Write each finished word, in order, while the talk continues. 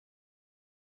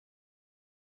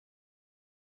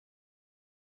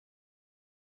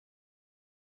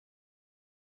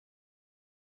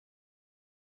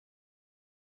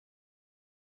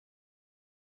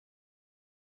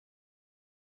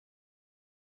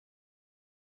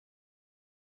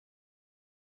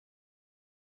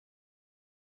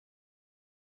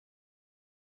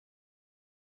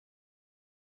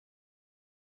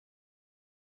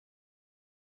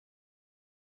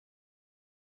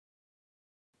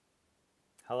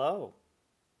Hello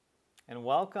and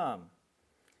welcome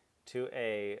to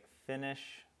a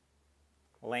Finnish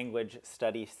language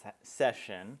study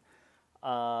session.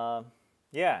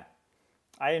 Yeah,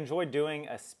 I enjoyed doing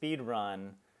a speed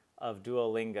run of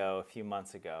Duolingo a few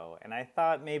months ago, and I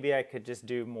thought maybe I could just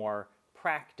do more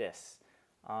practice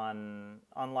on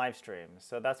live streams.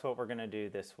 So that's what we're going to do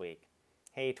this week.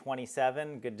 Hey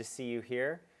 27, good to see you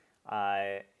here.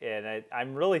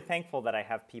 I'm really thankful that I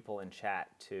have people in chat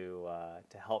to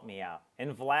help me out.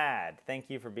 And Vlad, thank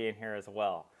you for being here as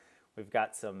well. We've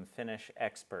got some Finnish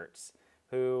experts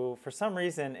who, for some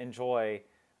reason, enjoy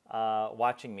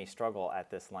watching me struggle at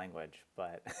this language.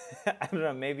 But I don't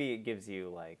know, maybe it gives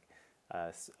you like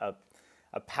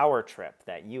a power trip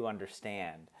that you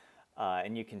understand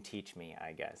and you can teach me,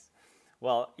 I guess.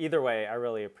 Well, either way, I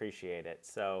really appreciate it.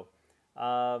 So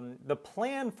the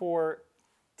plan for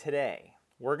today,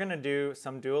 we're going to do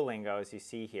some Duolingo, as you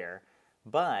see here,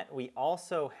 but we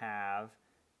also have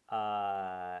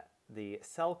the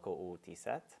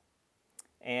selko-uutiset.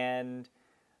 And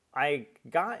I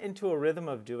got into a rhythm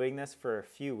of doing this for a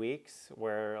few weeks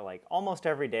where like almost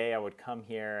every day I would come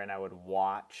here and I would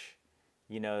watch,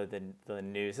 you know, the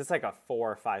news. It's like a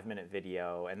 4 or 5 minute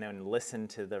video, and then listen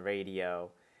to the radio.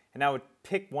 And I would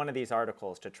pick one of these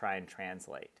articles to try and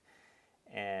translate.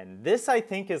 And this, I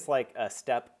think, is like a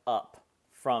step up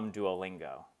from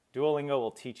Duolingo. Duolingo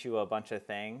will teach you a bunch of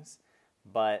things,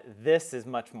 but this is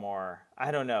much more,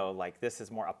 I don't know, like this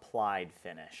is more applied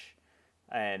Finnish.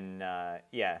 And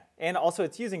yeah, and also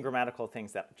it's using grammatical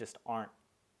things that just aren't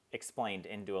explained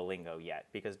in Duolingo yet,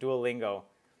 because Duolingo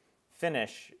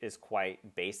Finnish is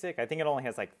quite basic. I think it only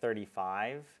has like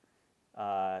 35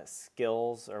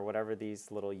 skills or whatever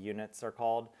these little units are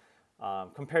called.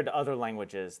 Compared to other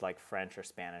languages like French or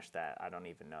Spanish that I don't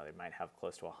even know, they might have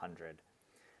close to 100.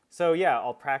 So yeah,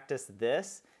 I'll practice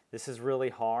this. This is really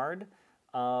hard.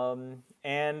 But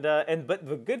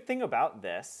the good thing about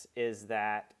this is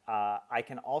that I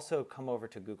can also come over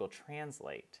to Google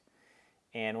Translate.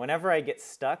 And whenever I get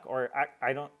stuck, or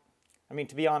I mean,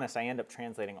 to be honest, I end up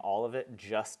translating all of it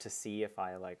just to see if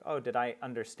I like, oh, did I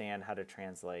understand how to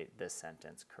translate this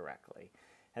sentence correctly?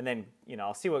 And then, you know,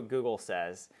 I'll see what Google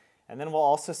says. And then we'll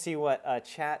also see what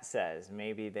chat says.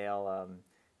 Maybe they'll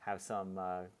have some,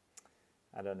 I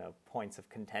don't know, points of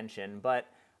contention. But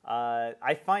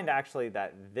I find actually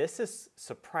that this is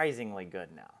surprisingly good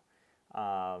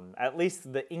now. At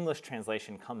least the English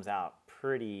translation comes out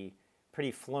pretty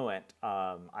fluent.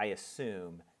 I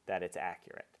assume that it's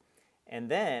accurate.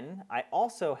 And then I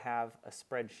also have a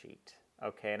spreadsheet.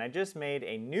 Okay, and I just made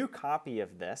a new copy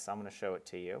of this. I'm going to show it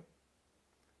to you.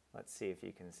 Let's see if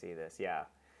you can see this. Yeah.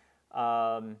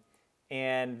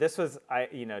 And this was,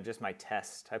 just my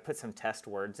test. I put some test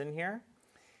words in here.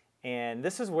 And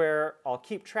this is where I'll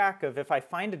keep track of if I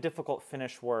find a difficult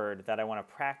Finnish word that I want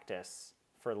to practice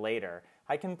for later,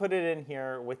 I can put it in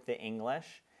here with the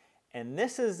English. And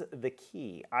this is the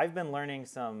key. I've been learning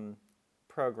some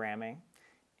programming,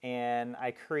 and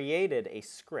I created a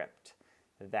script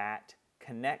that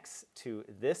connects to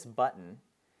this button.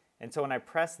 And so when I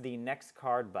press the next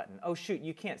card button, oh shoot,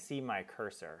 you can't see my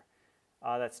cursor.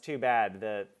 That's too bad.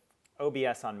 The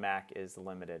OBS on Mac is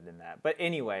limited in that. But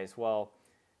anyways, well,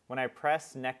 when I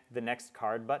press the next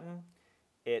card button,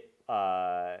 it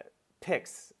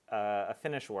picks a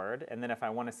Finnish word. And then if I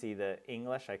want to see the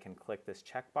English, I can click this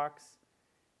checkbox,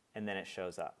 and then it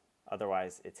shows up.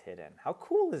 Otherwise, it's hidden. How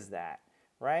cool is that,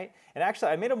 right? And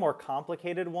actually, I made a more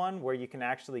complicated one where you can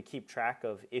actually keep track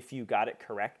of if you got it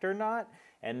correct or not,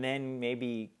 and then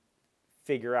maybe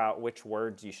figure out which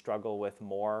words you struggle with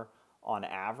more on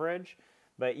average.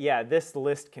 But yeah, this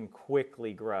list can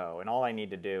quickly grow, and all I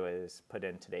need to do is put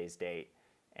in today's date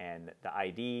and the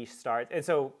ID starts. And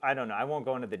so, I don't know, I won't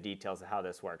go into the details of how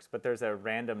this works, but there's a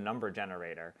random number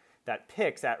generator that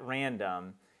picks at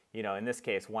random, you know, in this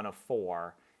case, 1 of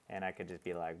 4, and I could just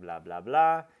be like, blah, blah,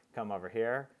 blah, come over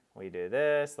here, we do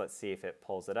this, let's see if it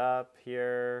pulls it up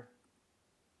here.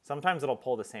 Sometimes it'll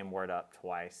pull the same word up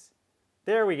twice.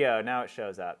 There we go, now it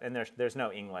shows up, and there's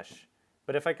no English.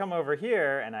 But if I come over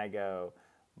here and I go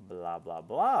blah, blah,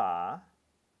 blah,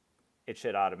 it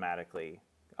should automatically.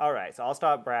 All right, so I'll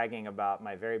stop bragging about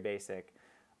my very basic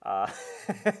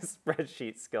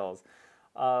spreadsheet skills.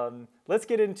 Let's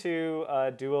get into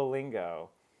Duolingo.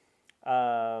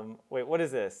 Wait, what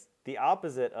is this? The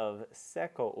opposite of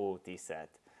selko-uutiset.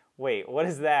 Wait, what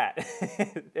is that?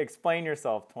 Explain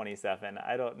yourself, 27.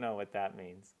 I don't know what that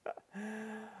means.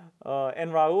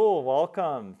 And Raul,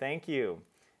 welcome. Thank you.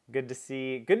 Good to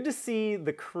see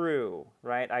the crew,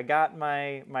 right? I got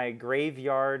my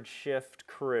graveyard shift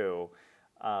crew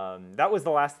that was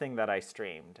the last thing that I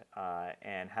streamed,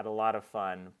 and had a lot of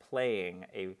fun playing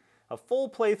a full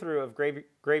playthrough of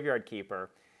Graveyard Keeper.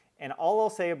 And all I'll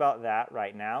say about that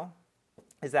right now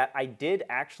is that I did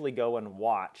actually go and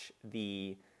watch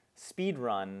the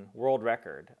speedrun world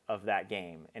record of that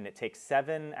game, and it takes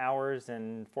 7 hours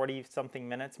and 40-something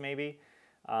minutes maybe.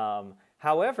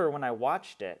 However, when I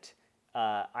watched it,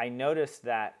 I noticed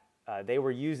that they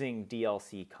were using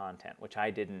DLC content, which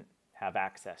I didn't have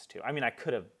access to. I mean, I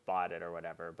could have bought it or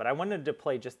whatever, but I wanted to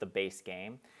play just the base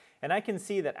game. And I can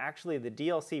see that actually the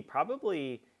DLC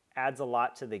probably adds a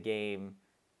lot to the game,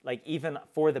 like even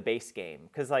for the base game.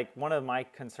 Because like one of my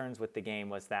concerns with the game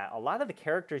was that a lot of the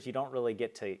characters you don't really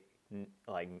get to,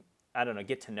 like, I don't know,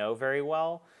 get to know very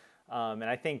well. And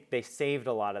I think they saved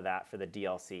a lot of that for the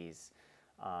DLCs.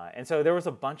 And so there was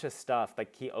a bunch of stuff,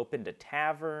 like he opened a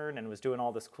tavern and was doing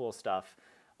all this cool stuff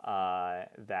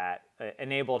that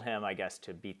enabled him, I guess,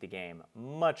 to beat the game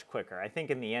much quicker. I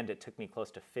think in the end it took me close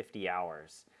to 50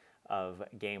 hours of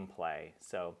gameplay.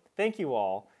 So thank you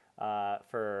all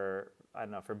for, I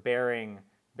don't know, for bearing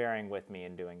with me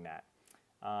in doing that.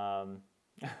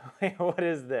 Wait, what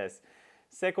is this?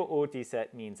 Seko oti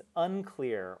set means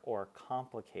unclear or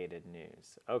complicated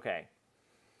news. Okay,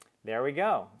 there we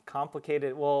go.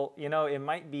 Complicated, well, you know, it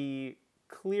might be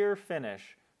clear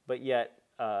Finnish, but yet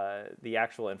the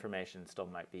actual information still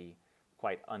might be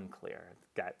quite unclear.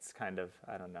 That's kind of,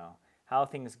 I don't know, how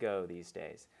things go these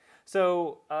days.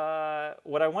 So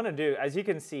what I want to do, as you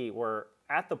can see, we're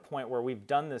at the point where we've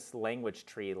done this language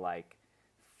tree like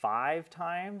 5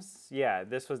 times. Yeah,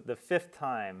 this was the 5th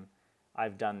time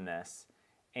I've done this.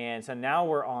 And so now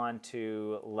we're on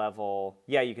to level,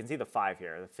 yeah, you can see the 5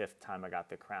 here, the 5th time I got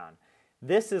the crown.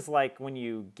 This is like when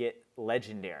you get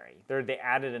legendary. They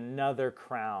added another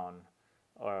crown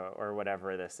or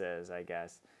whatever this is, I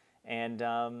guess. And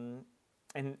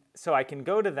so I can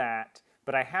go to that,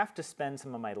 but I have to spend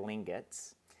some of my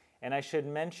lingots. And I should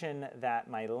mention that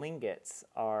my lingots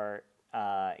are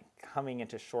coming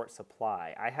into short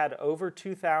supply. I had over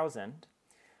 2,000,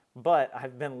 but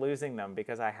I've been losing them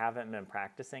because I haven't been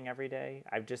practicing every day.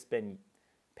 I've just been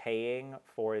paying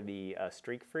for the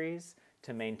streak freeze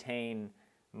to maintain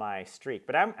my streak.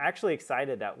 But I'm actually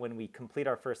excited that when we complete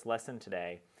our first lesson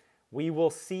today, we will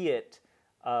see it,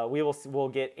 we'll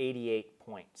get 88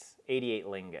 points, 88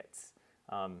 lingots,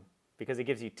 because it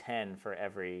gives you 10 for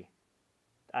every,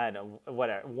 I don't know,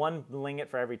 whatever, 1 lingot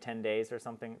for every 10 days or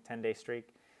something, 10-day streak.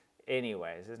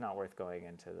 Anyways, it's not worth going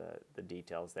into the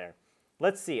details there.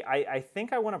 Let's see, I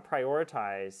think I want to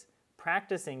prioritize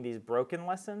practicing these broken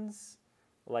lessons,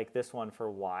 like this one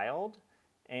for wild,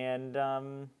 and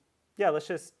yeah, let's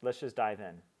just dive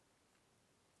in.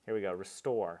 Here we go,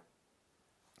 restore.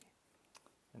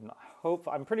 And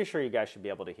I'm pretty sure you guys should be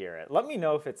able to hear it. Let me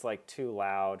know if it's like too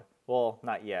loud. Well,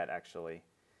 not yet, actually.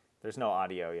 There's no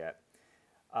audio yet.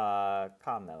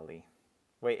 Kameli.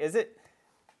 Wait, is it?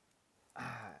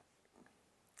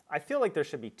 I feel like there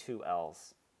should be 2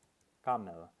 L's.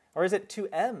 Kamel. Or is it 2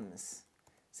 M's?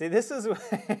 See, this is,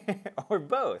 or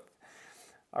both.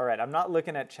 All right, I'm not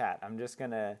looking at chat. I'm just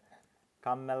going to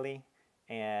Kameli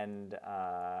and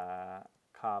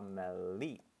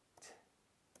Kamelit.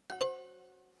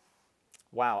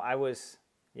 Wow, I was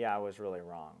really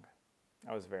wrong.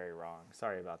 I was very wrong.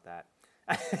 Sorry about that.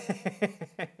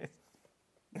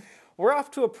 We're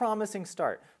off to a promising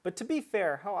start. But to be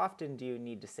fair, how often do you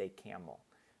need to say camel,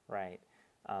 right?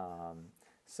 Yeah,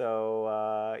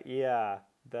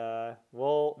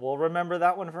 we'll remember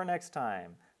that one for next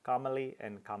time. Kameli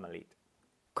and Kamelit.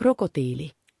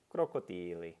 Krokotiili.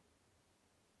 Krokotiili.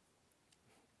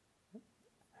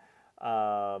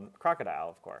 Crocodile,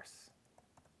 of course.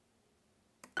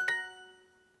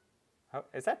 Oh,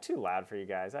 is that too loud for you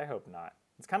guys? I hope not.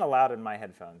 It's kind of loud in my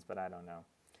headphones, but I don't know.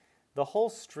 The whole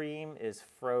stream is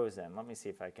frozen. Let me see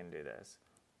if I can do this.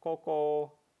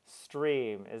 Koko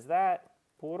stream. Is that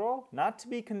puro? Not to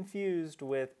be confused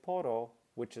with poro,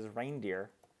 which is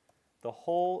reindeer. The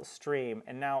whole stream.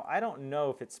 And now I don't know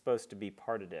if it's supposed to be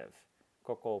partitive.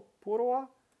 Koko puro?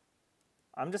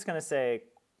 I'm just going to say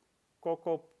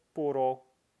koko puro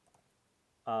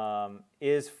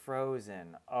is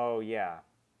frozen. Oh, yeah.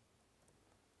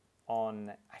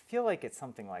 I feel like it's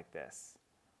something like this.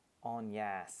 On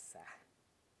yes.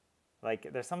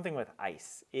 Like there's something with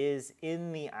ice. Is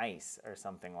in the ice or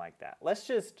something like that. Let's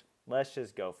just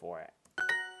go for it.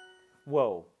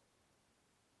 Whoa.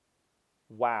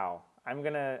 Wow. I'm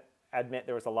going to admit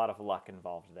there was a lot of luck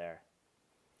involved there.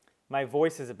 My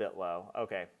voice is a bit low.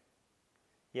 Okay.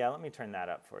 Yeah, let me turn that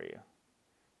up for you.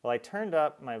 Well, I turned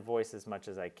up my voice as much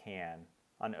as I can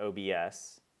on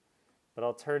OBS, but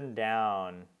I'll turn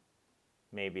down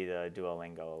maybe the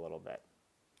Duolingo a little bit.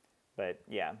 But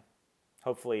yeah,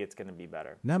 hopefully it's going to be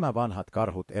better. Nämä vanhat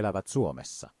karhut elävät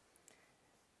Suomessa.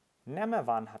 Nämä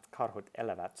vanhat karhut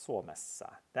elävät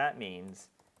Suomessa. That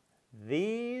means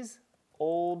these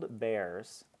old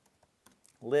bears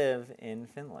live in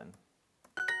Finland.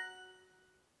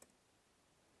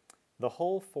 The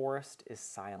whole forest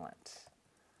is silent.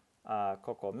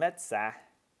 Koko metsä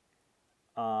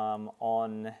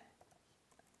on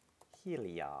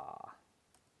hiljaa.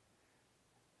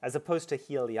 As opposed to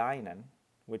hiljainen,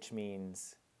 which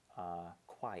means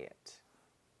quiet.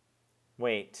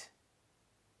 Wait.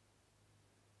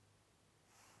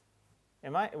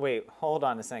 Wait, hold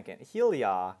on a second.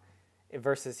 Hiljaa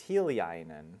versus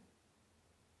hiljainen.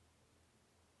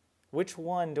 Which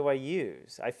one do I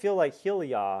use? I feel like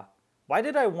hiljaa. Why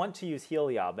did I want to use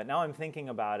hiljaa? But now I'm thinking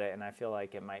about it and I feel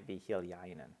like it might be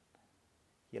hiljainen.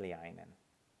 Hiljainen.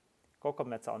 Koko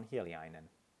metsä on hiljainen.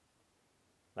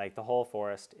 Like the whole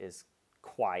forest is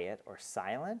quiet or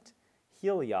silent.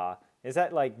 Hiljaa, is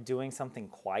that like doing something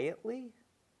quietly?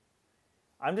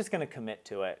 I'm just going to commit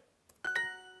to it.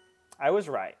 I was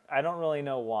right. I don't really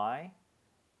know why,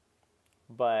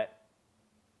 but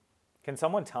can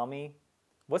someone tell me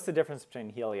what's the difference between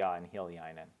hiljaa and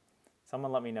hiljainen?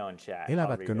 Someone let me know in chat.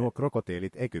 Elävätkö nuo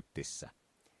krokotiilit Egyptissä?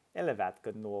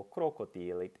 Elävätkö nuo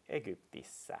krokotiilit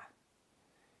Egyptissä?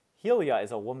 Hiljaa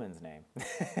is a woman's name.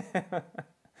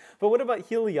 But what about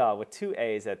hiljaa with two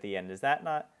A's at the end? Is that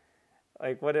not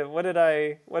like what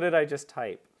did I just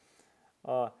type?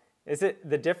 Is it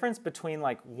the difference between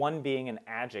like one being an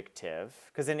adjective?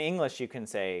 Because in English you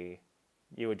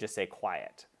would just say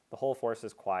quiet. The whole forest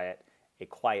is quiet, a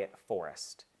quiet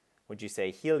forest. Would you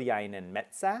say hiljainen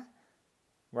metsä?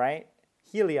 Right?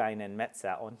 Hiljainen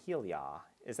metsä on hiljaa.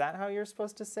 Is that how you're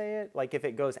supposed to say it? Like if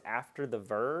it goes after the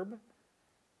verb?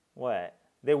 What?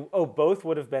 Both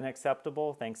would have been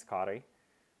acceptable. Thanks, Kari.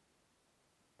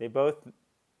 They both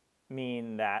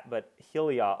mean that, but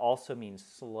hiljaa also means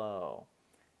slow.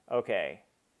 Okay.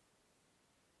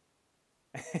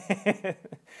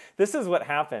 This is what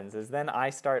happens, is then I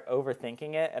start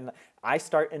overthinking it and I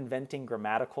start inventing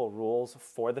grammatical rules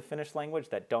for the Finnish language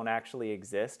that don't actually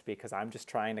exist because I'm just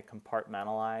trying to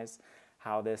compartmentalize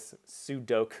how this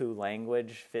Sudoku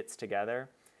language fits together.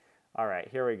 All right,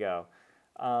 here we go.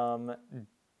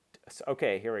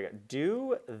 Okay, here we go.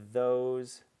 Do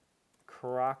those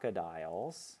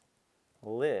crocodiles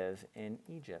live in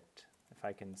Egypt? If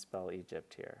I can spell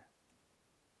Egypt here.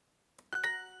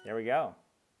 There we go.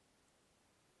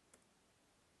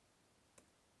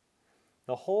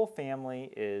 The whole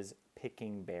family is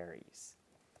picking berries.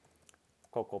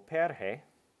 Koko perhe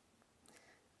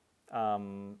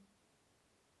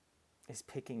is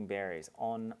picking berries.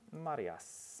 On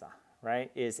marjassa,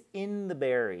 right? Is in the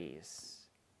berries.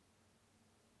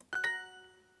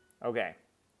 Okay.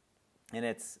 And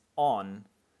it's on,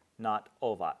 not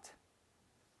ovat.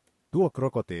 Tuo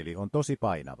krokotiili on tosi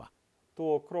painava.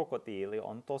 Tuo krokotiili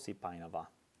on tosi painava.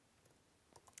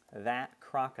 That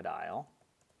crocodile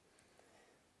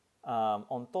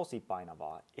on tosi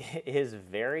painava is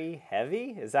very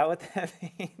heavy. Is that what that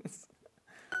means?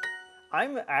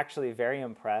 I'm actually very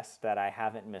impressed that I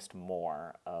haven't missed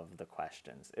more of the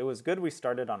questions. It was good we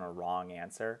started on a wrong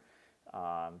answer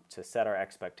to set our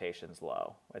expectations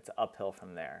low. It's uphill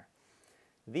from there.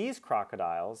 These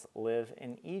crocodiles live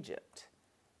in Egypt.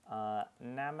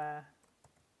 Nämä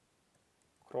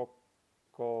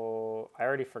I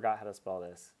already forgot how to spell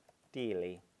this.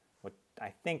 Tiili.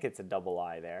 I think it's a double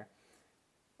I there.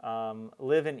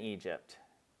 Live in Egypt.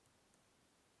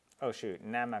 Oh shoot,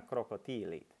 nämä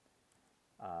krokotiilit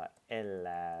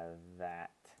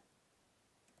elävät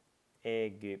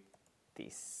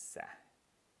Egyptissä.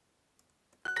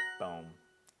 Boom.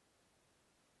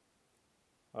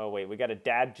 Oh wait, we got a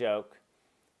dad joke.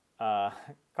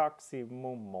 Kaksi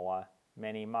mummoa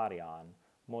meni marjaan,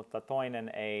 mutta toinen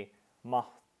ei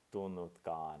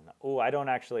mahtunutkaan. Oh, I don't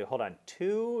actually, hold on.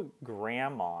 Two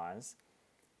grandmas,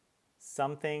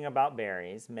 something about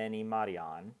berries, meni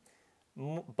marjaan,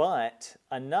 but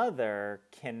another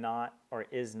cannot or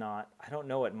is not, I don't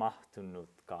know what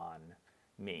mahtunutkaan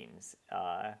means.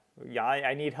 Yeah,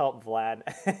 I need help, Vlad.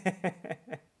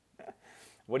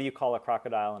 What do you call a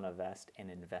crocodile in a vest? An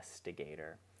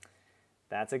investigator.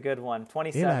 That's a good one.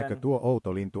 27. Elääkö tuo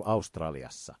outo lintu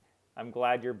Australiassa? I'm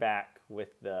glad you're back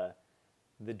with the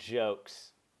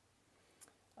jokes.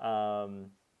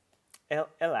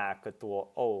 Elääkö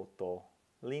tuo outo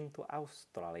lintu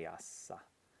Australiassa?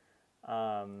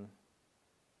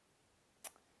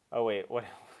 Oh wait, what?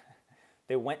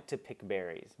 They went to pick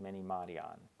berries. Meni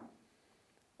marjaan.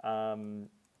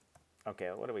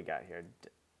 Okay, what do we got here?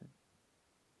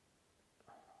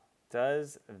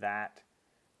 Does that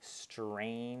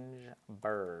strange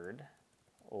bird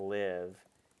live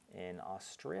in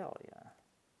Australia?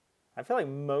 I feel like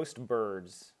most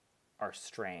birds are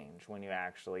strange when you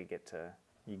actually get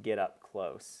up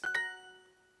close.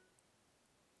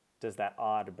 Does that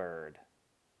odd bird?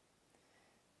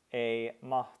 Ei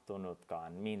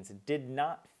mahtunutkaan means did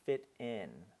not fit in.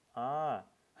 Ah.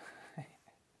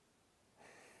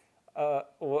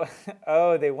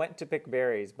 Oh, they went to pick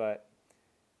berries, but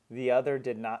the other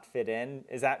did not fit in.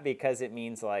 Is that because it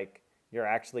means like you're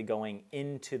actually going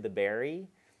into the berry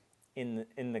in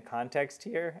the context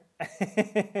here?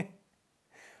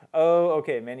 Oh,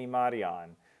 okay, many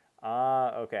Marion.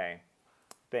 Ah, okay.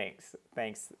 Thanks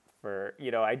for,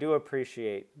 I do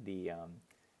appreciate the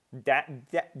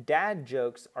dad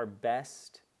jokes are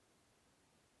best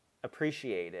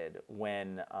appreciated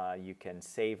when you can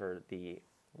savor the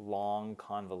long,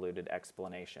 convoluted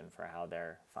explanation for how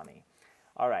they're funny.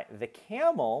 All right, the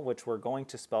camel, which we're going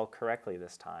to spell correctly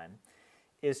this time,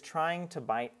 is trying to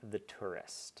bite the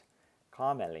tourist.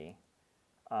 Kameli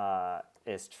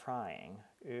is trying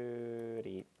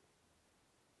to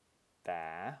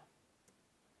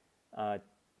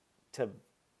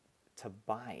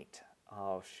bite.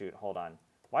 Oh shoot, hold on.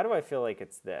 Why do I feel like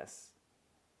it's this?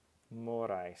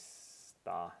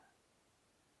 Moraista.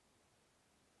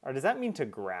 Or does that mean to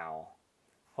growl?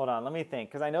 Hold on, let me think,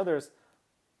 because I know there's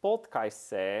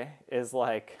potkaise is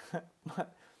like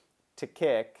to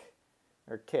kick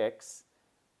or kicks.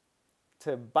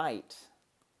 To bite.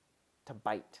 To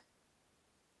bite.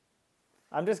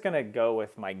 I'm just going to go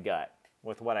with my gut,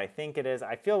 with what I think it is.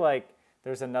 I feel like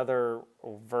there's another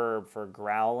verb for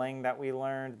growling that we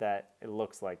learned that it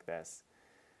looks like this.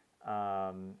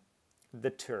 The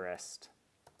tourist.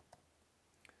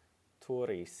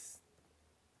 Tourist.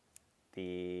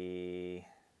 I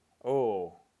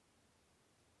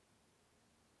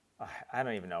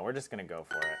don't even know. We're just going to go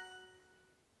for it.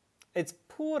 It's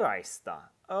puraista.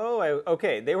 Oh,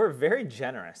 okay. They were very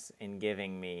generous in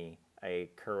giving me a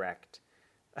correct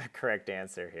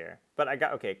answer here. But I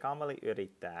got, okay, kamali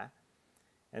urita.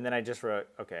 And then I just wrote,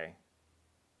 okay,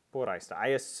 puraista. I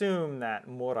assume that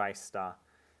moraista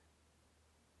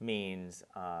means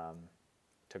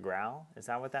to growl. Is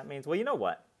that what that means? Well, you know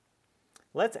what?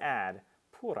 Let's add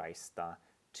puraista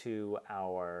to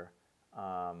our,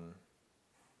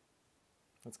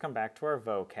 let's come back to our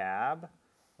vocab.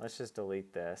 Let's just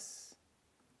delete this.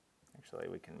 Actually,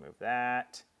 we can move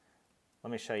that.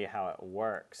 Let me show you how it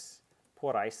works.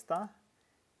 Puraista,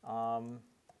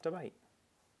 to bite.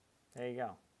 There you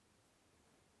go.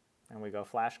 And we go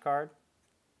flashcard.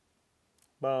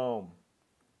 Boom.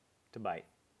 To bite.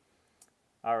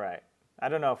 All right. I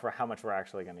don't know for how much we're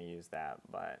actually going to use that,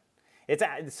 but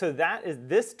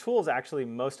this tool is actually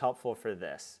most helpful for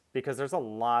this because there's a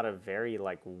lot of very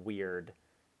weird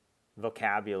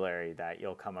vocabulary that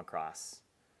you'll come across.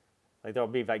 Like there'll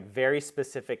be very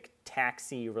specific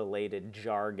taxi related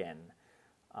jargon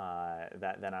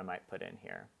that I might put in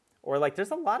here. Or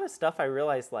there's a lot of stuff I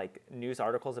realize news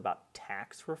articles about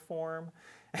tax reform.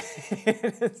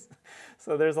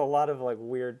 So there's a lot of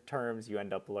weird terms you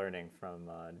end up learning from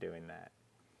doing that.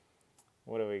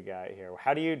 What do we got here?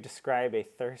 How do you describe a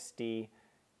thirsty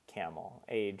camel?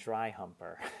 A dry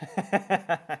humper.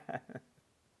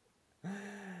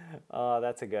 Oh,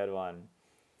 that's a good one.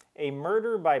 A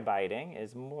murder by biting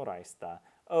is moraista.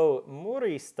 Oh,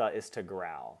 moraista is to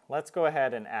growl. Let's go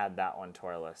ahead and add that one to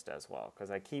our list as well,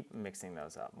 because I keep mixing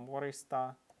those up.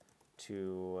 Moraista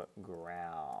to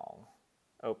growl.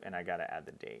 Oh, and I got to add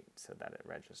the date so that it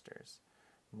registers.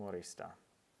 Moraista.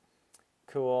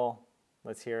 Cool.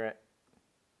 Let's hear it.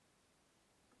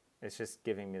 It's just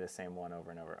giving me the same one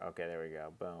over and over. Okay, there we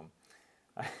go. Boom.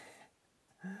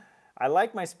 I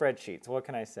like my spreadsheets. What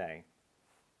can I say?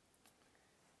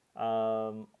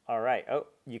 All right. Oh,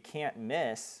 you can't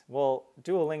miss. Well,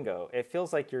 Duolingo, it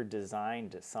feels like you're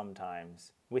designed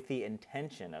sometimes with the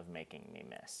intention of making me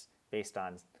miss, based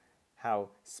on how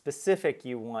specific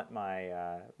you want my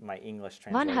English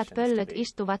translations Vanhat pöllöt to be.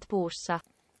 istuvat puussa.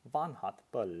 Vanhat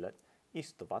pöllöt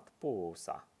istuvat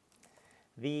puussa.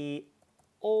 The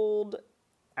old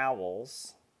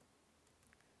owls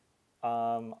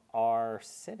are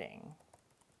sitting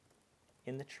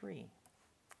in the tree.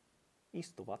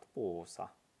 Istuvat puussa.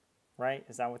 Right?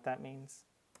 Is that what that means?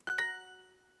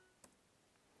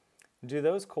 Do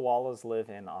those koalas live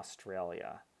in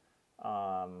Australia?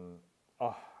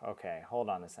 Oh, okay. Hold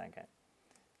on a second.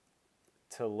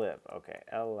 To live. Okay.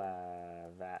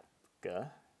 Elevatka.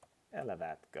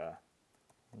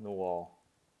 Nuo.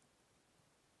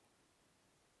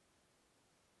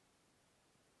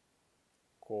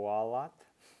 Koalat.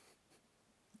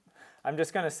 I'm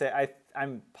just going to say,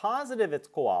 I'm positive it's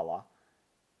koala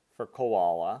for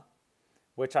koala,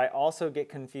 which I also get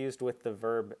confused with the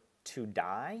verb to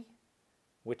die,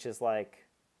 which is like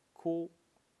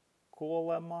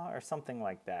koalama or something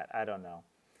like that. I don't know.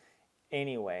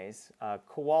 Anyways,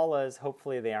 koalas,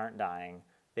 hopefully they aren't dying.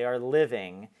 They are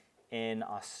living in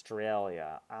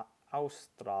Australia.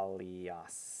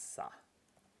 Australiassa.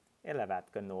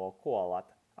 Elävätkö nuo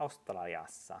koalat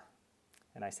Australiassa?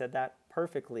 And I said that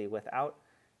perfectly without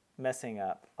messing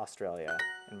up Australia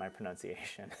in my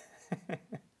pronunciation.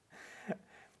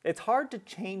 It's hard to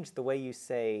change the way you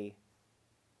say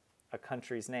a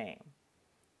country's name.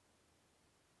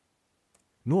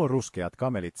 Nuo ruskeat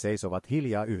kamelit seisovat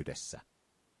hiljaa yhdessä.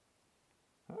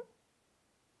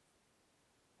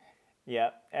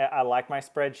 Yeah, I like my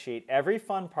spreadsheet. Every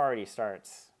fun party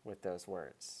starts with those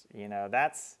words. You know,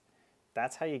 that's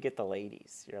how you get the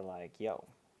ladies. You're like, yo,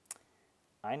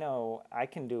 I know I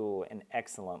can do an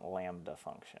excellent lambda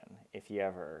function. If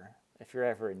you're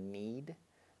ever in need,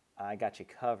 I got you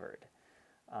covered.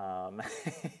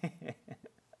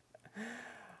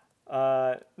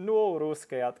 Nuo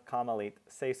ruskeat kamelit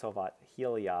seisovat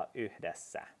hiljaa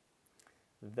yhdessä.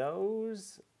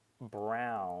 Those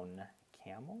brown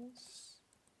camels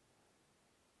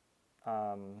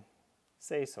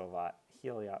seisovat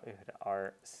hiljaa yhdessä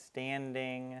are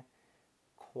standing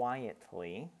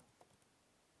quietly.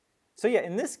 So yeah,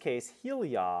 in this case,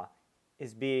 hiljaa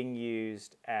is being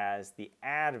used as the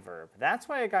adverb. That's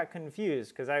why I got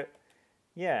confused, because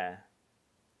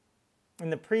in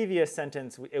the previous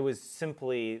sentence, it was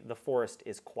simply the forest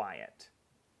is quiet,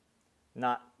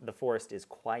 not the forest is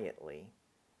quietly.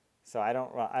 So I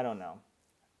don't know.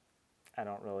 I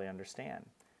don't really understand,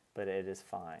 but it is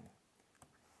fine.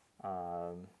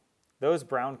 Those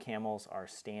brown camels are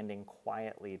standing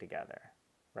quietly together,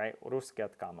 right?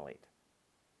 Ruskeat kamelit.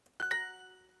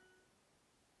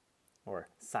 Or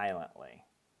silently.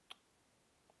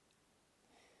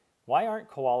 Why aren't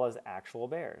koalas actual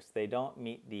bears? They don't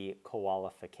meet the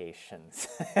qualifications.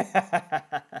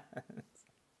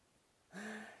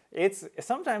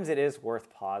 Sometimes it is worth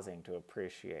pausing to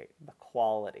appreciate the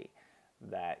quality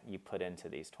that you put into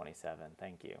these 27.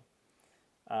 Thank you.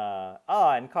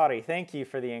 And Kari, thank you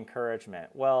for the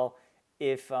encouragement. Well,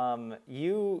 if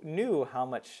you knew how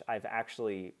much I've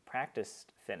actually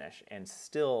practiced Finnish and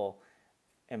still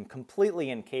am completely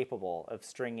incapable of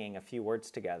stringing a few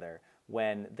words together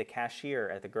when the cashier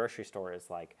at the grocery store is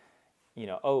like,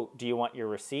 oh, do you want your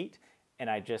receipt? And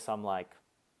I'm like,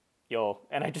 yo,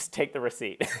 and I just take the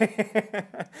receipt.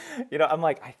 I'm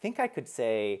like, I think I could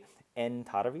say en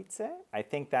tarvitse. I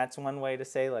think that's one way to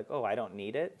say like, oh, I don't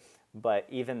need it. But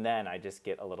even then, I just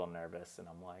get a little nervous and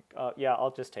I'm like, oh, yeah,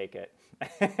 I'll just take it.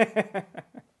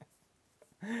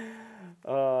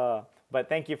 But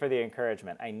thank you for the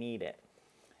encouragement. I need it.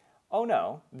 Oh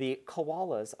no, the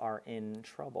koalas are in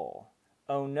trouble.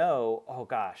 Oh no, oh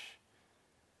gosh.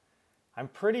 I'm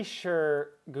pretty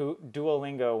sure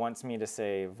Duolingo wants me to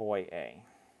say voi ei.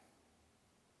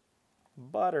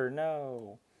 Butter,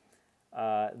 no.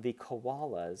 The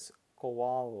koalat,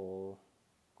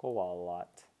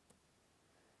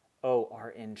 are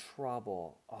in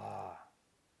trouble.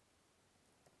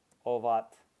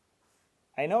 Ovat.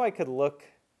 I know I could look,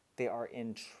 they are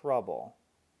in trouble.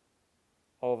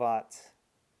 Ovat.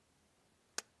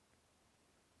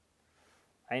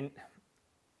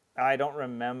 I don't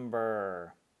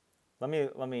remember. Let me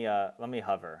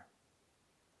hover.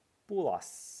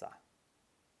 Pulassa.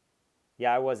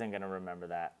 Yeah, I wasn't gonna remember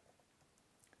that.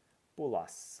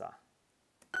 Pulassa.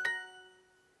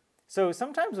 So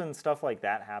sometimes when stuff like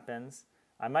that happens,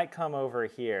 I might come over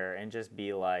here and just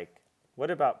be like, what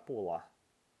about pula?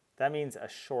 That means a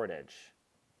shortage.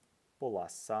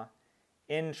 Pulassa.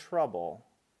 In trouble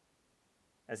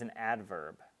as an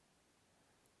adverb.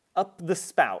 Up the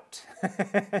spout.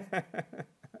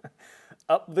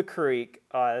 Up the creek.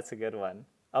 Oh, that's a good one.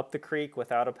 Up the creek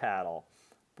without a paddle.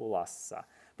 Pulassa.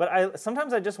 But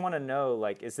sometimes I just want to know,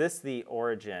 like, is this the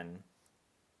origin?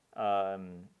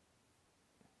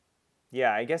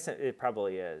 Yeah, I guess it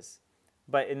probably is.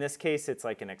 But in this case, it's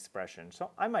like an expression.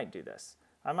 So I might do this.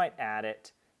 I might add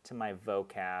it to my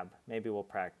vocab. Maybe we'll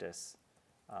practice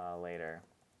later.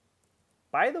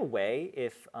 By the way,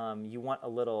 if you want a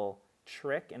little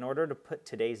trick, in order to put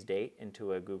today's date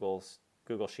into a Google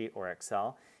Sheet or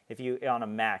Excel, on a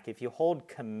Mac, if you hold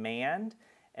Command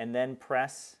and then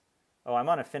press, I'm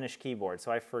on a Finnish keyboard,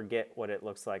 so I forget what it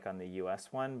looks like on the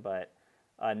US one, but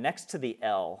next to the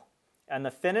L, on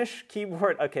the Finnish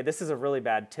keyboard, okay, this is a really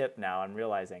bad tip now, I'm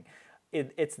realizing.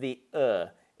 It's the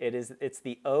it's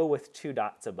the O with 2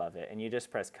 dots above it, and you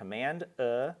just press Command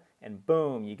and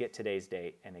boom, you get today's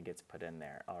date, and it gets put in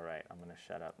there. All right, I'm going to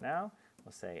shut up now.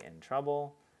 We'll say in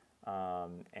trouble,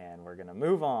 and we're going to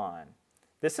move on.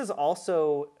 This is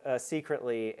also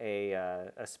secretly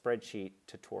a spreadsheet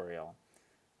tutorial.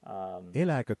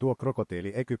 Elääkö tuo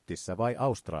krokotiili Egyptissä vai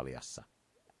Australiassa?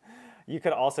 You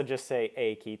could also just say,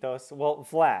 hey, Kitos. Well,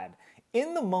 Vlad,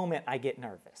 in the moment, I get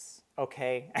nervous,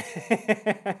 okay?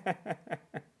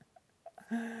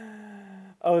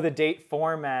 Oh, the date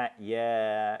format.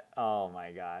 Yeah. Oh,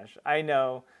 my gosh. I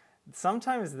know.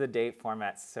 Sometimes the date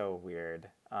format's so weird.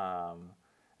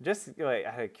 Just like,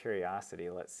 out of curiosity,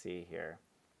 let's see here.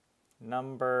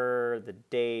 Number, the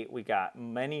date. We got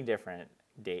many different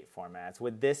date formats.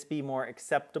 Would this be more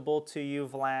acceptable to you,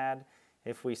 Vlad,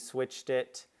 if we switched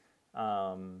it?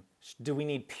 Do we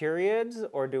need periods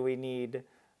or do we need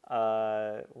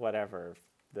whatever,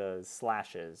 the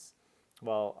slashes?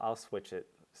 Well, I'll switch it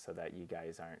so that you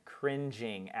guys aren't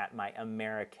cringing at my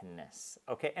Americanness.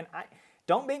 Okay, and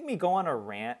don't make me go on a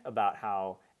rant about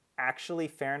how actually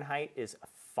Fahrenheit is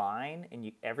fine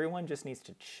and everyone just needs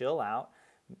to chill out.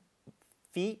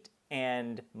 Feet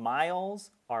and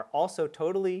miles are also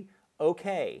totally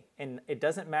okay, and it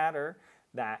doesn't matter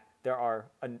that there are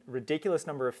a ridiculous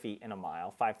number of feet in a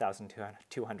mile,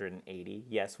 5,280.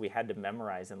 Yes, we had to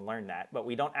memorize and learn that, but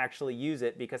we don't actually use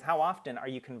it because how often are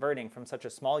you converting from such a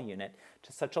small unit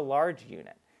to such a large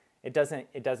unit?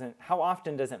 How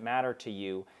often does it matter to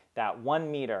you that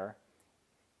 1 meter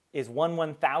is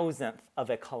 1/1000th of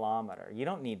a kilometer? You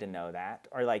don't need to know that,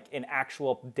 or like in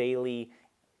actual daily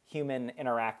human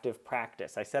interactive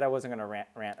practice. I said I wasn't going to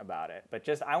rant about it, but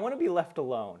just I want to be left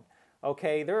alone.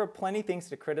 Okay, there are plenty things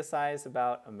to criticize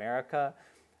about America,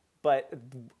 but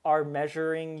our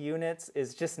measuring units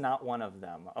is just not one of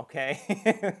them, okay?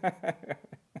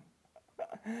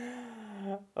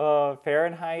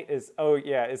 Fahrenheit is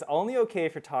only okay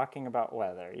if you're talking about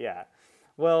weather, yeah.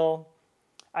 Well,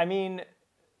 I mean,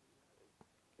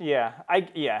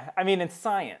 I mean, in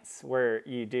science, where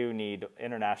you do need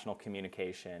international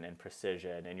communication and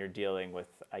precision, and you're dealing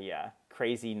with,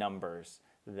 crazy numbers,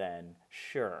 then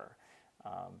sure.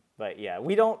 But yeah,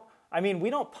 we don't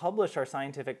publish our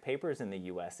scientific papers in the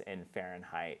US in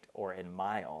Fahrenheit or in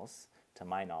miles, to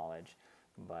my knowledge.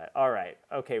 But all right,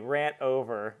 okay, rant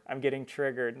over. I'm getting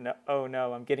triggered. No, oh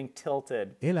no, I'm getting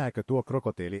tilted. Elääkö tuo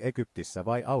krokotiili Egyptissä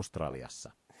vai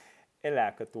Australiassa?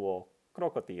 Elääkö tuo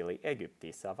krokotiili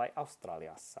Egyptissä vai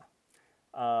Australiassa?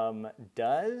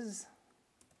 Does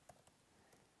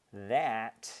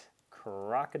that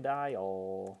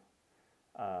crocodile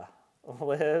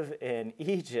live in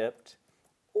Egypt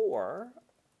or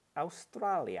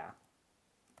Australia?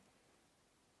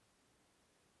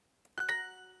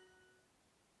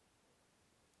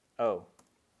 Oh,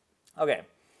 okay.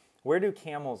 Where do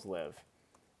camels live?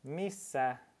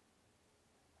 Missä?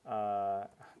 I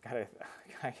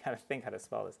gotta think how to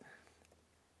spell this.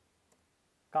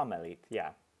 Kamelit,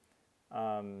 yeah.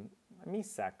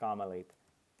 Missä kamelit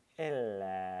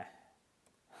elää?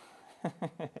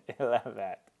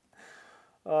 Elävät.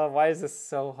 Oh, why is this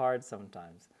so hard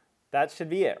sometimes? That should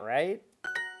be it, right?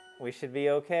 We should be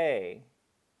okay.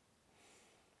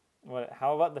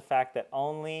 How about the fact that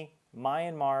only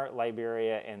Myanmar,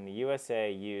 Liberia, and the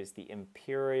USA use the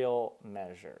imperial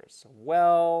measures?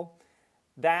 Well,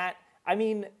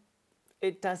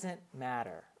 it doesn't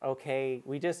matter, okay?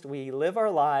 We live our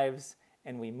lives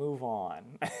and we move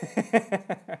on.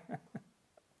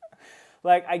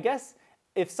 Like, I guess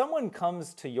if someone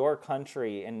comes to your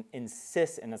country and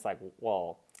insists, and it's like,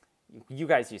 well, you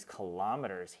guys use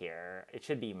kilometers here, it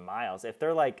should be miles. If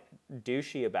they're like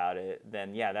douchey about it,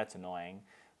 then yeah, that's annoying.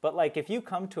 But like if you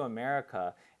come to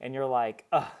America and you're like,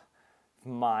 ugh,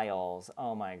 miles,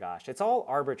 oh my gosh, it's all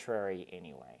arbitrary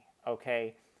anyway,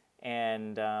 okay?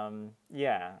 And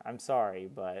yeah, I'm sorry,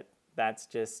 but that's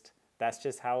just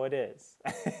how it is.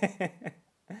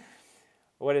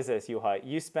 What is this, Juha?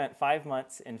 You spent 5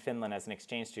 months in Finland as an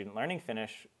exchange student. Learning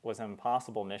Finnish was an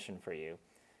impossible mission for you.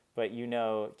 But you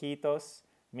know kiitos,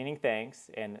 meaning thanks,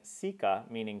 and sika,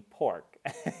 meaning pork.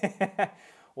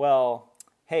 Well,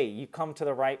 hey, you come to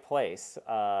the right place.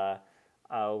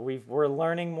 We're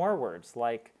learning more words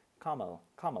like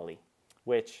kamali,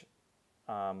 which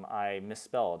I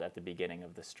misspelled at the beginning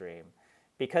of the stream.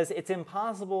 Because it's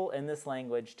impossible in this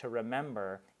language to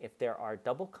remember if there are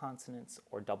double consonants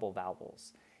or double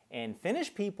vowels. And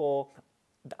Finnish people,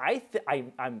 I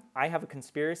have a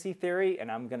conspiracy theory,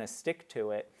 and I'm going to stick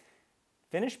to it.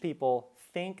 Finnish people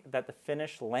think that the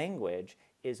Finnish language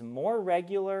is more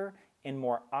regular and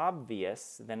more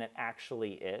obvious than it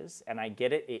actually is. And I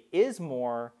get it. It is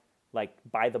more like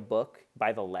by the book,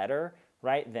 by the letter,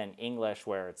 right, than English,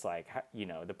 where it's like, you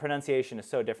know, the pronunciation is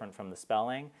so different from the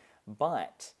spelling.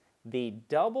 But the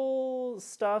double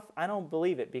stuff, I don't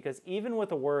believe it, because even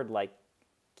with a word like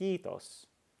kitos,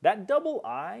 that double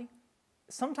I,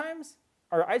 sometimes,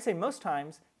 or I'd say most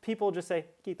times, people just say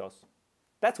kitos.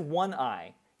 That's one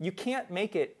I. You can't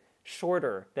make it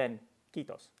shorter than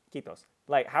kitos, kitos.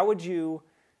 Like, how would you,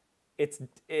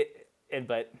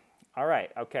 but, all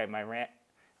right, okay, my rant.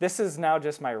 This is now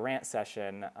just my rant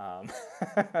session.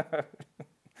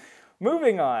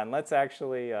 Moving on, let's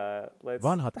actually,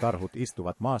 Vanhat karhut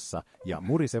istuvat maassa ja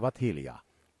murisevat hiljaa.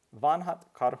 Vanhat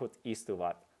karhut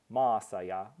istuvat maassa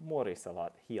ja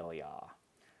murisevat hiljaa.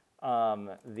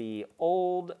 The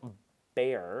old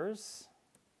bears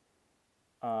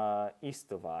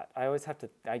istuvat. I always have to,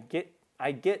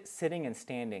 I get sitting and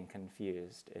standing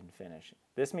confused in Finnish.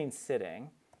 This means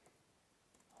sitting.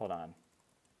 Hold on.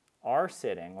 Are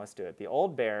sitting, let's do it. The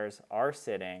old bears are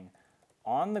sitting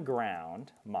on the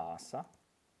ground, maassa,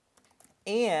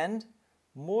 and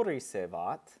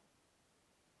murisevat,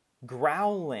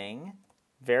 growling.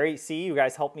 See, you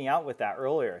guys helped me out with that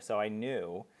earlier, so I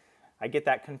knew. I get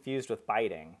that confused with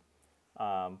biting.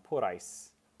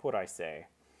 Puraise.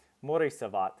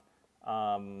 Murisevat.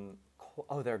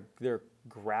 They're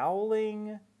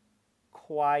growling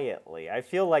quietly. I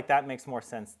feel like that makes more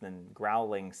sense than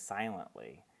growling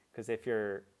silently. Because if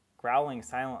you're growling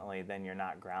silently, then you're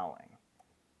not growling,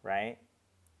 right?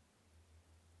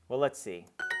 Well, let's see.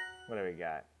 What do we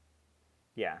got?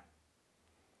 Yeah.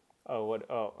 Oh, what?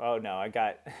 Oh no, I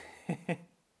got...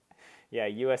 Yeah,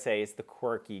 USA is the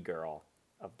quirky girl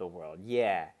of the world.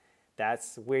 Yeah,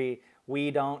 that's...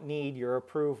 We don't need your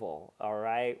approval, all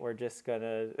right? We're just going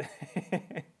to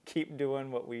keep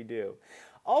doing what we do.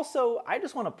 Also, I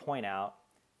just want to point out,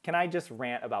 can I just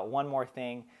rant about one more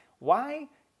thing? Why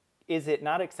is it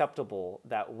not acceptable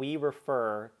that we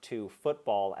refer to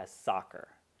football as soccer?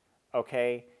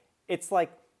 Okay? It's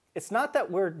like, it's not that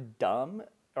we're dumb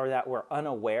or that we're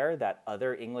unaware that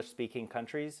other English-speaking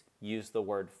countries use the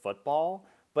word football,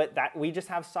 but that we just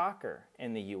have soccer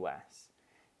in the US.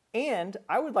 And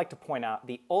I would like to point out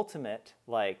the ultimate,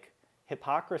 like,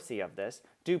 hypocrisy of this.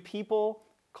 Do people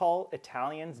call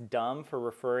Italians dumb for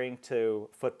referring to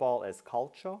football as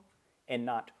calcio and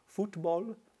not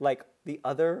football, like the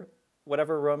other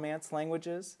whatever Romance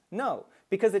languages? No,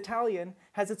 because Italian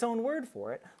has its own word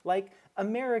for it, like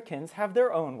Americans have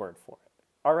their own word for it.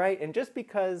 All right? And just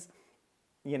because,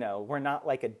 you know, we're not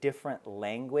like a different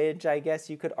language, I guess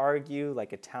you could argue,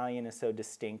 like Italian is so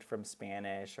distinct from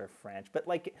Spanish or French, but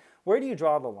like, where do you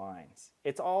draw the lines?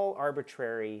 It's all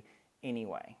arbitrary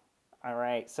anyway. All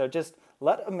right? So just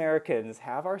let Americans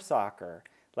have our soccer.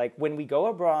 Like when we go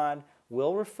abroad,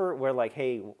 we're like,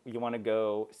 hey, you want to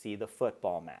go see the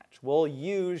football match. We'll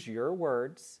use your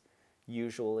words,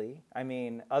 usually. I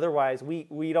mean, otherwise,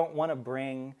 we don't want to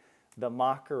bring the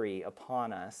mockery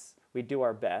upon us. We do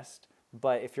our best.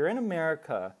 But if you're in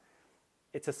America,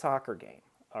 it's a soccer game,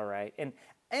 all right?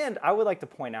 And I would like to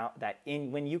point out that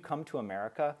when you come to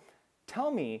America,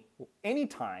 tell me any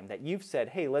time that you've said,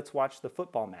 hey, let's watch the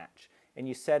football match, and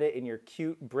you said it in your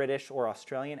cute British or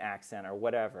Australian accent or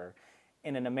whatever,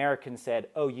 and an American said,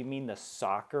 oh, you mean the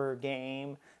soccer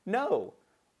game? No,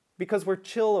 because we're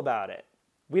chill about it.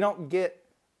 We don't get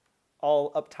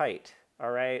all uptight,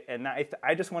 all right? And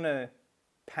I just want to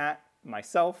pat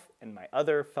myself and my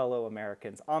other fellow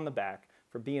Americans on the back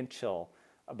for being chill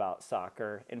about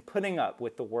soccer and putting up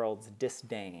with the world's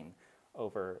disdain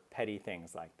over petty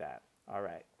things like that. All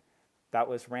right. That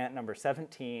was rant number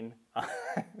 17.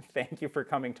 Thank you for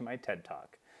coming to my TED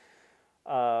Talk.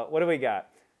 What do we got?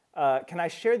 Can I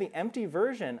share the empty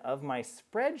version of my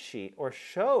spreadsheet or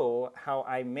show how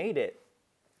I made it?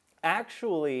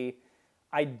 Actually,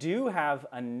 I do have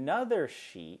another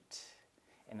sheet.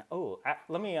 And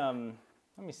let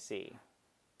me see.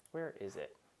 Where is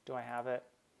it? Do I have it?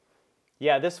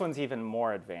 Yeah, this one's even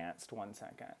more advanced. 1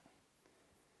 second.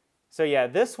 So yeah,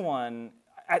 this one,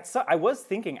 I was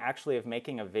thinking actually of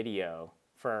making a video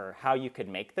for how you could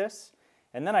make this.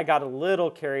 And then I got a little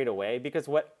carried away because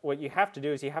what you have to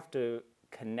do is you have to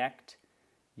connect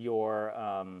your,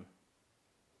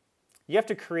 you have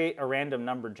to create a random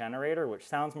number generator, which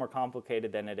sounds more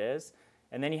complicated than it is.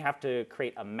 And then you have to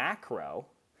create a macro,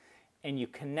 and you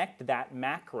connect that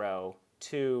macro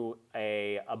to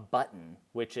a button,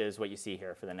 which is what you see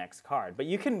here for the next card. But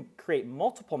you can create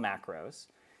multiple macros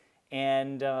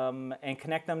and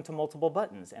connect them to multiple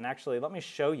buttons. And actually, let me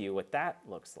show you what that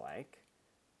looks like.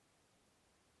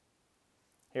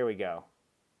 Here we go.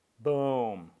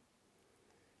 Boom.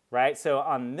 Right? So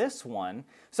on this one,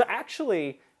 so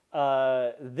actually,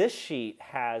 this sheet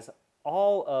has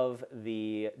all of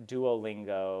the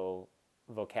Duolingo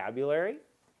vocabulary.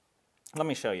 Let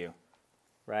me show you,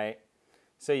 right?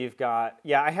 So you've got,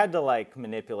 yeah, I had to like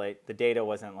manipulate. The data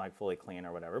wasn't like fully clean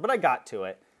or whatever, but I got to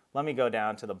it. Let me go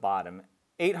down to the bottom.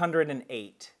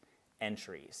 808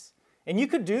 entries. And you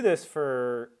could do this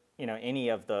for, you know, any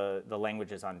of the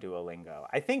languages on Duolingo.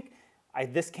 I think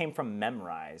this came from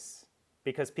Memrise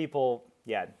because people,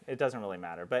 yeah, it doesn't really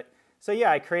matter. But so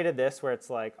yeah, I created this where it's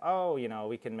like, oh, you know,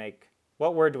 we can make,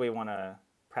 what word do we want to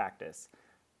practice?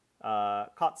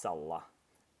 Katsala.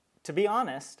 To be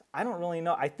honest, I don't really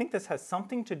know. I think this has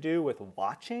something to do with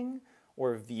watching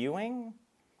or viewing.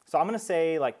 So I'm going to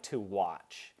say like to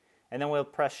watch. And then we'll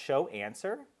press show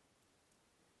answer.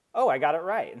 Oh, I got it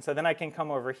right. And so then I can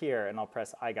come over here and I'll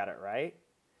press I got it right.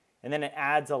 And then it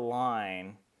adds a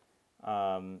line.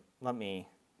 Let me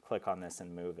click on this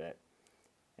and move it.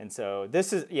 And so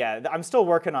this is, yeah, I'm still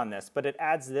working on this, but it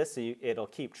adds this so it'll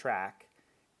keep track.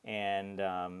 And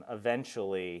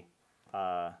eventually,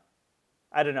 I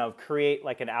don't know, create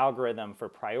like an algorithm for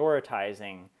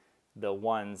prioritizing the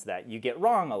ones that you get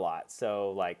wrong a lot.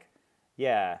 So like,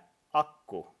 yeah,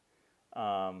 akku.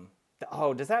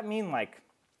 Oh, does that mean like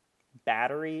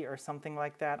battery or something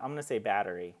like that? I'm gonna say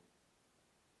battery.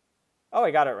 Oh,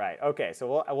 I got it right. Okay,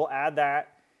 so we'll add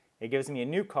that. It gives me a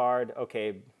new card.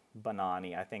 Okay,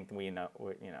 banani. I think we know,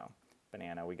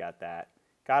 banana. We got that.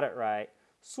 Got it right.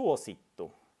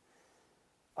 Suosittu.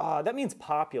 That means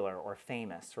popular or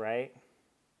famous, right?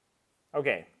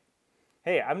 Okay.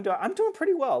 Hey, I'm doing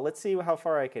pretty well. Let's see how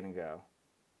far I can go.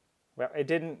 Well, it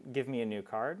didn't give me a new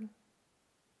card.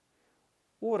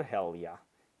 Urheilija.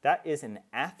 That is an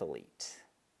athlete.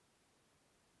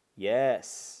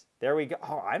 Yes. There we go.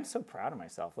 Oh, I'm so proud of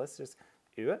myself. Let's just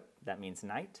do it. That means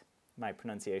night. My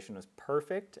pronunciation was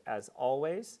perfect, as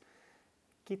always.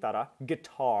 Kitara.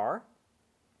 Guitar.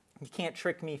 You can't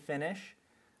trick me, Finnish.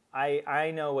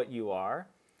 I know what you are.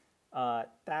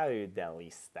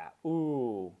 Täydellistä.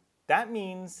 Ooh, that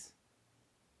means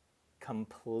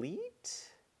complete.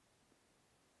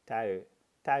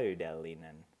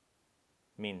 Täydellinen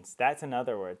means, that's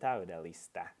another word.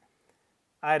 Täydellistä.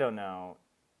 I don't know.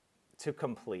 To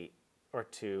complete or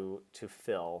to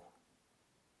fill.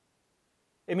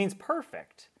 It means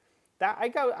perfect. That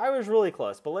I was really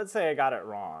close, but let's say I got it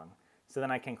wrong. So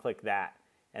then I can click that,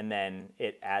 and then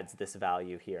it adds this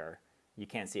value here. You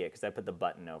can't see it because I put the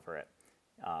button over it.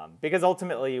 Because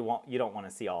ultimately you don't want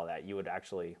to see all that. You would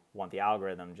actually want the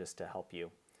algorithm just to help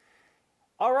you.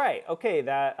 All right, okay,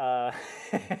 that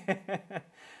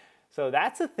so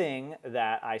that's a thing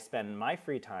that I spend my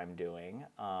free time doing.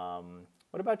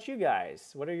 What about you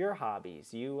guys? What are your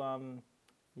hobbies? You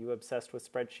obsessed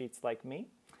with spreadsheets like me?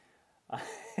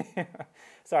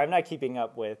 Sorry, I'm not keeping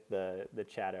up with the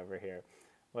chat over here.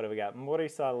 What do we got?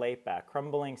 Morisa leipä,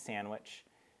 crumbling sandwich.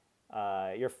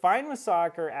 You're fine with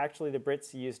soccer. Actually, the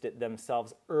Brits used it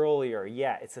themselves earlier.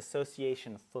 Yeah, it's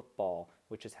association football,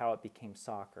 which is how it became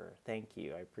soccer. Thank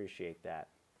you. I appreciate that.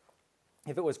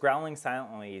 If it was growling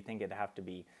silently, you'd think it'd have to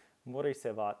be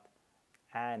murisevat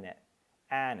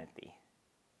ääneti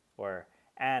or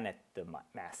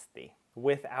äänettömästi,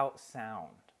 without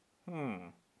sound.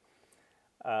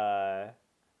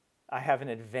 I have an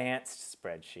advanced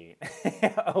spreadsheet.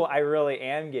 Oh, I really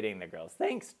am getting the girls.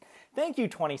 Thanks. Thank you,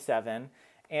 27.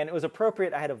 And it was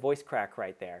appropriate. I had a voice crack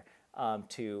right there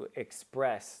to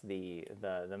express the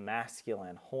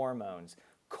masculine hormones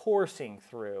coursing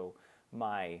through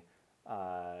my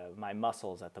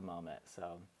muscles at the moment.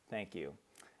 So thank you.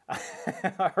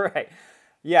 All right.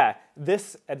 Yeah,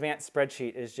 this advanced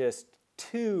spreadsheet is just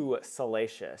too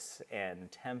salacious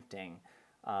and tempting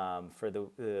for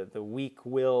the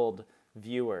weak-willed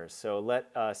viewers. So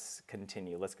let us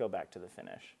continue. Let's go back to the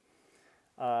Finnish.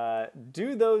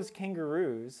 Do those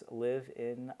kangaroos live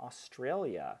in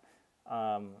Australia?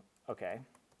 Okay.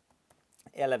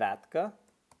 Elevätkö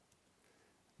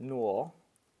nuo?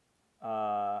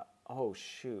 Oh,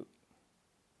 shoot.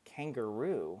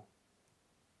 Kangaroo.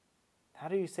 How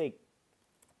do you say?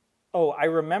 Oh, I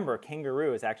remember.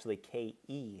 Kangaroo is actually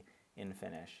K-E in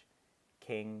Finnish.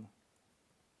 Kinga.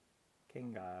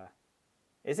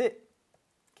 Is it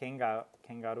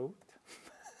kangaroo?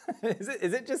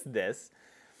 Is it just this?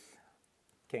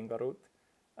 Kangaroo.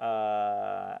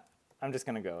 I'm just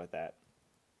gonna go with that.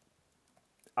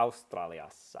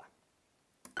 Australiassa.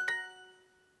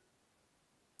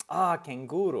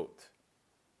 Kengurut.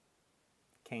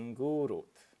 Kengurut.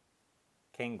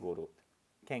 Kengurut.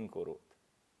 Kengurut.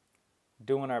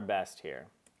 Doing our best here.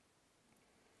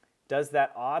 Does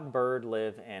that odd bird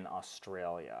live in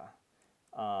Australia?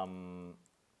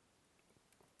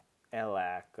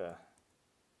 Elak.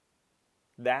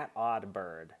 That odd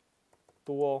bird.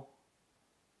 tuo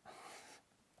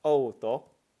outo.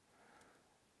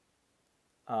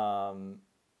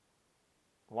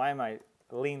 Why am I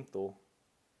lintu?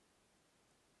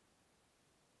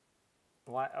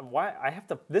 Why I have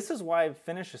to, this is why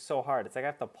Finnish is so hard. It's like I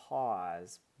have to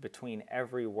pause between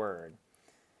every word.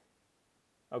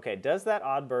 Okay, does that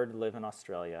odd bird live in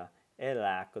Australia?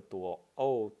 Elääkö tuo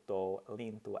outo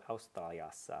lintu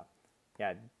Australiassa?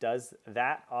 Yeah, does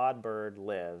that odd bird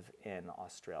live in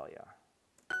Australia?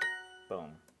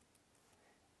 Boom.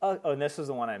 Oh, and this was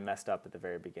the one I messed up at the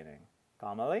very beginning.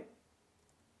 Kameli?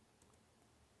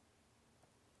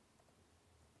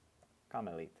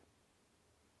 Kamelit.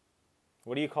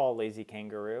 What do you call a lazy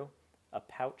kangaroo? A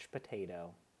pouch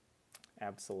potato.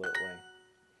 Absolutely.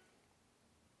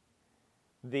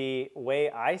 The way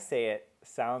I say it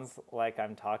sounds like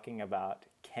I'm talking about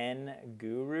Ken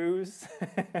gurus.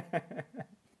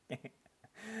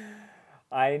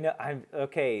 I know. I'm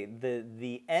okay.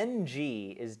 The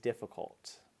ng is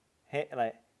difficult.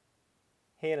 Like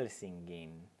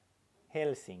Helsingin.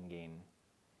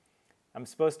 I'm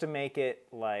supposed to make it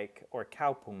like, or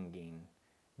kaupungin.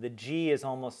 The G is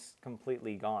almost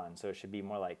completely gone, so it should be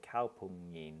more like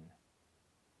kaupungin.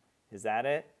 Is that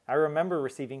it? I remember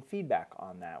receiving feedback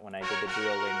on that when I did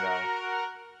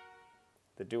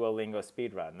the Duolingo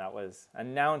speedrun. That was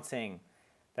announcing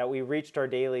that we reached our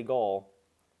daily goal,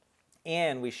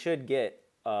 and we should get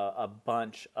a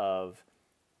bunch of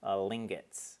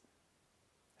lingets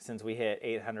since we hit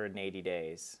 880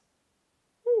 days.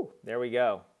 Woo, there we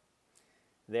go.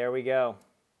 There we go.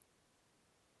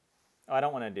 Oh, I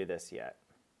don't want to do this yet.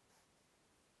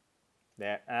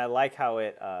 There, and I like how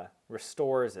it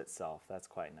restores itself. That's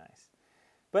quite nice.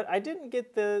 But I didn't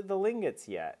get the lingets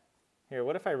yet. Here,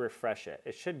 what if I refresh it?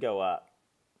 It should go up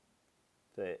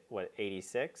to, what,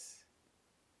 86?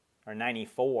 Or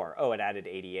 94. Oh, it added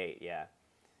 88, yeah.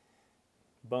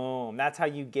 Boom. That's how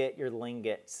you get your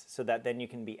lingets, so that then you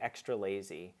can be extra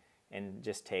lazy and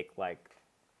just take like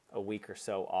a week or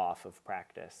so off of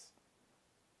practice.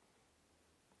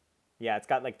 Yeah, it's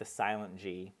got like the silent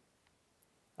G.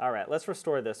 All right, let's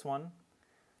restore this one.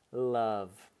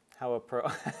 Love. How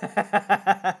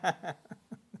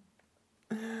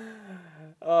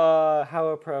how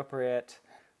appropriate.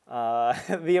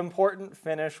 The important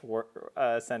Finnish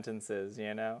sentences,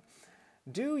 you know.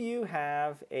 Do you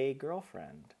have a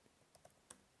girlfriend?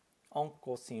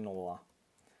 Onko sinulla?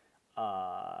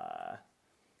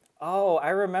 Oh, I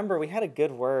remember we had a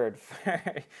good word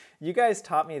for, you guys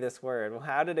taught me this word. Well,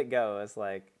 how did it go? It's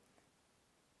like,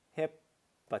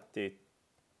 heppatyttö.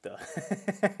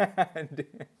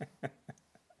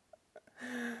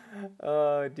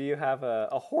 Do you have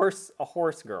a horse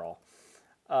girl?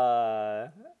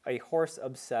 A horse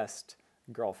obsessed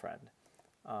girlfriend.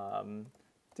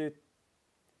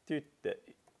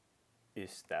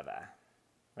 Tyttöystävä.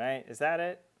 Right? Is that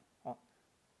it?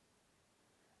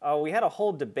 Oh, we had a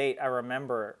whole debate, I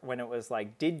remember, when it was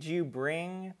like, did you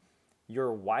bring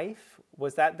your wife?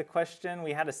 Was that the question?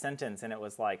 We had a sentence and it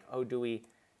was like, oh, do we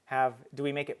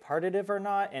make it partitive or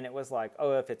not? And it was like,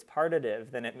 oh, if it's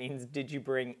partitive, then it means did you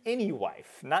bring any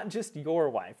wife? Not just your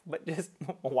wife, but just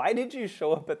why did you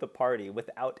show up at the party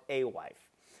without a wife?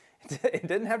 It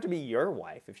didn't have to be your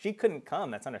wife. If she couldn't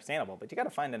come, that's understandable, but you got to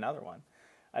find another one.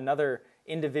 Another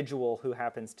individual who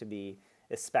happens to be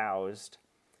espoused.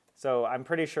 So I'm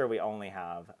pretty sure we only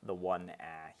have the one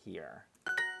a here.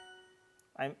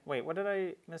 Wait, what did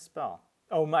I misspell?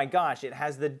 Oh my gosh, it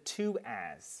has the two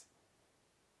as.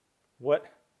 What?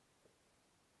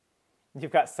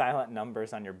 You've got silent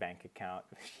numbers on your bank account.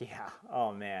 Yeah,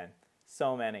 oh man,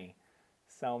 so many,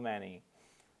 so many.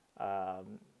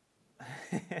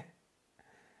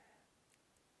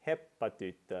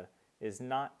 Heppatyttö is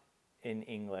not in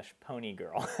English pony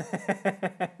girl.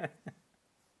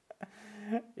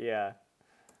 Yeah.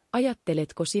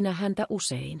 Ajatteletko sinä häntä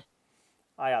usein?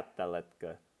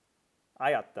 Ajatteletko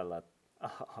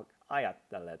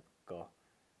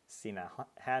sinä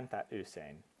häntä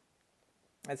usein?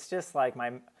 It's just like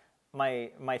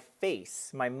my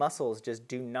face, my muscles just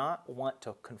do not want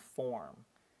to conform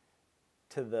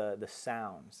to the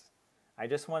sounds. I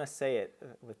just want to say it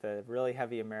with a really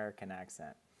heavy American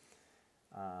accent.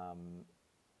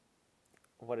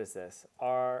 What is this?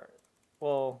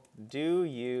 Well, do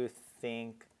you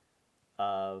think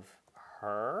of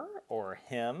her or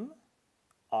him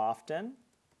often?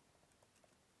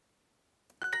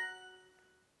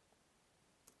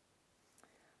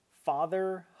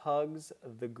 Father hugs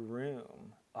the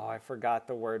groom. Oh, I forgot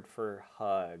the word for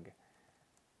hug.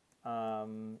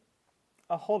 Oh,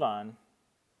 hold on.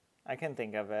 I can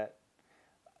think of it.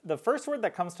 The first word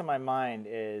that comes to my mind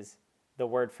is the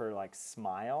word for like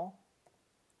smile.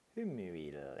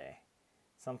 hymyille,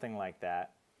 something like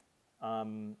that.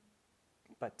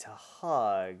 But to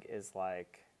hug is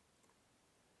like,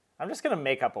 I'm just going to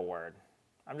make up a word.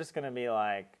 I'm just going to be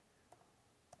like,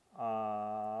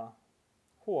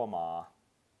 huoma.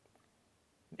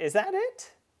 Is that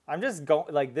it? I'm just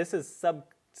going, like, this is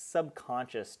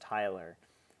subconscious Tyler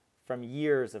from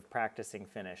years of practicing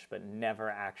Finnish, but never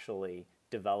actually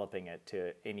developing it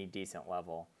to any decent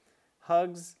level.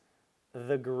 Hugs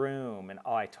the groom, and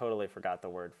oh, I totally forgot the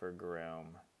word for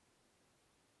groom.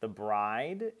 The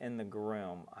bride and the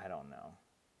groom, I don't know.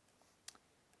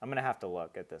 I'm going to have to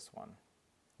look at this one.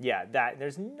 Yeah,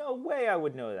 there's no way I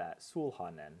would know that.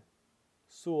 Sulhanen.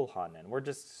 Sulhanen. We're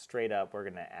just straight up, we're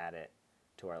going to add it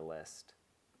to our list.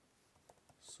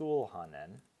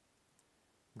 Sulhanen.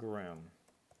 Groom.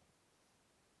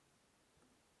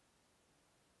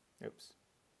 Oops.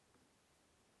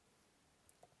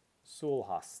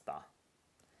 Sulhasta.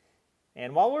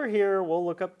 And while we're here, we'll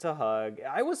look up to hug.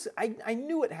 I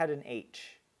knew it had an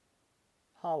H.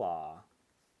 Hala.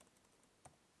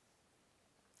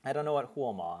 I don't know what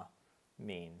huoma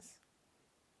means.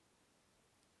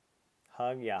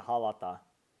 Hug, yeah, halata.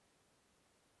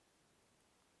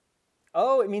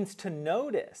 Oh, it means to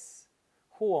notice.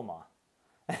 Huoma.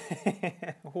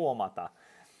 Huomata.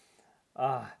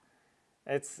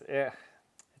 It's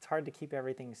hard to keep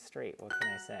everything straight. What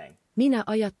can I say? Minä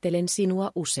ajattelen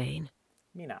sinua usein.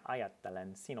 Minä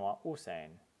ajattelen sinua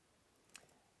usein.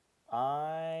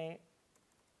 I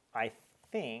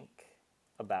think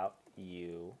about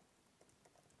you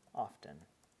often.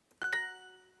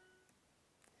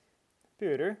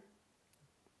 Peter,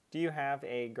 do you have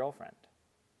a girlfriend?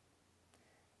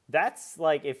 That's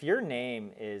like if your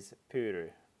name is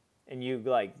Peter and you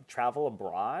like travel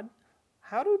abroad,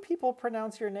 how do people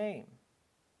pronounce your name?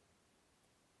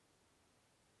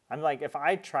 I'm like, if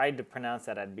I tried to pronounce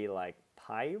that, I'd be like,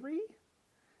 Pyrie?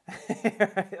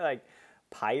 Like,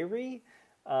 Pyrie?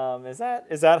 Is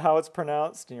that how it's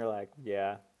pronounced? And you're like,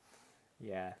 yeah.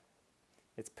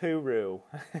 It's Puru.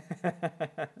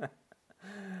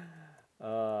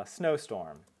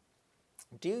 Snowstorm.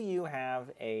 Do you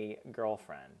have a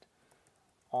girlfriend?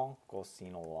 Onko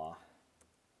sinulla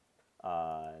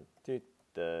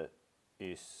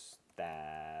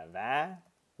tyttöystävä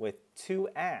with two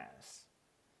A's?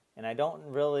 And I don't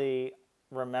really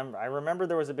remember. I remember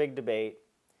there was a big debate,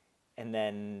 and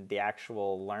then the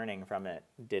actual learning from it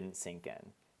didn't sink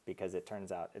in because it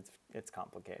turns out it's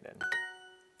complicated.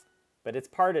 But it's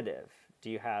partitive. Do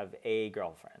you have a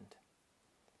girlfriend?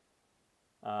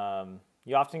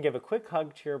 You often give a quick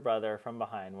hug to your brother from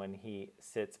behind when he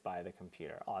sits by the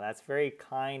computer. Oh, that's very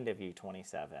kind of you,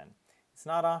 27. It's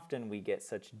not often we get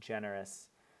such generous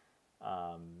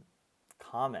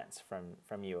comments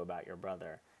from you about your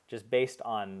brother, just based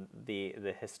on the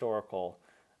historical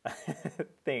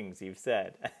things you've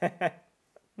said.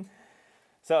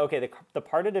 So, okay, the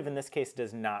partitive in this case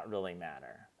does not really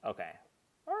matter. Okay,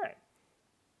 all right.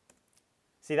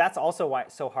 See, that's also why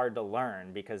it's so hard to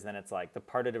learn, because then it's like the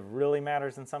partitive really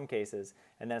matters in some cases,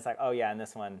 and then it's like, oh yeah, in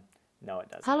this one, no it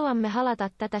doesn't. Haluamme halata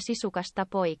tätä sisukasta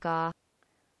poikaa.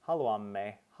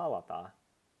 Haluamme halata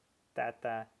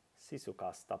tätä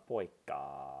sisukasta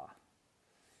poikaa.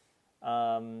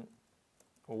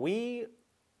 We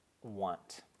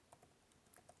want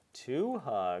to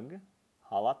hug.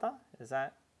 Halata?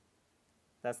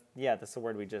 That's the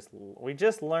word we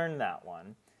just learned that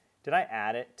one. Did I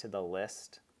add it to the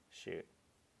list? Shoot.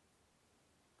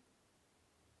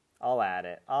 I'll add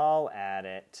it.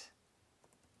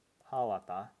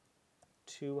 Halata.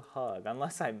 To hug.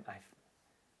 Unless I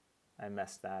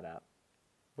messed that up.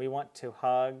 We want to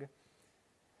hug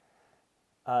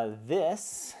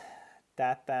this.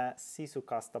 Tätä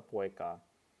sisukasta poikaa.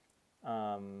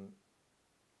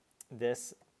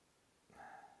 This.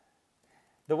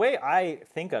 The way I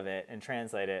think of it and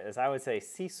translate it is I would say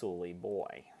sisuli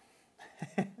boy.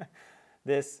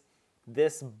 This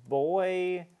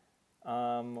boy,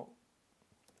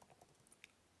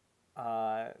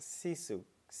 sisu.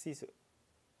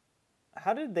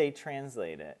 How did they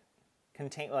translate it?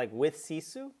 Contain, like with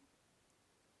sisu?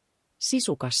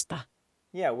 Sisukasta.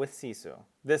 Yeah, with sisu.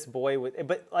 This boy with,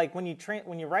 but like when you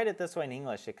write it this way in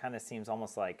English, it kind of seems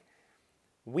almost like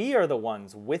we are the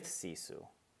ones with sisu.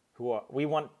 We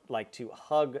want like to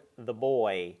hug the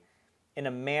boy in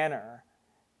a manner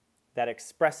that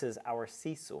expresses our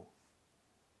sisu.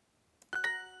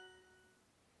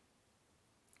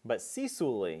 But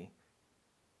sisuli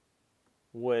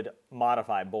would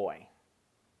modify boy.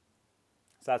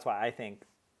 So that's why I think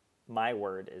my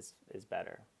word is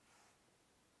better.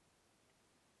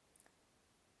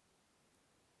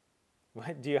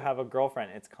 What, do you have a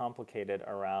girlfriend? It's complicated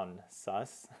around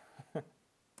sus.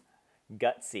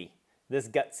 Gutsy. This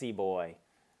gutsy boy.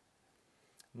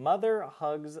 Mother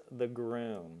hugs the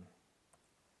groom.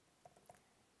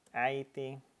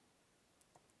 Äiti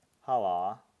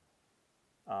halaa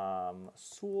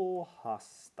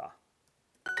sulhasta.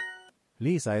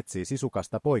 Liisa etsii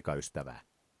sisukasta poikaystävää.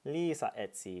 Liisa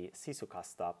etsii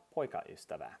sisukasta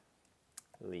poikaystävää.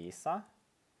 Lisa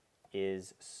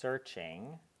is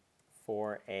searching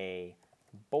for a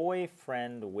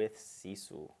boyfriend with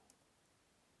sisu.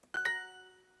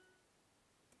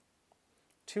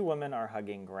 Two women are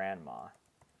hugging grandma.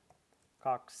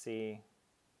 Kaksi,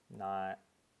 not.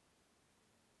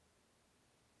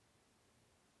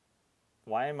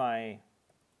 Why am I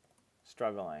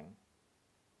struggling?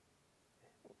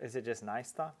 Is it just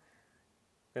naista?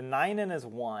 The nainen is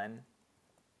one.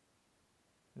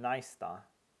 Naista.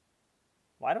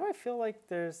 Why do I feel like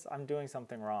I'm doing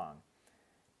something wrong?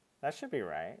 That should be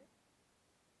right.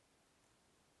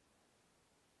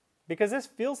 Because this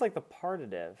feels like the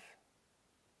partitive.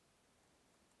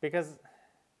 Because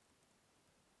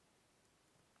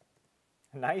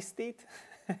naistit?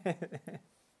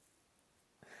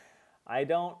 I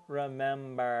don't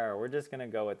remember. We're just going to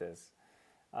go with this.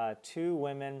 Two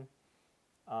women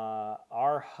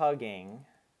are hugging.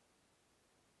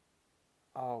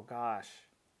 Oh, gosh.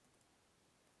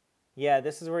 Yeah,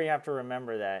 this is where you have to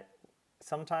remember that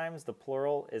sometimes the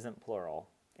plural isn't plural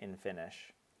in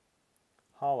Finnish.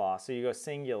 Hala, so you go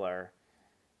singular.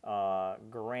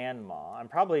 Grandma. I'm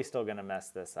probably still going to mess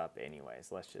this up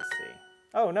anyways. Let's just see.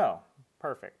 Oh, no.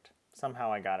 Perfect.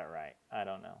 Somehow I got it right. I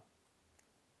don't know.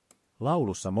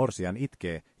 Laulussa morsian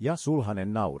itkee ja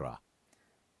sulhanen nauraa.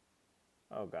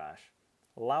 Oh gosh.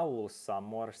 Laulussa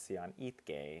morsian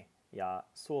itkee ja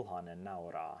sulhanen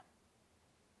nauraa.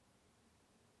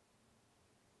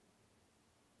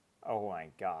 Oh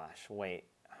my gosh, wait.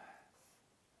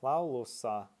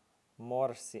 Laulussa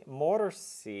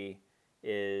morsi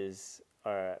is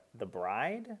the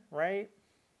bride, right?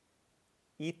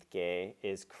 Itke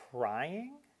is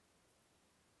crying.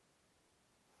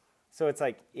 So it's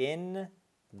like in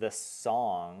the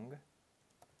song,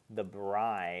 the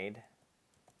bride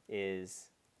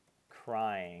is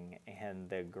crying and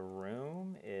the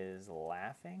groom is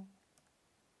laughing.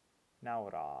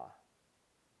 Naura.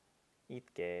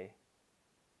 Itke.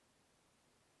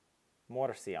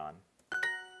 Morsian.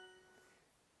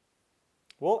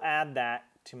 We'll add that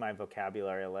to my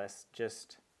vocabulary list.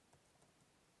 Just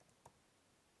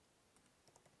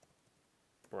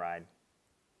bride.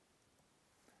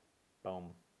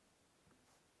 Boom.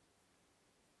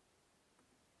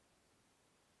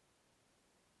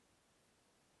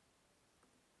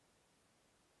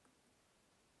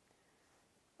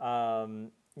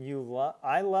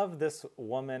 I love this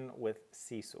woman with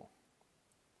sisu.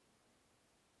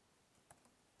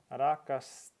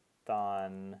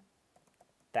 Rakastan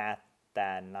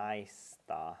tätä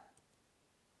naista.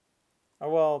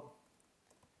 Oh, well,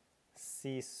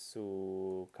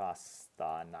 sisukasta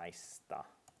naista.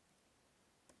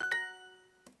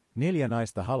 4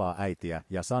 naista halaa äitiä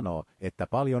ja sanoo, että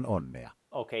paljon onnea.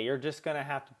 Okay, you're just gonna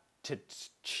have to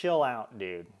chill out,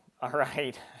 dude. All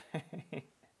right.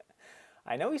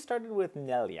 I know we started with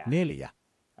neljä. 4.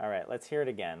 All right, let's hear it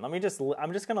again. I'm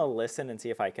just gonna listen and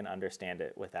see if I can understand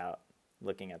it without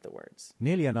looking at the words.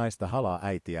 4 naista halaa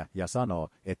äitiä ja sanoo,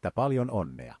 että paljon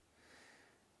onnea.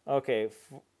 Okay,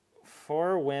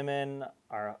 4 women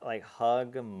are like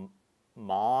hug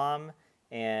mom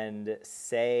and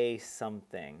say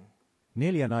something.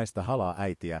 4 naista halaa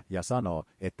äitiä ja sanoo,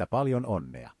 että paljon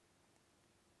onnea.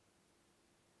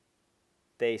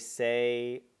 They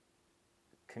say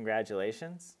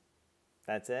congratulations.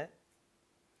 That's it.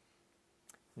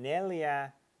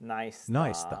 4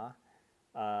 naista.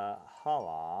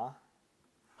 Halaa.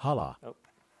 Halaa. Oh.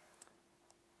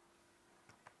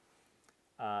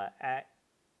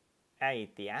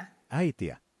 Äitiä.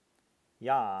 Äitiä.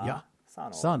 Ja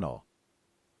sanoo.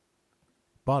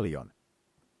 Paljon.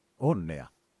 Onnea.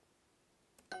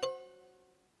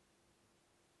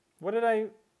 What did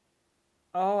I...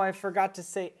 Oh, I forgot to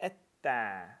say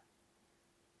että.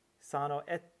 Sano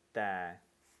että.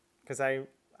 Because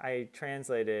I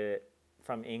translated it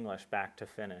from English back to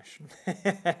Finnish.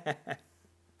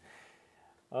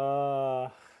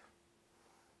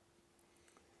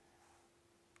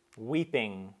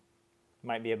 Weeping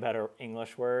might be a better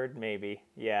English word, maybe.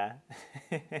 Yeah.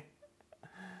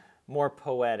 More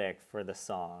poetic for the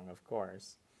song, of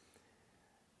course.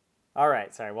 All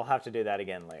right, sorry, we'll have to do that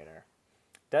again later.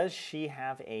 Does she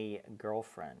have a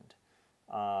girlfriend?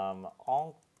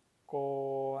 Onko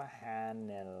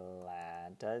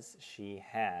hänellä, does she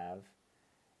have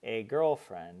a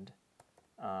girlfriend.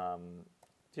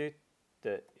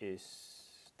 Tyttöystävä.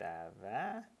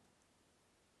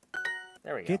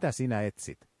 There we go. Ketä sinä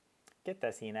etsit?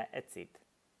 Ketä sinä etsit?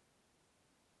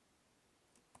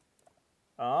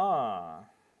 Ah,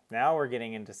 now we're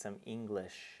getting into some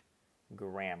English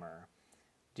grammar.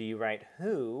 Do you write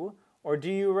who or do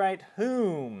you write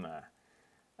whom?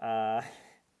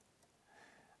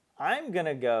 I'm going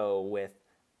to go with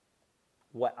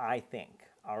what I think,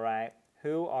 all right?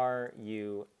 Who are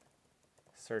you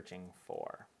searching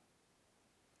for?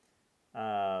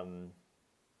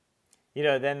 You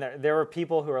know, then there were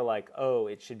people who are like, oh,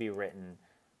 it should be written,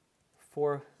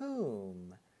 for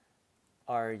whom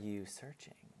are you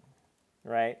searching?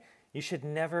 Right? You should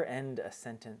never end a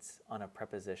sentence on a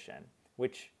preposition,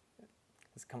 which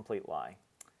is a complete lie.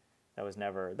 That was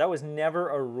never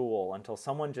a rule until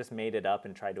someone just made it up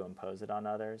and tried to impose it on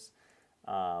others.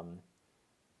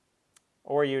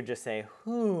 Or you just say,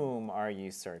 whom are you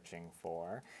searching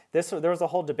for? There was a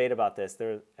whole debate about this.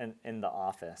 In The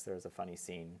Office, there was a funny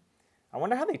scene. I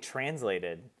wonder how they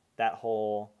translated that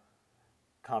whole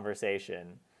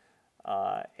conversation.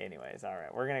 Anyways, all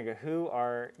right. We're going to go, who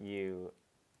are you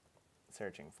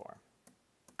searching for?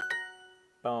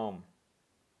 Boom.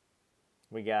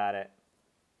 We got it.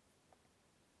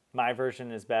 My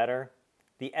version is better.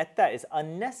 The etta is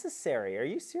unnecessary. Are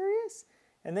you serious?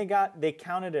 And they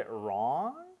counted it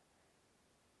wrong?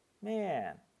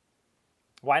 Man.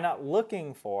 Why not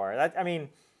looking for? That, I mean,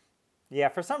 yeah,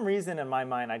 for some reason in my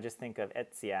mind, I just think of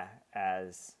etsia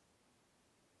as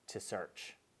to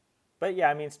search. But yeah,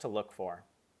 it means to look for.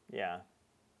 Yeah.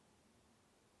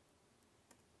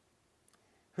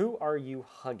 Who are you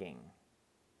hugging?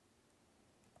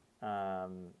 Oh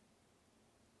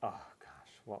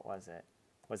gosh, what was it?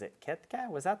 Was it ketka?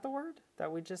 Was that the word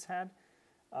that we just had?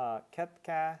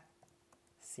 Ketka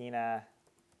Sina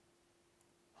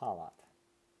Halat.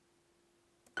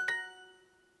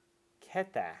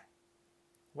 Keta.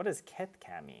 What does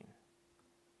ketka mean?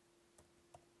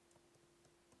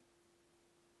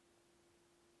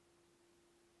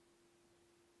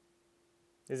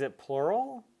 Is it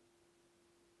plural?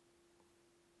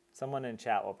 Someone in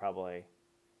chat will probably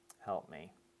help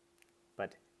me.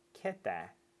 But ketä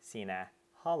sinä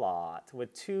halat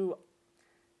with two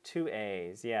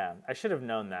A's. Yeah, I should have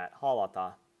known that.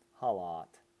 Halata,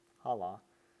 halat, hala,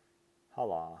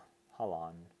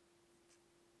 halan.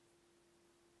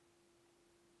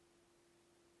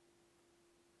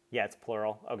 Yeah, it's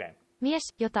plural. Okay.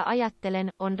 Mies, jota ajattelen,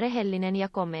 on rehellinen ja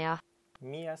komea.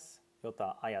 Mies,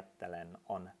 jota ajattelen,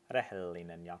 on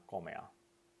rehellinen ja komea.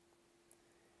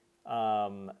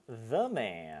 The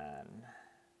man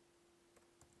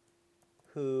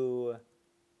who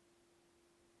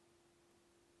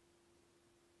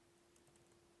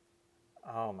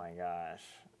oh my gosh,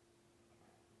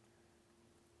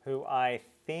 who I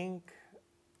think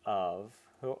of,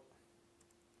 hold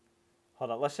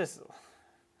on, let's just,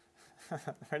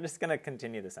 we're just going to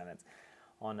continue the sentence.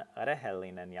 On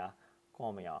rehellinen ja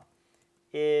komea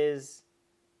is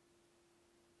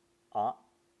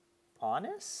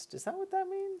honest? Is that what that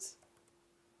means?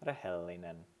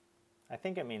 Rehellinen. I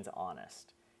think it means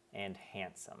honest and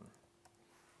handsome.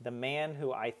 The man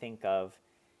who I think of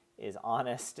is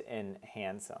honest and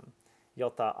handsome.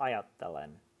 Jota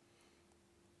ajattelen.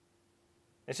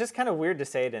 It's just kind of weird to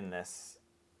say it in this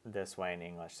way in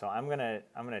English, so I'm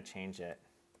gonna change it.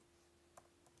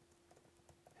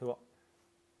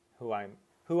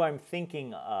 Who I'm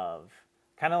thinking of.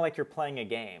 Kind of like you're playing a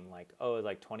game, like, oh,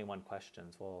 like 21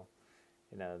 questions. Well,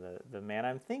 you know, the man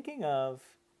I'm thinking of.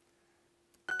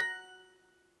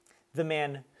 The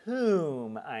man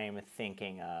whom I'm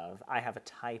thinking of. I have a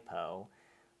typo.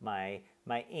 My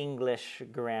English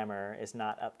grammar is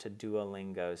not up to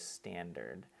Duolingo's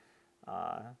standard.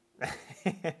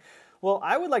 Well,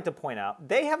 I would like to point out,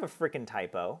 they have a freaking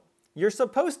typo. You're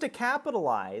supposed to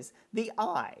capitalize the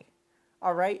I,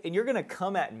 all right? And you're going to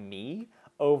come at me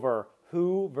over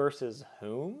who versus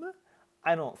whom?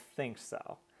 I don't think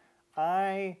so.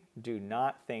 I do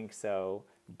not think so.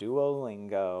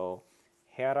 Duolingo,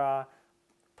 Herra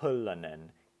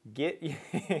Pullanen, get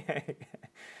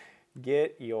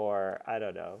your, I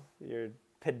don't know, your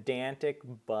pedantic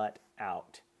butt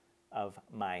out of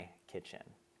my kitchen.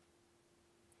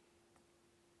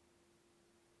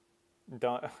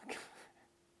 Don't.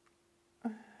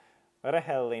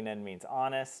 Rehellinen means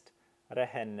honest.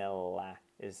 Rehennellä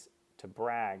is to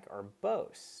brag or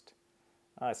boast.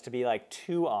 It's to be like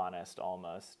too honest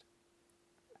almost.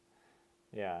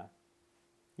 Yeah.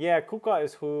 Yeah, kuka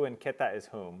is who and ketä is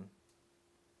whom.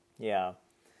 Yeah.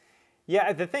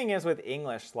 Yeah, the thing is with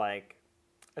English, like,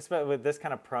 especially with this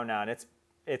kind of pronoun,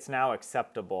 it's now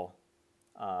acceptable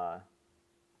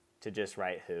to just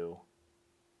write who.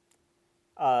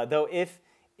 Though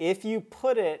if you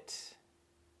put it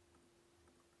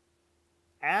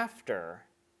after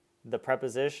the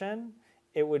preposition,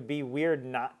 it would be weird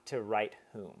not to write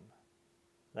whom.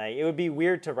 Like, it would be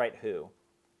weird to write who.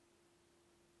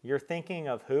 You're thinking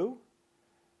of who?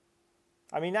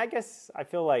 I mean, I guess I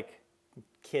feel like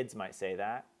kids might say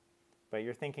that, but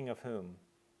you're thinking of whom?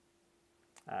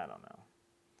 I don't know.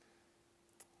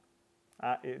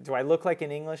 Do I look like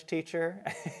an English teacher?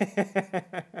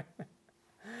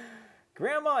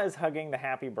 Grandma is hugging the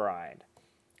happy bride.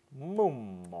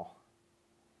 Mummo.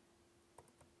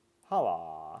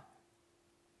 Hala.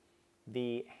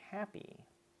 The happy.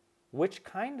 Which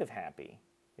kind of happy?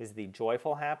 Is the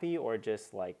joyful happy or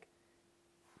just like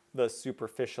the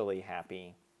superficially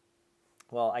happy?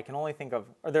 Well, I can only think of,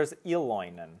 or there's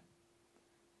iloinen,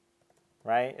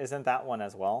 right? Isn't that one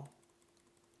as well?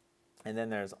 And then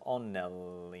there's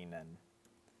onnellinen.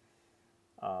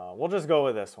 We'll just go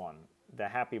with this one, the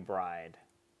happy bride.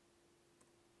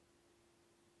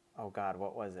 Oh God,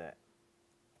 what was it?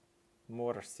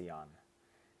 Morsian.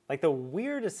 Like the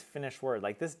weirdest Finnish word.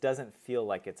 Like this doesn't feel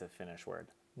like it's a Finnish word.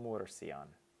 Morsian.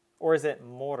 Or is it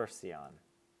morsian?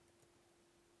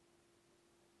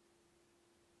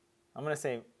 I'm going to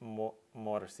say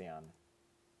morsian.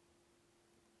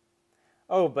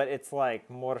 Oh, but it's like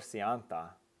morsianta.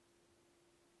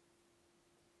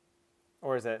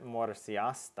 Or is it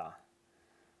morsiasta?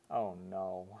 Oh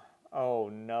no. Oh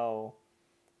no.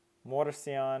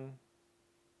 Morsian.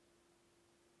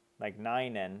 Like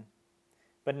ninen.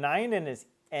 But ninen is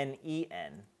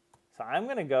N-E-N. So I'm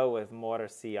going to go with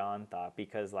morsianta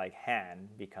because like han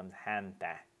becomes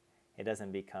hanta. It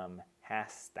doesn't become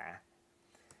hasta.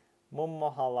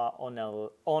 Mummohala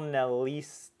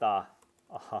onnellista.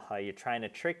 Oh, you're trying to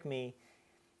trick me.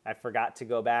 I forgot to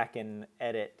go back and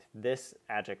edit this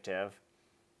adjective.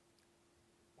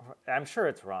 I'm sure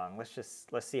it's wrong.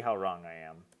 Let's see how wrong I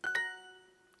am.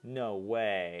 No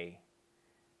way.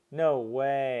 No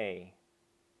way.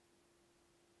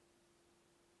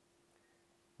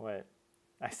 What?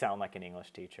 I sound like an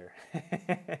English teacher.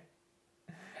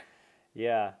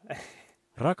 Yeah.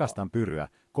 Rakastan pyryä,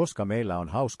 koska meillä on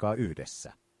hauskaa yhdessä.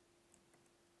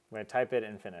 I'm going to type it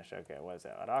in Finnish. Okay, what is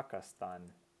it?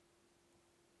 Rakastan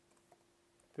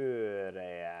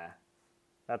pyreä.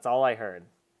 That's all I heard.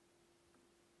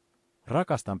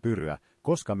 Rakastan pyryä,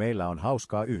 koska meillä on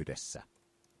hauskaa yhdessä.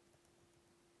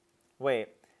 Wait,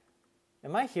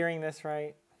 am I hearing this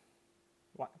right?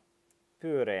 What?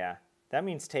 Pyreä. That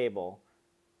means table.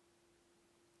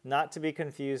 Not to be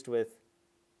confused with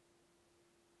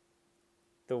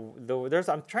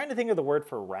I'm trying to think of the word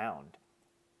for round.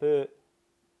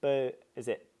 Is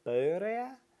it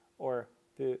pyreä or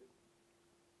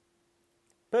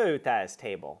pöytä is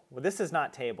table. Well, this is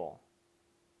not table.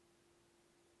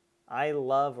 I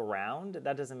love round.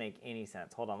 That doesn't make any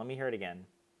sense. Hold on, let me hear it again.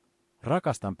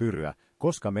 Rakastan pyryä,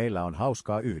 koska meillä on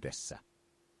hauskaa yhdessä.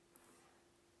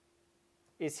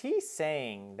 Is he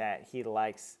saying that he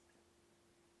likes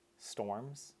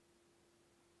storms?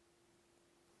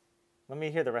 Let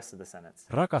me hear the rest of the sentence.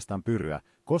 Rakastan pyryä,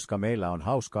 koska meillä on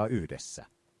hauskaa yhdessä.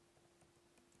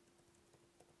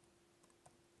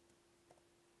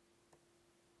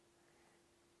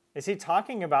 Is he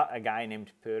talking about a guy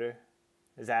named Pyry?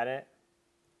 Is that it?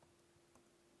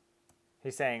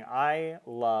 He's saying, I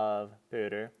love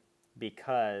Pyry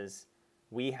because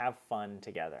we have fun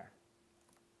together.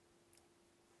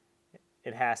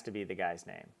 It has to be the guy's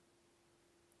name.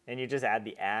 And you just add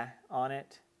the a on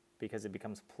it because it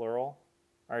becomes plural.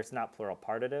 Or it's not plural,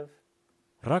 partitive.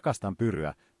 Rakastan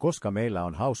pyryä, koska meillä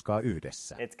on hauskaa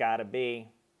yhdessä. It's gotta be.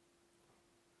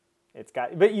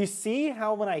 But you see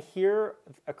how when I hear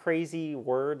a crazy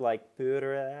word like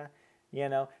pyry, you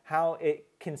know, how it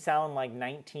can sound like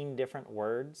 19 different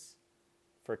words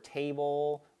for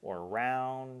table or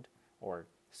round or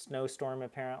snowstorm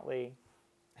apparently.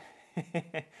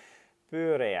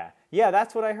 Pyreä. Yeah,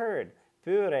 that's what I heard.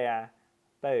 Pyreä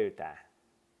pöytä.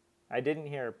 I didn't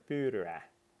hear pyrä.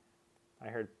 I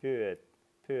heard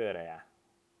pyreä.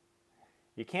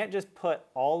 You can't just put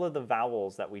all of the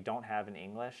vowels that we don't have in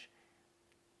English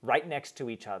right next to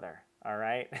each other, all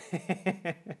right?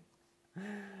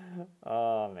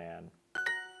 Oh, man.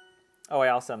 Oh, I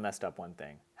also messed up one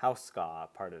thing. Hauska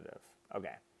partitive.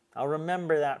 Okay, I'll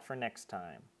remember that for next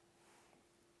time.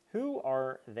 Who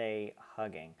are they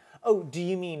hugging? Oh, do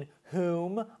you mean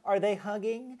whom are they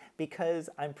hugging? Because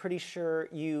I'm pretty sure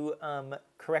you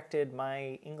corrected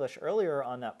my English earlier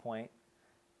on that point.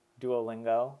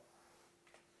 Duolingo.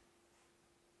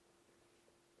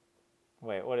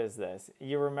 Wait, what is this?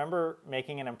 You remember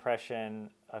making an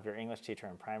impression of your English teacher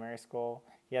in primary school?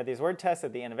 You had these word tests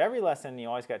at the end of every lesson. You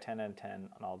always got 10 out of 10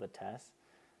 on all the tests.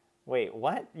 Wait,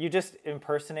 what? You just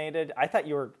impersonated? I thought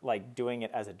you were like doing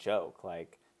it as a joke,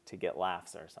 like to get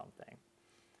laughs or something.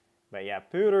 But yeah,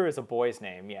 Pooter is a boy's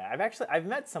name. Yeah, I've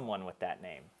met someone with that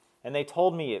name, and they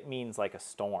told me it means like a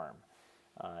storm.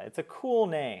 It's a cool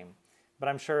name, but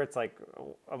I'm sure it's like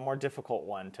a more difficult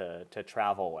one to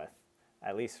travel with,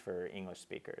 at least for English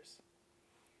speakers.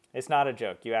 It's not a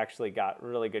joke. You actually got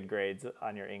really good grades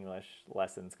on your English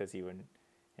lessons because you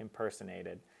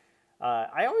impersonated.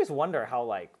 I always wonder how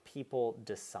like people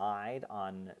decide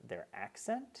on their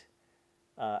accent.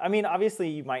 I mean, obviously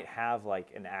you might have like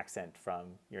an accent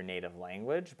from your native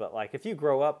language, but like if you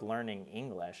grow up learning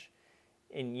English,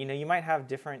 and you might have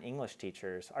different English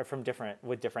teachers or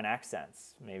with different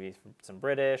accents, maybe some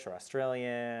British or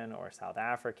Australian or South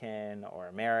African or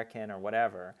American or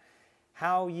whatever.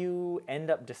 How you end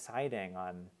up deciding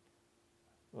on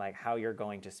like how you're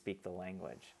going to speak the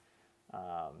language.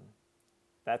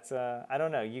 That's I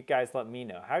don't know. You guys let me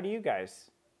know. How do you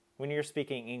guys, when you're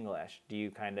speaking English, do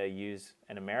you kind of use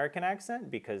an American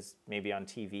accent because maybe on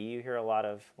TV you hear a lot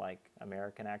of like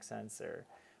American accents or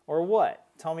what?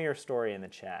 Tell me your story in the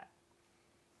chat.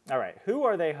 All right, who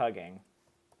are they hugging?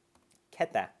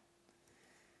 Keta.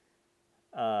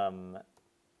 Oh,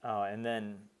 and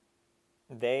then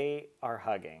they are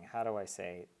hugging. How do I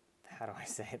say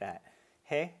that?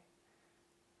 He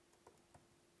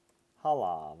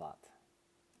halavat.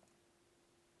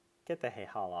 Get the he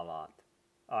halavat.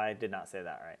 Oh, I did not say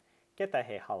that right. Get the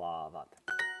he halavat.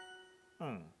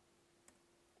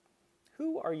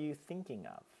 Who are you thinking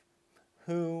of?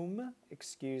 Whom?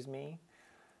 Excuse me.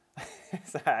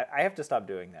 So I have to stop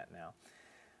doing that now.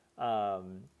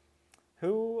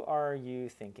 Who are you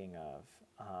thinking of?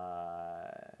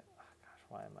 Gosh,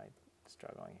 why am I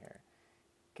struggling here?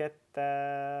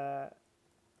 Ketta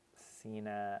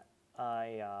Sina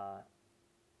Ajatellet.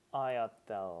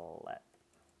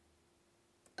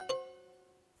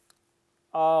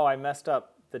 Oh, I messed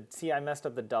up the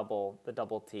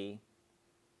double T.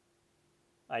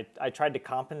 I tried to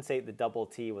compensate the double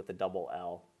T with the double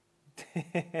L.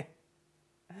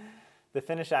 The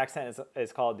Finnish accent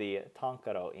is called the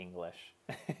Tankaro English.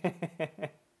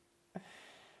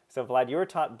 So Vlad, you were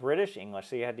taught British English,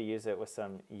 so you had to use it with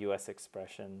some US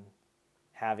expression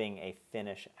having a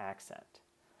Finnish accent.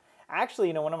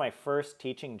 Actually, one of my first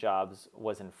teaching jobs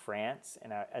was in France,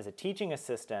 and as a teaching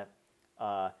assistant,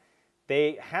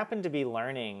 they happened to be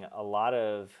learning a lot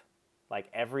of like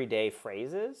everyday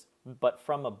phrases, but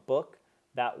from a book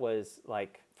that was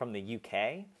like from the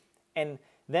UK. And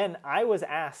then I was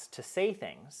asked to say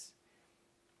things,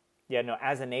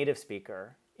 as a native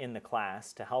speaker in the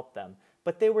class to help them.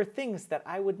 But they were things that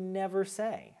I would never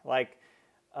say, like,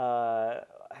 have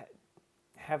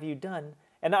you done?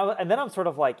 And then I'm sort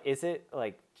of like, is it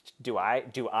like, do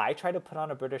I try to put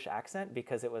on a British accent?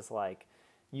 Because it was like,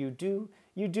 you do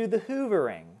the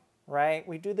hoovering, right?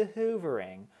 We do the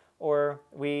hoovering. Or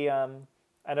we, I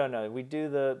don't know, we do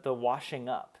the washing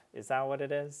up. Is that what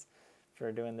it is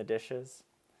for doing the dishes?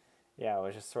 Yeah, it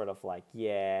was just sort of like,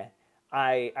 yeah,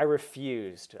 I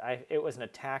refused. It was an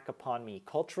attack upon me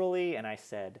culturally, and I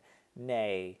said,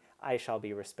 nay, I shall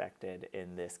be respected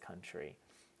in this country.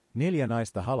 4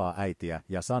 naista halaa äitiä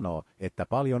ja sanoo, että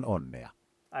paljon onnea.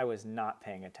 I was not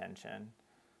paying attention.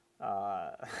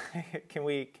 Can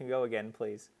we go again,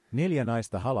 please? 4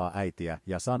 naista halaa äitiä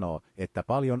ja sanoo, että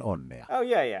paljon onnea. Oh,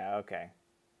 yeah, okay.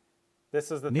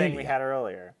 This was the thing we had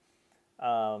earlier.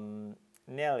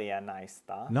 4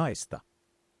 naista. Naista.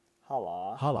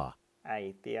 Halaa.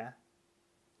 Äitiä.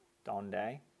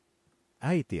 Donde.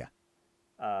 Äitiä.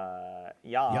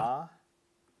 Ja.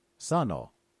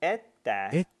 Sanoo.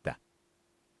 Että.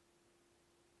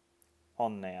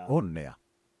 Onnea. Onnea.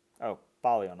 Oh,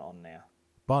 paljon onnea.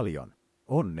 Paljon.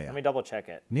 Onnea. Let me double check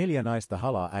it. 4 naista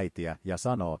halaa äitiä ja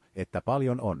sanoo, että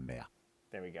paljon onnea.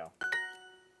 There we go.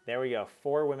 There we go.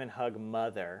 4 women hug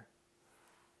mother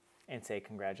and say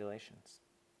congratulations.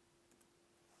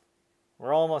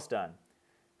 We're almost done.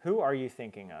 Who are you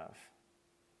thinking of?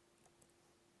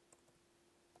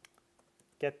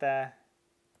 Ketä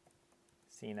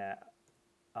sinä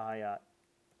ajattelet?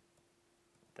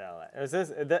 Is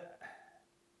this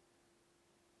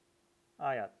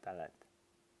ajattelet?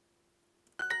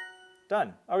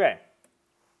 Done. Okay.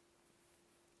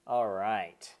 All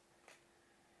right.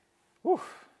 Whew.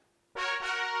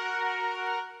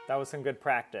 That was some good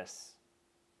practice.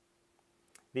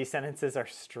 These sentences are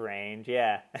strange.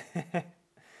 Yeah.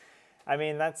 I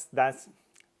mean, that's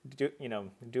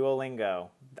Duolingo.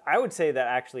 I would say that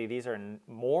actually these are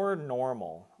more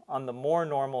normal on the more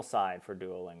normal side for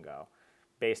Duolingo,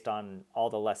 based on all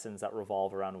the lessons that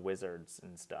revolve around wizards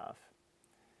and stuff.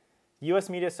 US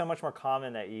media is so much more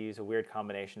common that you use a weird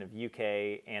combination of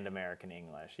UK and American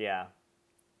English. Yeah.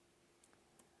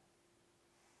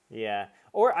 Yeah.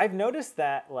 Or I've noticed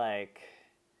that, like,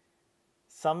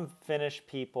 some Finnish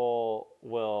people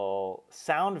will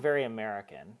sound very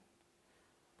American,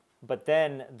 but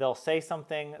then they'll say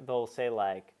something, they'll say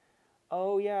like,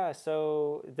 oh yeah,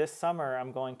 so this summer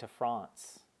I'm going to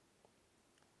France.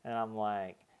 And I'm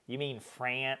like, you mean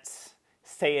France?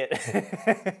 Say it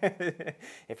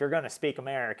if you're going to speak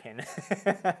American.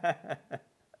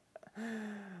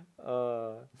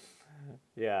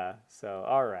 Yeah, so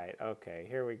all right, okay,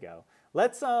 here we go.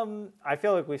 Let's, I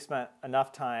feel like we've spent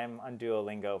enough time on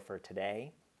Duolingo for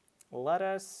today. Let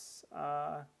us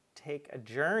take a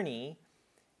journey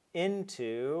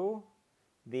into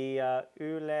the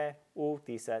Yle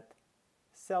Uutiset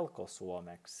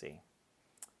selkosuomeksi.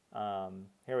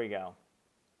 Here we go.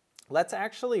 Let's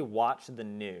actually watch the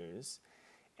news.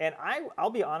 And I'll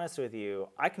be honest with you,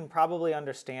 I can probably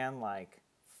understand like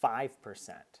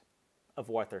 5% of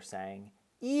what they're saying,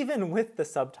 even with the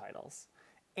subtitles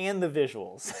and the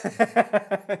visuals.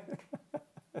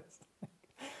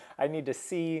 I need to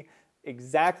see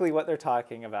exactly what they're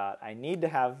talking about. I need to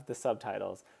have the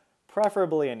subtitles,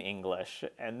 preferably in English,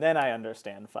 and then I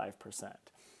understand 5%.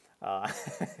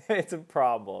 It's a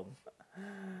problem.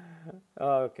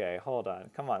 Okay, hold on.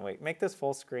 Come on, wait. Make this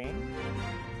full screen.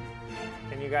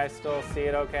 Can you guys still see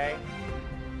it okay?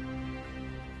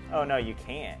 Oh, no, you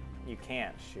can't. You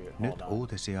can't. Shoot, hold Nyt on.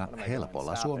 uutisia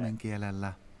helpolla suomen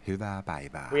kielellä. Hyvää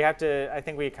päivää. We have to, I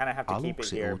think we kind of have to keep it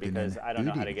Aluksi here uutinen because I don't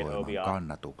know how to get Obi ydinvoiman off.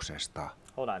 kannatuksesta.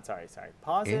 Hold on, sorry.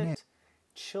 Pause it.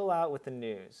 Chill out with the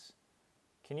news.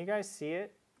 Can you guys see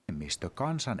it? Enemmistö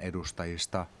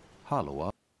kansanedustajista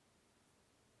haluaa.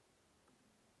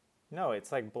 No,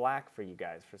 it's like black for you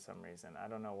guys for some reason. I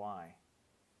don't know why.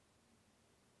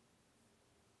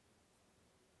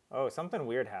 Oh, something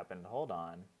weird happened. Hold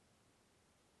on.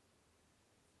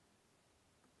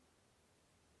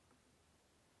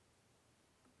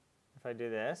 If I do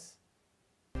this.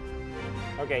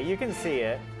 Okay, you can see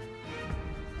it.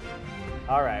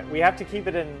 All right, we have to keep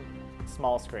it in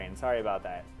small screen. Sorry about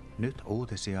that. Nyt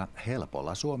uutisia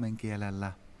helpolla suomen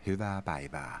kielellä. Hyvää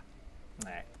päivää.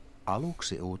 All right.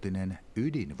 Aluksi uutinen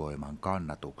ydinvoiman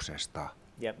kannatuksesta.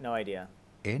 Yep, no idea.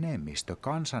 Enemmistö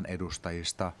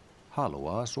kansanedustajista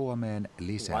haluaa Suomeen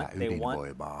lisää What? They want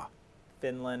ydinvoimaa.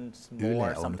 Finland Yle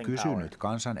more on something kysynyt power.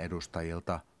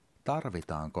 kansanedustajilta,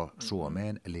 tarvitaanko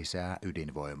Suomeen lisää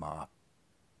ydinvoimaa.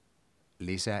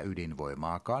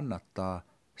 Lisäydinvoimaa kannattaa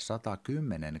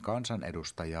 110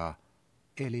 kansanedustajaa,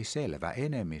 eli selvä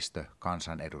enemmistö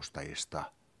kansanedustajista.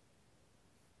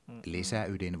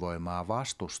 Lisäydinvoimaa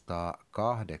vastustaa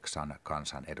 8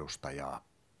 kansanedustajaa.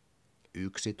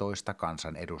 11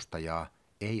 kansanedustajaa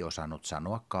ei osannut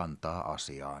sanoa kantaa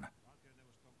asiaan.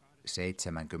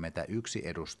 71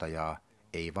 edustajaa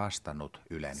ei vastannut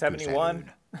Ylen 71.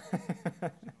 kyselyyn.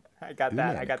 I got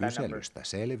that number. Kyselystä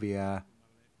selviää,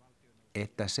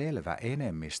 että selvä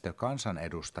enemmistö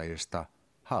kansanedustajista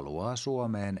haluaa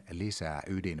Suomeen lisää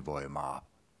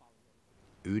ydinvoimaa.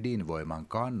 Ydinvoiman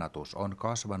kannatus on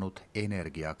kasvanut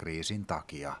energiakriisin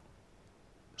takia.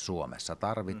 Suomessa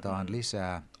tarvitaan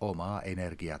lisää omaa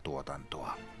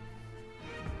energiatuotantoa.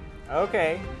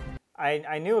 Okay.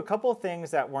 I knew a couple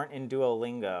things that weren't in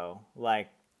Duolingo,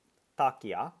 like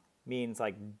takia means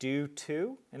like due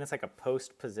to, and it's like a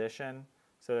post position.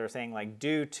 So they're saying like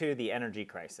due to the energy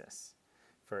crisis.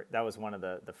 That was one of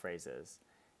the phrases.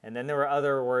 And then there were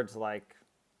other words like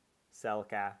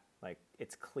selkä, like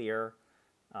it's clear.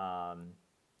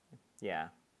 Yeah.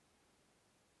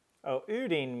 Oh,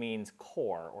 ydin means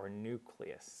core or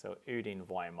nucleus. So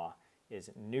ydinvoima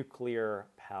is nuclear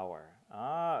power.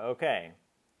 Ah, okay.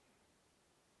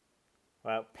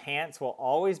 Well, pants will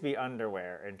always be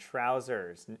underwear and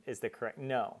trousers is the correct.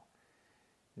 No.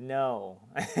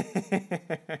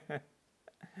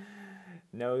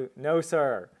 No,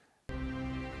 sir.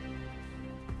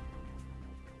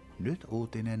 Nyt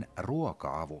uutinen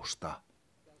ruoka-avusta.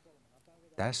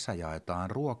 Tässä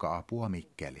jaetaan ruoka-apua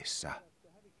Mikkelissä.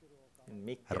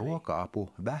 Ruoka-apu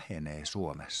vähenee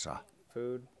Suomessa.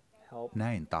 Food help.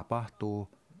 Näin tapahtuu,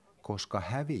 koska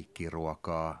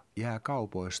hävikkiruokaa jää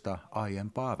kaupoista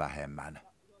aiempaa vähemmän.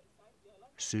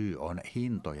 Syy on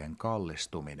hintojen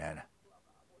kallistuminen.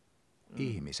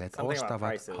 Ihmiset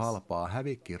ostavat halpaa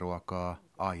hävikkiruokaa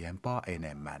aiempaa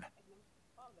enemmän.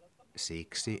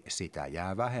 Siksi sitä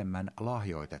jää vähemmän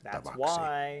lahjoitettavaksi.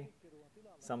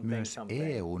 Myös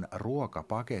EUn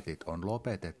ruokapaketit on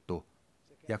lopetettu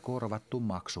ja korvattu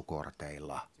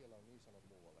maksukorteilla.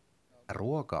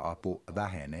 Ruoka-apu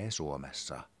vähenee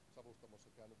Suomessa.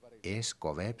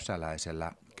 Esko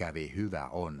Vepsäläisellä kävi hyvä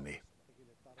onni.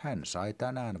 Hän sai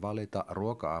tänään valita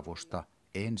ruoka-avusta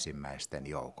ensimmäisten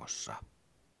joukossa.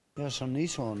 Jos on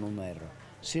iso numero,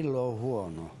 silloin on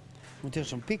huono. Mutta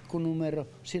jos on pikkunumero,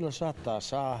 silloin saattaa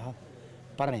saada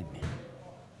paremmin.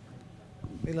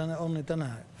 Millainen onni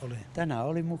tänään oli? Tänään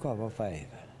oli mukava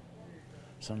päivä.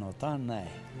 Sanotaan näin.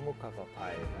 Mukava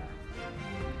päivä.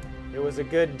 It was a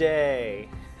good day.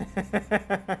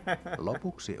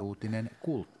 Lopuksi uutinen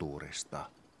kulttuurista.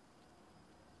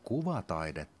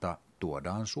 Kuvataidetta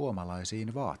tuodaan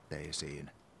suomalaisiin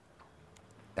vaatteisiin.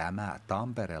 Tämä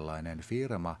tamperelainen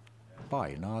firma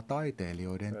painaa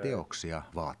taiteilijoiden teoksia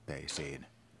vaatteisiin.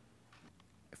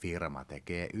 Firma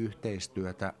tekee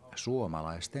yhteistyötä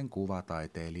suomalaisten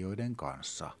kuvataiteilijoiden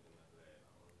kanssa.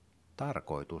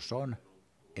 Tarkoitus on,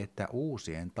 että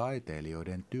uusien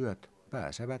taiteilijoiden työt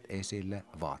pääsevät esille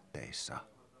vaatteissa.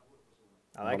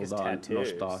 Halutaan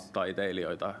nostaa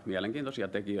taiteilijoita, mielenkiintoisia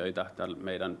tekijöitä tämän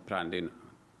meidän brändin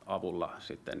avulla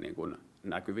sitten niin kuin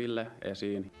näkyville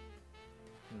esiin.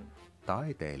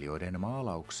 Taiteilijoiden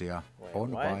maalauksia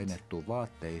on painettu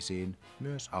vaatteisiin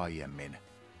myös aiemmin.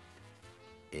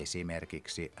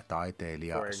 Esimerkiksi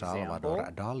taiteilija Salvador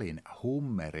Dalin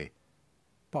Hummeri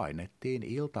painettiin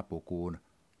iltapukuun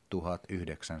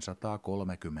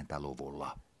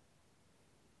 1930-luvulla.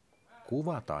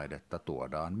 Kuvataidetta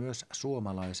tuodaan myös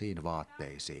suomalaisiin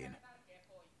vaatteisiin.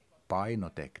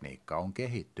 Painotekniikka on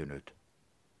kehittynyt.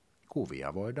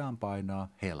 Kuvia voidaan painaa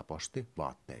helposti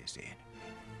vaatteisiin.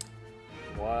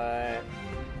 What?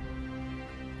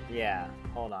 Yeah,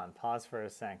 hold on. Pause for a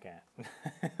second.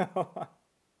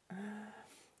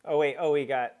 We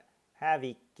got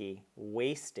hävikki,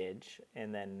 wastage,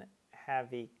 and then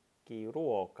hävikki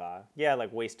ruoka. Yeah,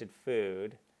 like wasted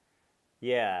food.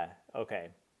 Yeah,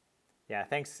 okay. Yeah,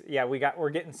 thanks. Yeah,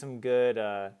 we're getting some good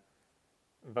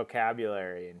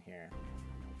vocabulary in here.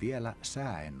 Vielä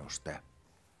sääennuste.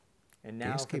 And now for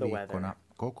the Keskiviikkona weather.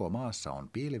 koko maassa on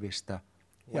pilvistä ja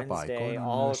Wednesday, paikoin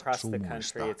all myös across the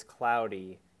sumuista. country, it's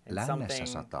cloudy. And Lännessä something,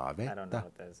 sataa I don't know vettä,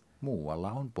 what this.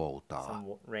 muualla on poutaa.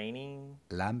 Some raining.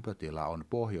 Lämpötila on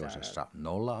pohjoisessa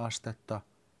 0 astetta,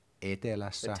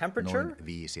 etelässä The temperature? noin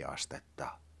 5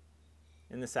 astetta.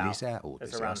 In the south, Lisää it's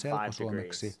uutisia around 5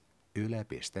 selkosuomeksi degrees.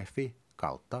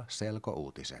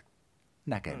 yle.fi/selkouutiset.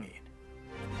 Näkemiin.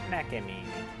 Näkemiin.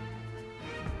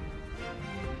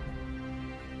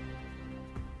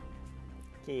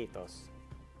 Kiitos.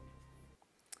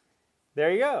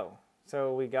 There you go.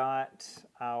 So we got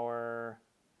our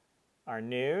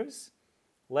news.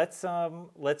 Let's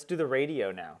do the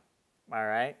radio now. All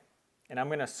right? And I'm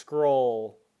going to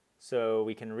scroll so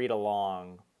we can read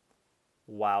along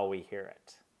while we hear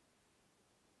it.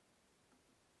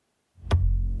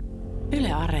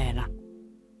 Yle Areena.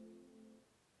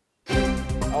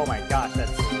 Oh my gosh,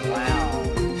 that's loud.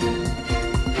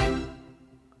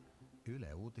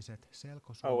 Yle Uutiset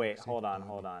selkosuomeksi. Oh wait, hold on.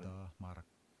 toimittaa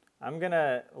I'm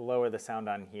gonna lower the sound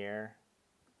on here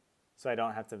so I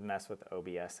don't have to mess with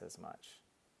OBS as much.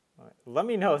 Let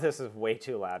me know if this is way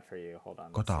too loud for you. Hold on. let's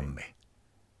see. Kotammi.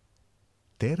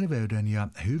 Terveyden ja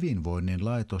hyvinvoinnin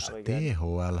laitos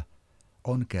THL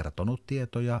on kertonut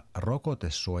tietoja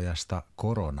rokotesuojasta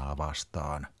koronaa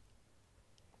vastaan.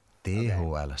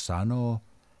 THL sanoo,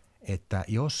 että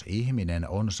jos ihminen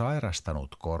on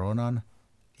sairastanut koronan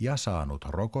ja saanut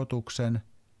rokotuksen,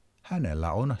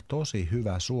 hänellä on tosi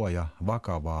hyvä suoja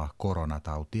vakavaa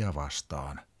koronatautia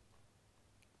vastaan.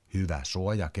 Hyvä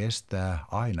suoja kestää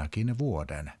ainakin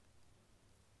vuoden.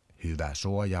 Hyvä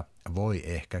suoja voi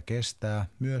ehkä kestää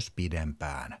myös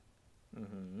pidempään.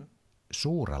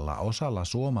 Suurella osalla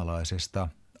suomalaisista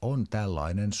on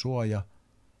tällainen suoja,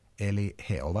 eli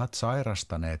he ovat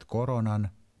sairastaneet koronan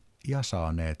ja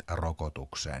saaneet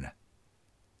rokotuksen.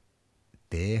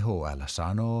 THL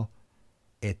sanoo,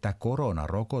 että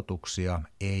koronarokotuksia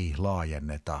ei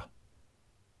laajenneta.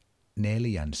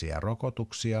 4.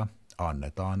 rokotuksia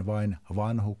annetaan vain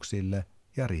vanhuksille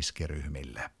ja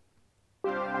riskiryhmille.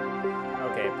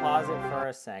 Okay, pause it for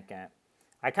a second.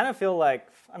 I kind of feel like,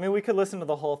 we could listen to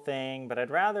the whole thing, but I'd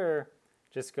rather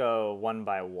just go one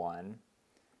by one.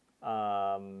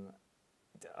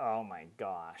 Oh my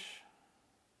gosh.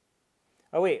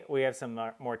 Oh wait, we have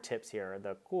some more tips here.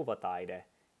 The kuvataide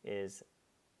is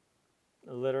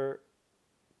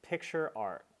picture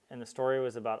art. And the story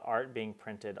was about art being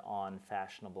printed on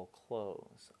fashionable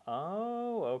clothes.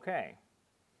 Oh, okay.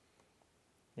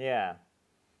 Yeah,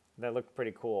 that looked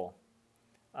pretty cool.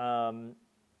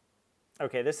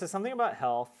 Okay, this is something about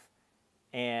health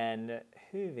and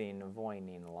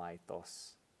hyvinvoinnin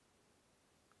laitos.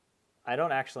 I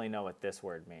don't actually know what this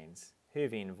word means.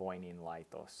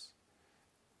 hyvinvoinnin-laitos.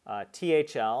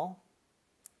 THL,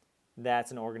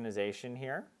 that's an organization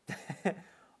here,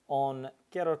 on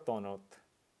kertonut,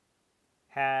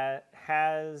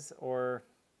 has or,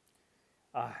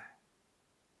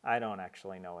 I don't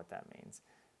actually know what that means.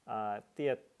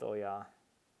 Tietoja,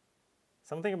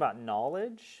 something about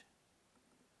knowledge.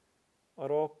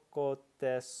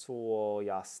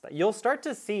 Rokotesuojasta. You'll start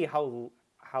to see how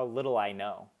little I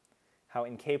know, how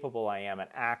incapable I am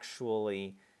at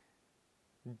actually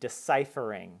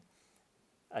deciphering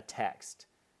a text.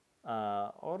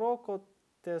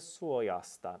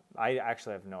 Rokotesuojasta. I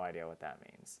actually have no idea what that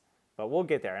means, but we'll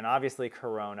get there. And obviously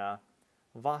corona,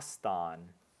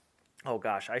 vastaan. Oh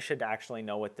gosh, I should actually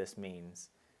know what this means,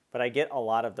 but I get a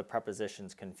lot of the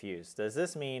prepositions confused. Does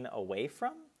this mean away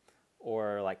from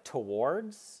or like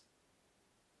towards?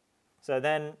 So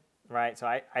then, right, so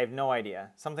I have no idea.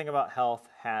 Something about health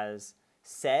has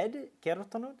said,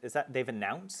 kertonut, is that they've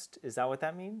announced? Is that what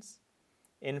that means?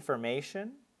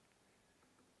 Information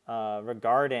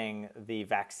regarding the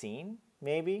vaccine,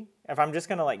 maybe? If I'm just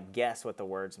gonna like guess what the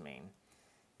words mean,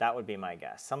 that would be my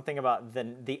guess. Something about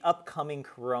the upcoming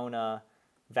corona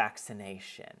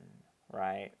vaccination,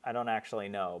 right? I don't actually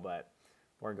know, but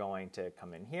we're going to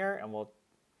come in here and we'll...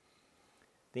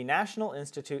 The National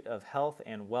Institute of Health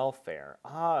and Welfare.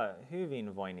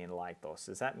 Hyvinvoinnin-laitos.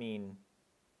 Does that mean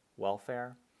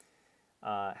welfare?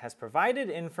 Has provided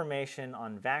information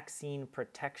on vaccine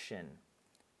protection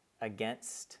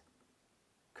against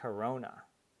corona.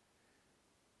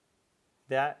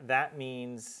 That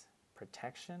means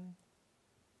protection?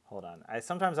 Hold on.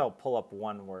 Sometimes I'll pull up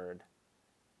one word.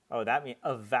 Oh, that means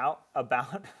about.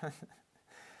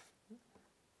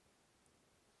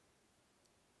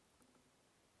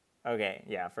 Okay,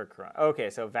 yeah, for corona.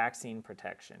 Okay, so vaccine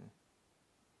protection.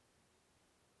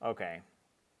 Okay.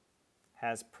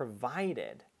 Has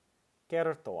provided.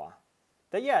 Kertoa.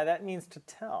 That means to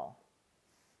tell.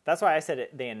 That's why I said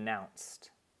it, they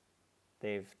announced.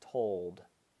 They've told.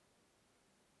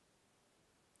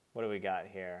 What do we got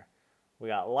here? We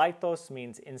got laitos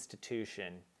means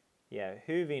institution. Yeah,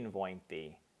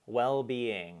 hyvinvointi,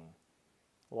 well-being.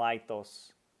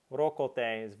 Laitos.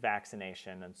 Rokote is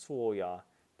vaccination, and suoja,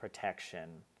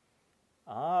 protection.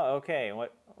 Okay.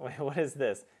 What is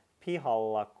this?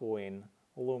 Pihalla kuin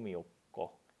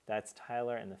lumiukko. That's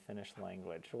Tyler in the Finnish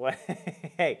language. What?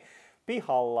 Hey,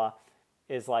 pihalla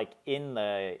is like in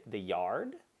the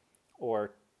yard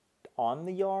or on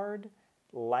the yard,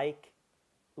 like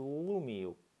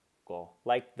lumiukko,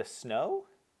 like the snow.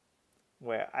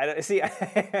 Where I don't see.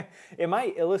 Am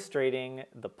I illustrating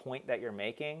the point that you're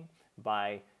making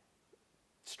by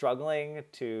struggling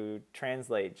to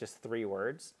translate just 3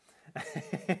 words?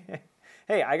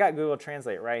 Hey, I got Google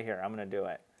Translate right here. I'm going to do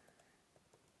it.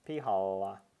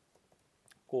 Pihalla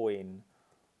kuin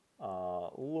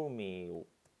lumiukko.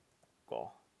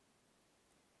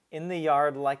 In the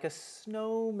yard like a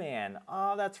snowman.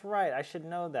 Oh, that's right. I should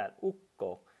know that.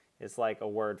 Ukko is like a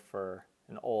word for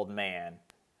an old man.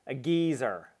 A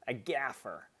geezer. A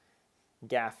gaffer.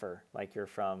 Gaffer, like you're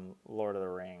from Lord of the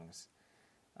Rings.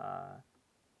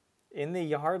 In the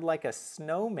yard like a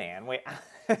snowman. Wait,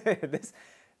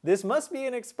 this must be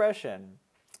an expression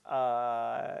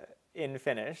in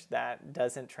Finnish that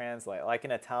doesn't translate. Like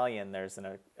in Italian, there's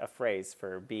a phrase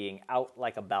for being out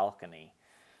like a balcony.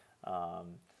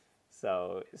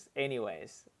 So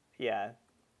anyways, yeah.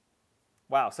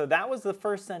 Wow, so that was the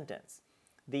first sentence.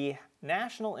 The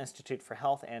National Institute for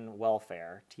Health and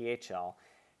Welfare, THL,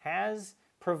 has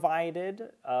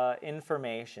provided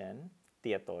information,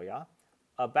 tietoja,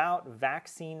 about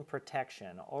vaccine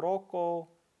protection. What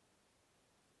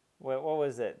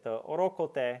was it? The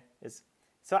orokote is...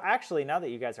 So actually, now that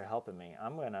you guys are helping me,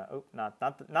 I'm going to...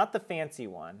 not the fancy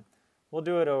one. We'll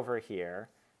do it over here.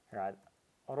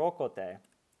 Orokote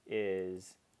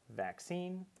is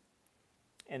vaccine.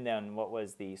 And then what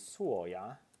was the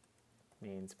suoja?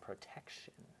 Means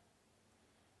protection.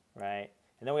 Right?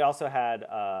 And then we also had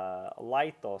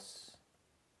laitos.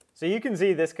 So you can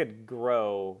see this could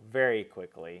grow very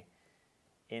quickly.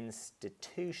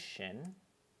 Institution.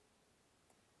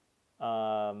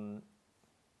 And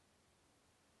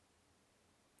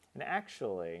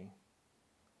actually,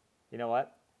 you know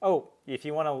what? Oh, if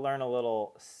you want to learn a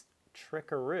little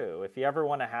trickaroo, if you ever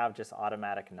want to have just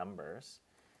automatic numbers,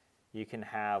 you can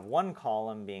have one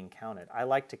column being counted. I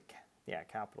like to,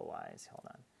 capitalize. Hold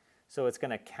on. So it's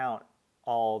going to count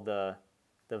all the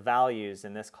values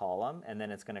in this column, and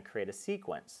then it's going to create a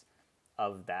sequence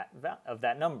of that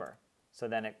number. So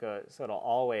then so it'll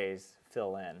always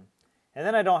fill in. And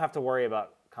then I don't have to worry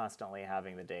about constantly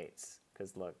having the dates,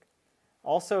 because look,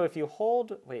 Also, if you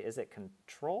hold, wait, is it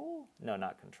control? No,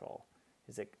 not control.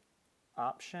 Is it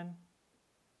option?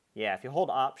 Yeah, if you hold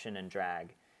option and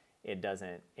drag, it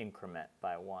doesn't increment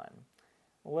by 1.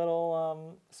 A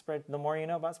little spread, the more you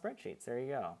know about spreadsheets. There you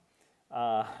go.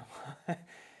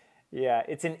 Yeah,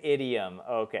 it's an idiom.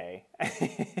 Okay.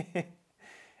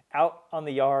 Out on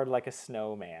the yard like a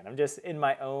snowman. I'm just in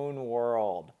my own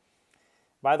world.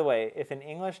 By the way, if an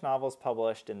English novel is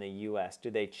published in the US, do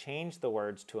they change the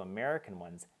words to American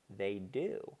ones? They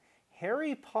do.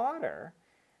 Harry Potter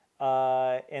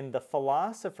and the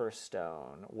Philosopher's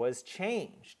Stone was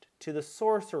changed to the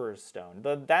Sorcerer's Stone.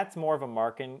 That's more of a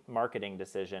marketing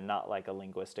decision, not like a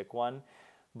linguistic one.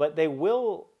 But they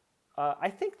will,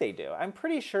 I think they do. I'm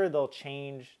pretty sure they'll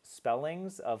change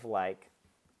spellings of, like,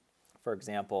 for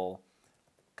example,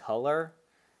 color,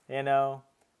 you know?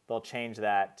 They'll change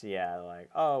that to, yeah, like,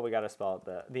 oh, we got to spell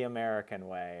it the American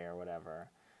way or whatever.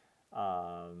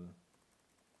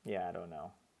 Yeah, I don't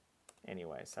know.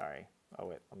 Anyway, sorry. Oh,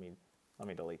 wait, let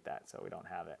me delete that so we don't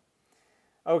have it.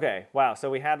 Okay, wow, so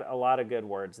we had a lot of good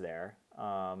words there.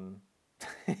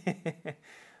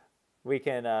 We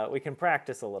can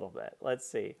practice a little bit. Let's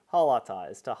see.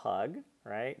 Halata is to hug,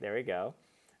 right? There we go.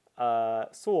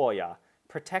 Suoja,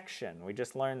 protection. We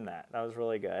just learned that. That was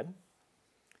really good.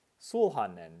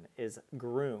 Sulhanen is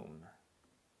groom.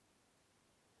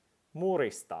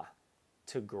 Murista,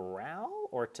 to growl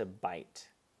or to bite?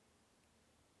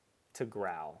 To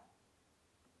growl.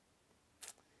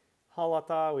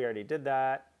 Halata, we already did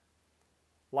that.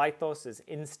 Laitos is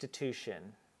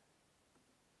institution.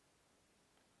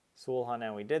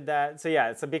 Sulhanen, we did that. So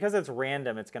yeah, so because it's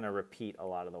random, it's going to repeat a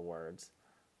lot of the words.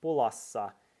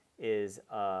 Bulassa is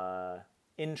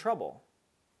in trouble.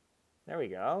 There we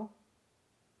go.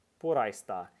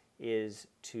 Puraista is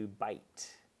to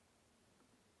bite.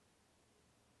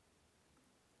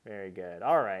 Very good.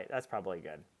 All right, that's probably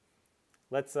good.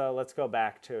 Let's go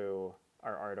back to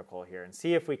our article here and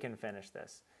see if we can finish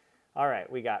this. All right,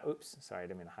 we got, oops, sorry, I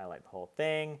didn't mean to highlight the whole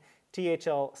thing.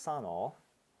 THL sanoo,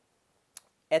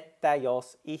 että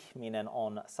jos ihminen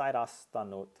on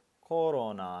sairastanut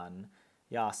koronaan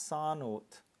ja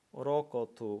saanut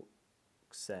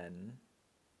rokotuksen.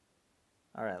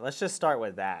 All right, let's just start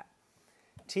with that.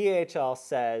 THL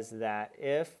says that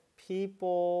if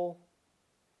people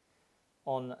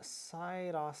on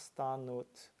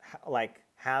sairastanut, like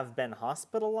have been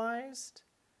hospitalized,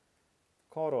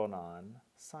 koronan,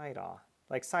 saira,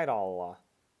 like sairala.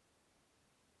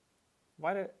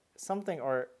 Why did something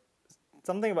or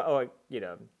something about, oh, you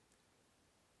know,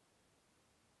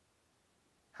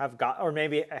 have got, or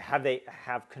maybe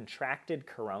have contracted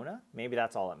corona? Maybe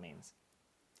that's all it means.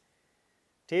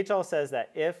 THL says that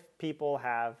if people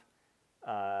have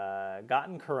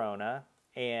gotten corona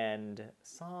and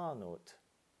saanut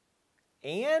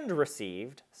and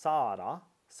received saanut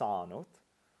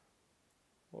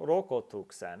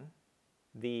rokotuksen,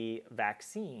 the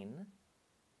vaccine,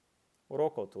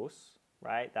 rokotus,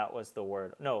 right? That was the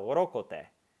word. No, rokote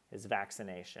is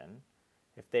vaccination.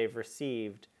 If they've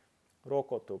received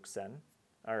rokotuksen,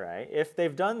 all right. If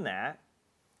they've done that,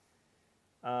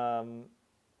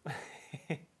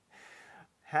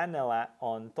 hänellä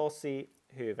on tosi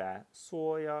hyvä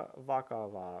suoja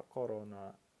vakavaa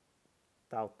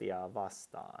koronatautia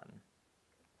vastaan.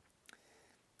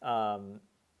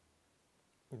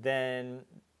 Then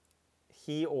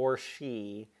he or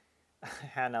she,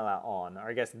 hänellä on, or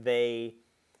I guess they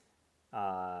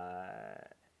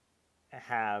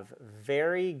have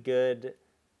very good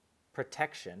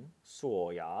protection,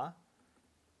 suoja,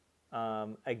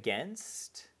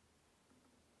 against,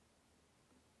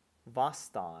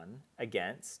 vastaan,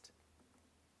 against,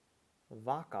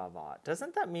 vakava.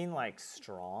 Doesn't that mean like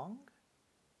strong?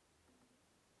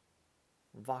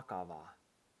 Vakava.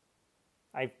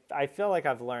 I feel like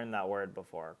I've learned that word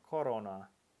before. Corona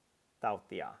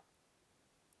tautia.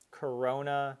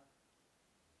 Corona.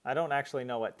 I don't actually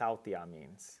know what tautia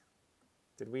means.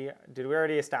 Did we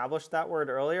already establish that word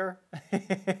earlier?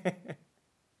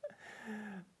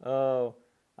 Oh,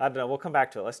 I don't know. We'll come back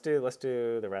to it. Let's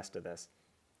do the rest of this.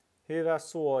 Hyvä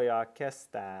suoja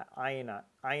kestää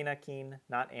ainakin,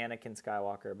 not Anakin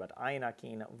Skywalker, but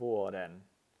ainakin vuoden.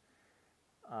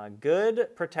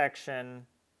 Good protection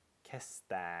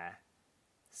kestää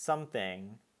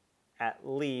something at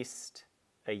least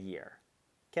a year.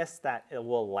 Kestää, it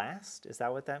will last. Is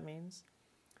that what that means?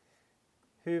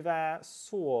 Hyvä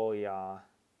suoja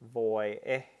voi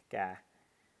ehkä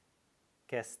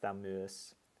kestää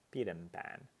myös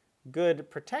pidempään. Good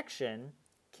protection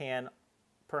can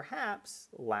perhaps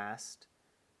last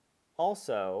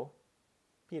also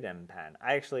pidempään.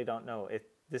 I actually don't know if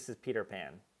this is Peter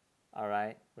Pan. All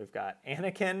right, we've got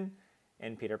Anakin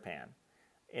and Peter Pan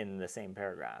in the same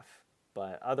paragraph.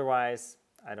 But otherwise,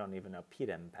 I don't even know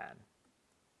Pidempan.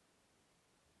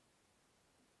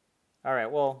 All right,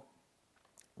 well,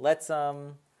 let's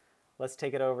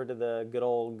take it over to the good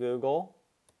old Google.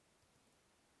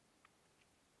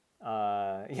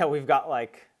 Yeah, we've got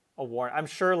like a warrant. I'm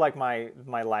sure like my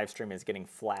live stream is getting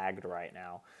flagged right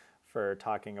now for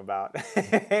talking about.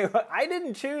 I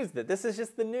didn't choose that. This is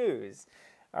just the news.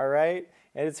 All right,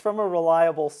 and it's from a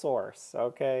reliable source.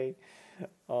 Okay.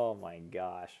 Oh my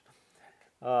gosh.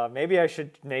 Maybe I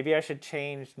should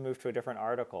move to a different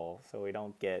article so we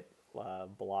don't get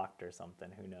blocked or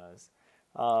something. Who knows?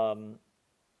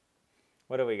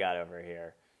 What do we got over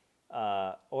here?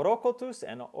 Orokotus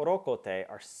and orokote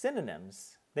are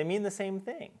synonyms. They mean the same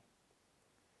thing.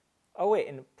 Oh wait,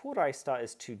 and puraista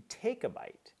is to take a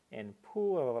bite, and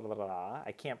pura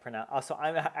I can't pronounce. Also,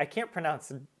 I can't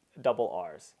pronounce double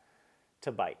R's.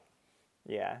 To bite.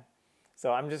 Yeah.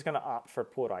 So I'm just gonna opt for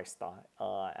puraista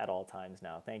at all times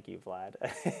now. Thank you, Vlad.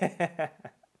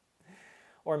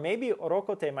 Or maybe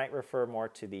orokote might refer more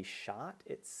to the shot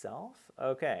itself.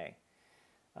 Okay.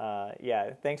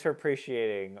 Yeah, thanks for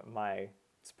appreciating my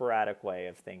sporadic way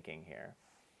of thinking here.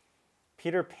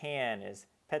 Peter Pan is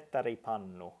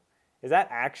pettaripannu. Is that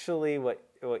actually what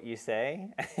you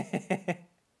say?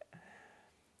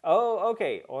 Oh,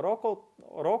 okay.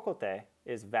 Orokote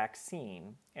is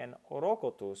vaccine, and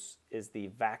orokotus is the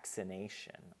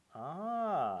vaccination.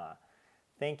 Ah,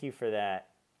 thank you for that.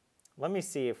 Let me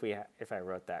see if I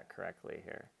wrote that correctly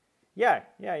here. Yeah,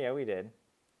 we did.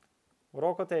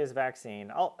 Orokote is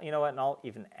vaccine. You know what? And I'll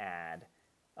even add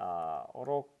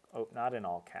not in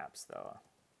all caps though.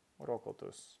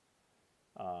 Orokotus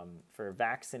for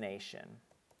vaccination.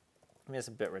 I mean, it's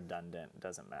a bit redundant. It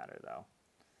doesn't matter though.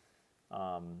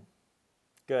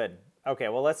 Good. Okay.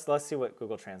 Well, let's see what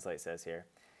Google Translate says here.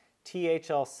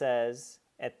 THL says,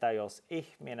 että jos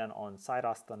ihminen on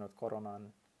sairastanut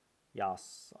koronan,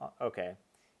 yes. Okay.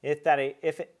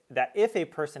 If a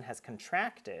person has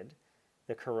contracted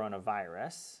the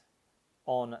coronavirus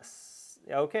on,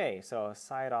 okay, so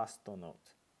sairastunut.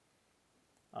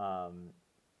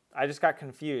 I just got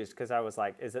confused because I was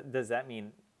like, does that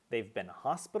mean they've been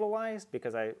hospitalized?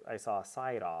 Because I saw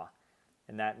saira,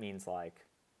 and that means like,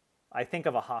 I think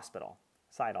of a hospital,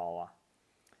 sairala.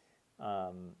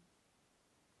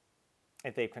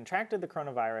 If they've contracted the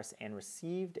coronavirus and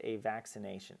received a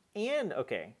vaccination,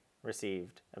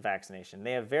 received a vaccination,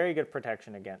 they have very good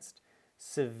protection against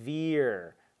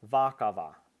severe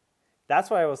vakava. That's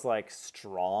why I was like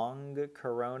strong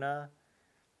corona.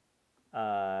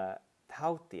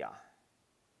 Tautia.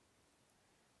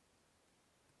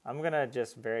 I'm going to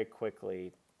just very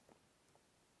quickly.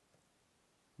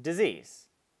 Disease.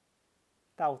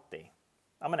 Tauti.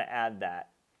 I'm going to add that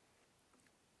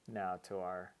now to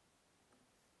our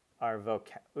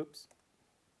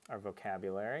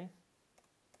vocabulary.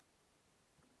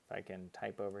 If I can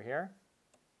type over here.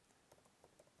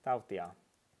 Tautia.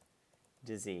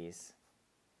 Disease.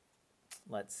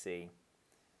 Let's see.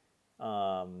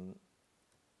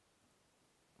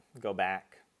 Go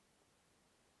back.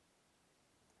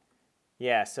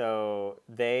 Yeah, so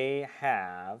they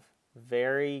have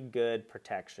very good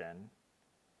protection.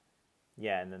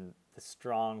 Yeah, and then the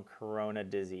strong corona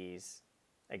disease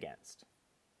against.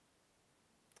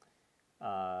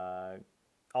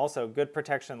 Also, good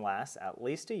protection lasts at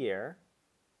least a year.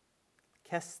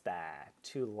 Kesta,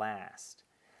 to last.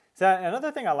 So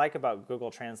another thing I like about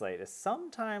Google Translate is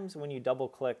sometimes when you double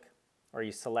click or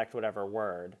you select whatever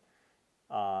word,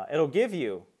 it'll give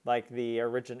you like the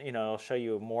original, it'll show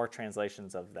you more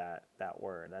translations of that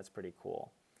word. That's pretty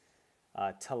cool.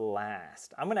 To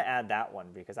last. I'm going to add that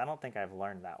one because I don't think I've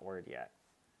learned that word yet.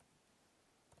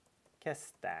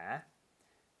 Kesta,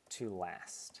 to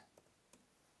last.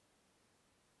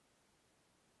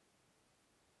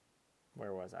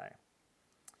 Where was I?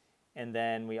 And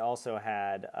then we also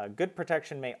had good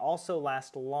protection may also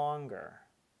last longer.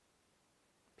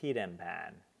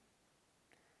 Pidempan.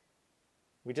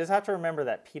 We just have to remember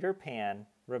that Peter Pan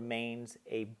remains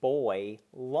a boy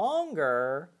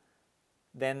longer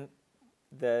than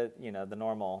the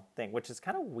normal thing, which is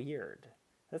kind of weird.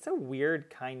 That's a weird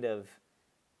kind of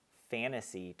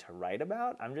fantasy to write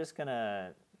about. I'm just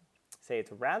gonna say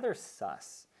it's rather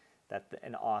sus that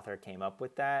an author came up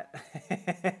with that.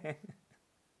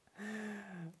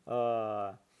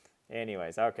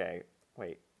 Anyways, okay.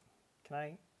 Wait, can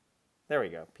I? There we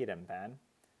go. Pidempan.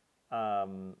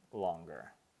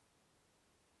 Longer.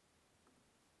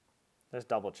 Let's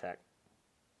double check.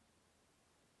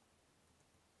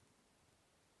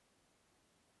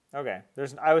 Okay.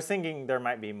 I was thinking there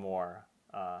might be more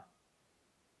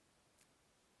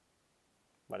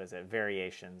what is it,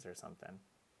 variations or something.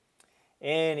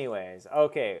 Anyways,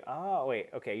 okay. Oh, wait.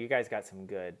 Okay, you guys got some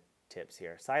good tips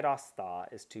here.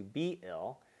 Sairastaa is to be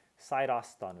ill.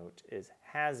 Sairastanut is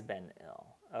has been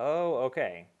ill. Oh,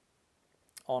 okay.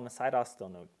 On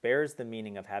sairastunut bears the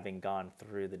meaning of having gone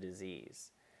through the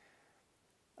disease.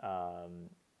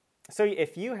 So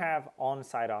if you have on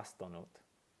sairastunut,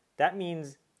 that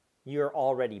means you're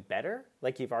already better,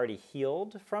 like you've already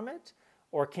healed from it,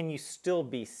 or can you still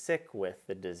be sick with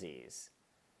the disease?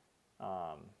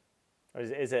 Or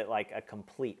is it like a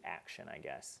complete action, I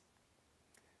guess?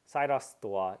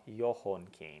 Sairastua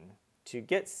johonkin, to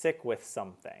get sick with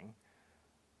something,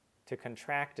 to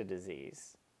contract a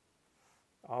disease.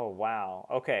 Oh, wow.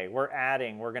 Okay, we're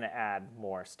going to add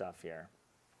more stuff here.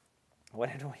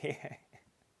 What did we...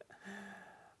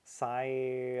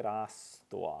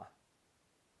 Sairastua.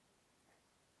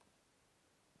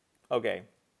 Okay,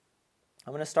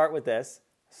 I'm going to start with this.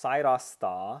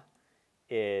 Sairastaa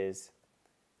is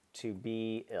to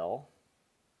be ill.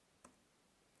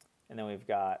 And then we've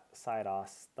got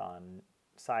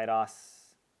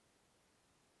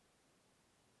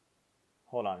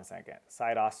hold on a second.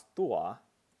 Sairastua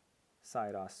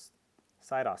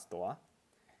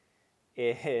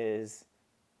is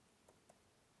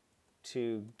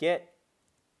to get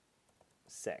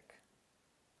sick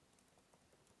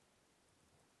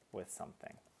with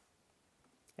something.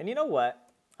 And you know what?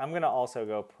 I'm going to also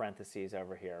go parentheses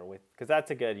over here with, because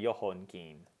that's a good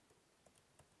johonkin.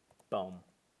 Boom.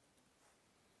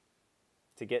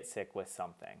 To get sick with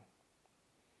something.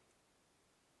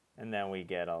 And then we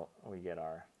get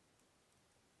our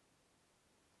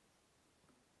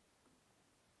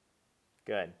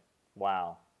good.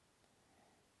 Wow.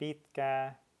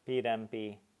 Pitkä,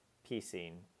 pidempi,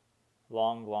 pisin.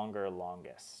 Long, longer,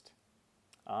 longest.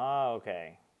 Ah,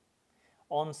 okay.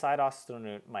 On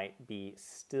sairastunut might be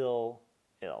still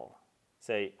ill.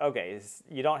 So, okay,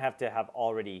 you don't have to have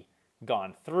already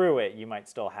gone through it. You might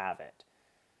still have it.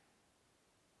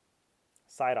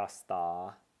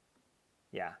 Sairastaa.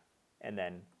 Yeah. And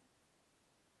then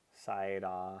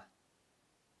sairastua.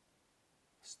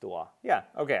 Yeah,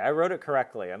 okay, I wrote it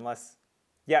correctly, unless...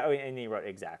 Yeah, and he wrote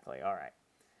exactly. All right.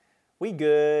 We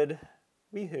good.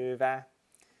 We hyvä.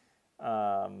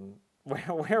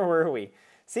 Where were we?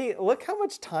 See, look how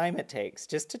much time it takes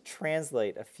just to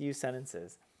translate a few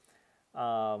sentences.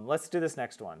 Let's do this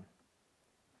next one.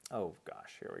 Oh,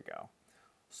 gosh, here we go.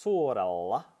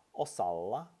 Suurella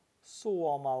osalla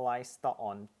suomalaista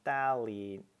on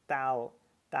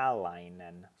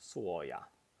tällainen suoja.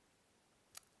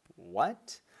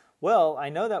 What? Well, I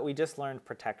know that we just learned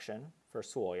protection for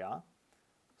suoja.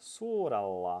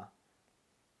 Suurella,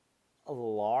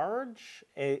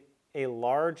 a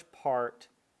large part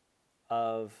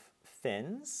of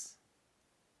Finns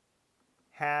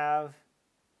have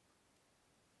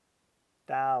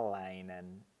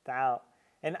tällainen.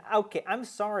 And okay, I'm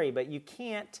sorry, but you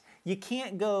can't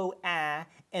go and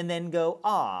then go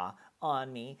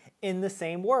on me in the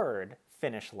same word,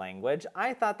 Finnish language.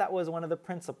 I thought that was one of the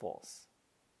principles.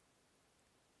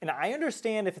 And I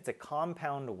understand if it's a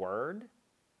compound word,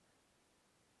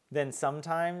 then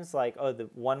sometimes like, oh, the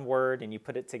one word and you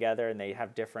put it together and they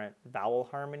have different vowel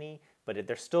harmony, but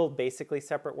they're still basically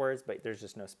separate words, but there's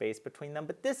just no space between them.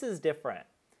 But this is different.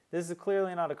 This is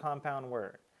clearly not a compound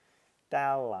word.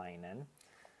 Tällainen.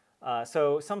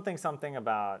 So something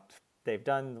about they've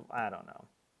done, I don't know.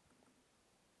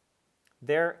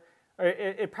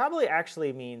 It probably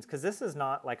actually means, because this is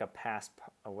not like a past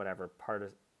or whatever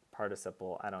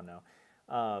participle, I don't know.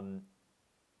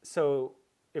 So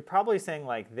it's probably saying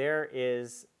like there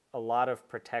is a lot of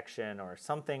protection or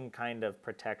something kind of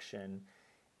protection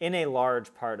in a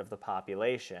large part of the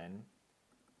population.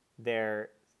 There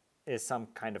is some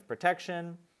kind of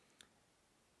protection.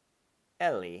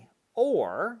 Eli,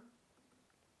 or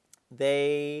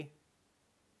they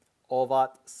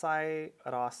ovat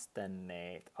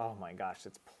sairastaneet. Oh my gosh,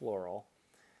 it's plural.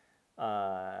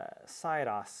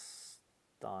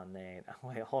 Sairastaneet.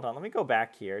 Wait, hold on. Let me go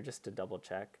back here just to double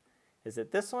check. Is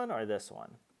it this one or this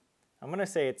one? I'm going to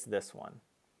say it's this one.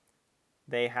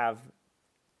 They have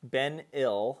been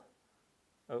ill.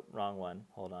 Oh, wrong one.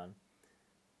 Hold on.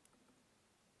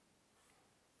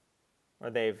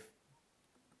 Or they've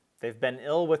been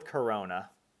ill with corona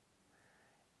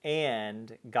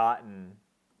and gotten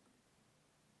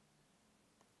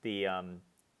the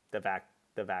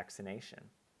vaccination.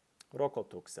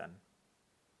 Rokotuksen.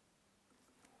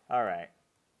 All right.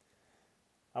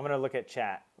 I'm going to look at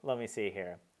chat. Let me see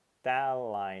here.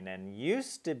 Tällainen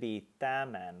used to be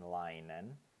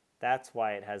tämänlainen. That's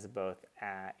why it has both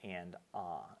a and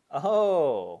a.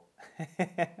 Oh!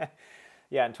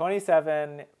 Yeah, in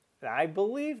 27, I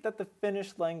believe that the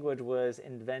Finnish language was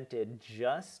invented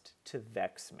just to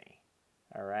vex me.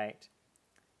 All right.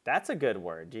 That's a good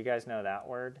word. Do you guys know that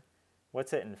word?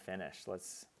 What's it in Finnish?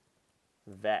 Let's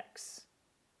vex.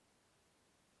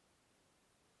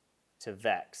 To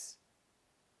vex.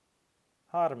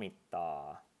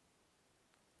 Harmittaa.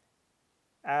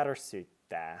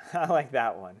 Ärsyttää. I like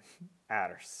that one.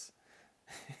 Ärs.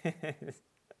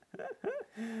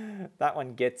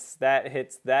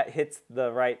 That hits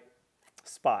the right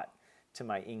spot to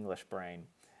my English brain.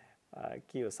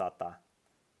 Kiusata.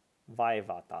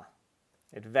 Vaivata.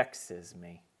 It vexes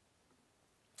me.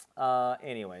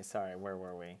 Anyway, sorry, where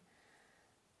were we?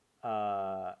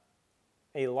 A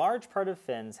large part of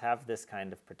Finns have this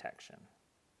kind of protection.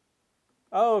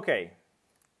 Oh, okay.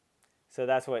 So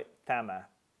that's what tämä,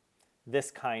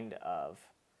 this kind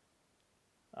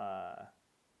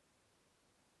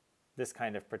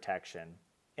of protection.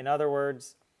 In other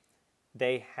words,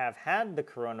 they have had the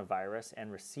coronavirus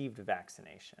and received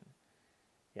vaccination.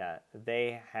 Yeah,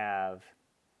 they have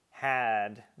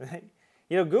had,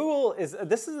 Google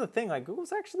this is the thing, like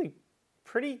Google's actually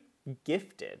pretty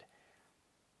gifted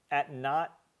at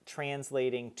not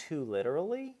translating too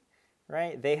literally,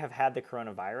 right? They have had the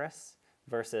coronavirus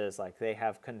versus like they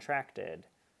have contracted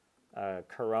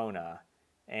corona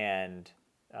and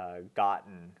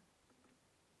gotten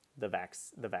the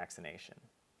vaccination.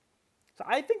 So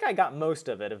I think I got most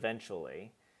of it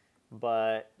eventually,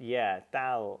 but yeah,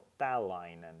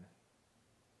 tällainen.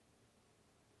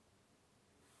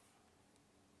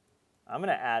 I'm going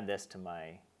to add this to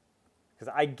my, because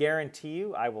I guarantee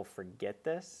you I will forget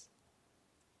this.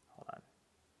 Hold on.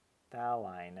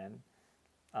 Tällainen.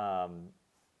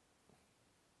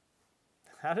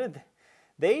 How did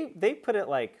they put it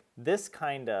like this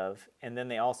kind of, and then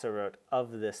they also wrote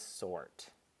of this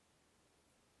sort.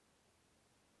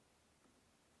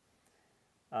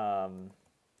 I'm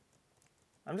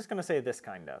just going to say this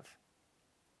kind of.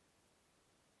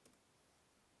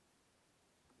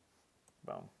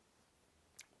 Boom.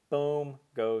 Boom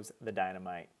goes the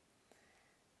dynamite.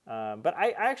 But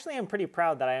I actually am pretty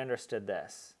proud that I understood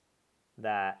this,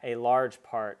 that a large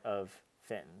part of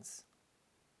Finns.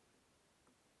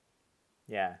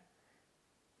 Yeah.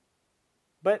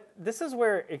 But this is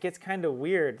where it gets kind of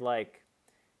weird, like,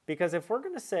 because if we're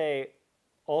going to say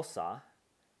osa,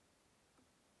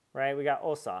 right, we got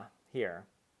osa here.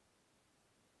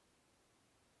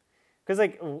 Because,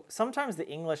 like, sometimes the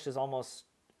English is almost,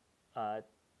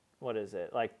 what is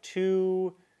it, like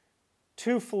too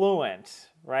fluent,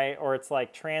 right? Or it's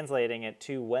like translating it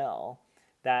too well,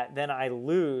 that then I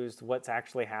lose what's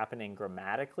actually happening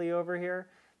grammatically over here.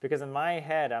 Because in my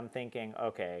head, I'm thinking,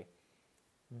 okay,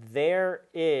 there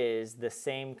is the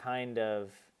same kind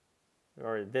of,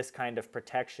 or this kind of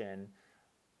protection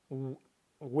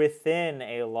within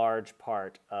a large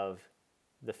part of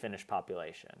the Finnish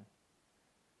population.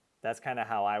 That's kind of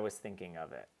how I was thinking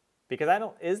of it. Because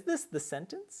is this the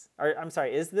sentence? Or I'm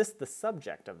sorry, is this the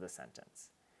subject of the sentence?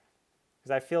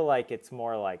 Because I feel like it's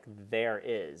more like there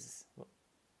is.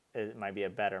 It might be a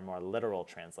better, more literal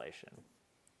translation.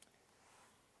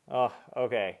 Oh,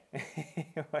 okay.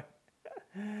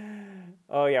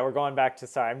 Oh yeah, we're going back to,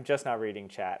 sorry, I'm just not reading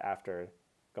chat after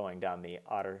going down the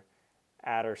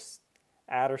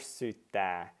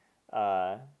ärsyttää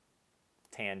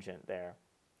tangent there.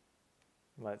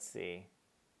 Let's see.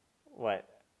 What?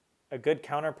 A good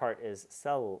counterpart is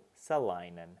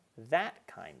sellainen. That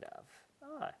kind of.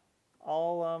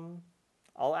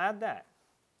 I'll add that.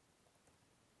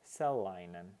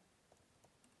 Sellainen.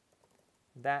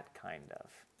 That kind of.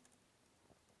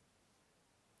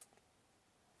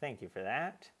 Thank you for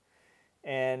that.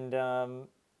 And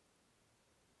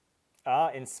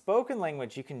in spoken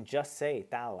language, you can just say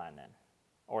tällainen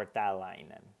or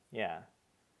tällainen. Yeah.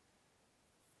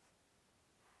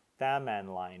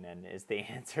 Tämänlainen is the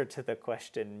answer to the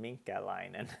question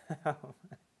minkälainen.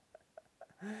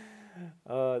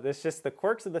 That's just the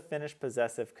quirks of the Finnish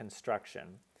possessive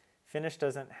construction. Finnish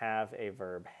doesn't have a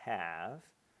verb have.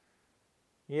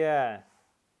 Yeah.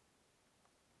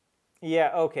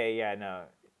 Yeah, okay, yeah, no.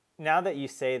 Now that you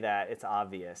say that, it's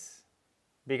obvious.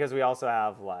 Because we also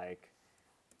have like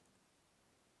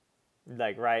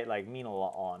right, like minulla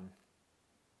on.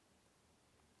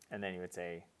 And then you would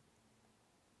say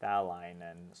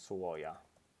tällainen suoja,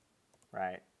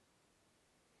 right?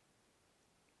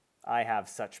 I have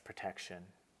such protection.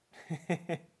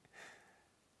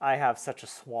 I have such a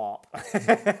swamp.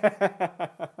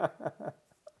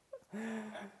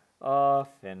 Oh,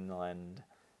 Finland.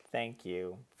 Thank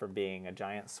you for being a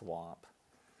giant swamp.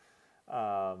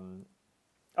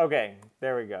 Okay,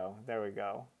 there we go. There we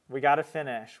go. We got to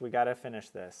finish. We got to finish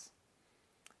this.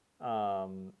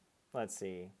 Let's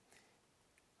see.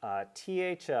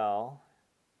 THL.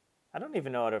 I don't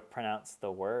even know how to pronounce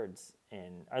the words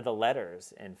or the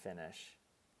letters in Finnish.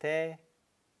 Te.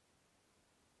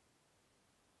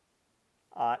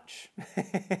 Ach.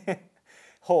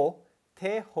 Ho.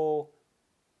 Te ho.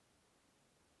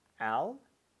 Al?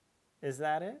 Is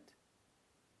that it?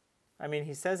 I mean,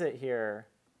 he says it here.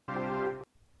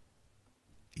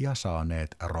 Ja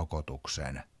saaneet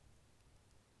rokotuksen.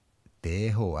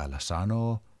 THL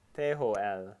sanoo,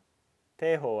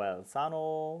 THL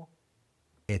sanoo,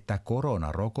 että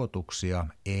koronarokotuksia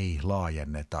ei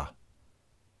laajenneta.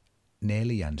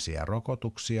 4.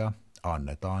 rokotuksia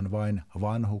annetaan vain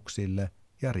vanhuksille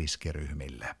ja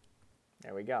riskiryhmille.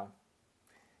 There we go.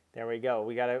 There we go.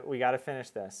 We gotta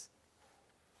finish this.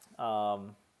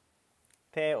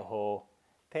 THL.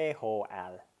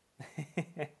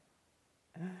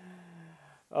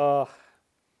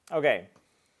 Okay.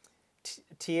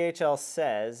 THL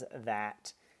says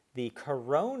that the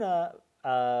corona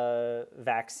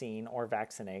vaccine or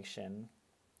vaccination,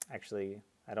 actually,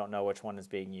 I don't know which one is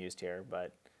being used here,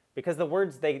 but because the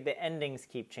words, the endings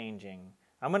keep changing,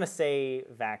 I'm going to say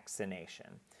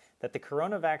vaccination. That the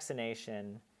corona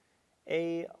vaccination,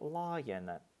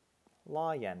 laajenneta.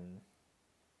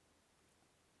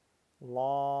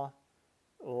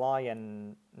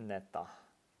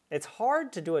 It's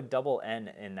hard to do a double N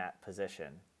in that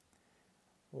position.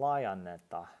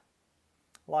 Laajenneta.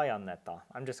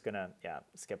 I'm just going to,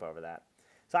 skip over that.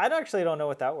 So I actually don't know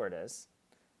what that word is.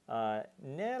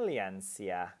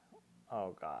 Neljänsiä.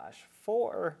 Oh gosh.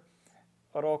 4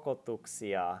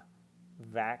 rokotuksia.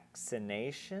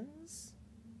 Vaccinations?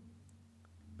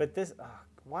 But this,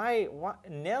 why,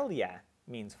 neljä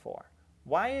means 4.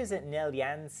 Why is it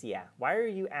neljänsiä? Why are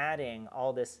you adding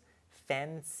all this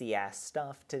fancy ass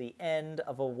stuff to the end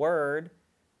of a word?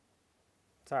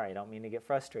 Sorry, I don't mean to get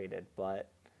frustrated, but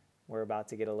we're about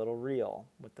to get a little real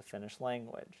with the Finnish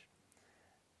language.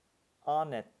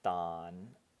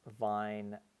 Annetaan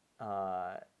vain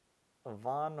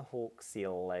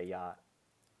vanhuksille ja...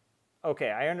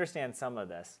 Okay, I understand some of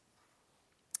this.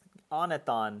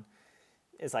 Annetaan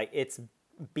is like it's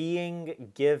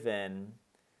being given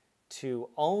to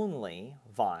only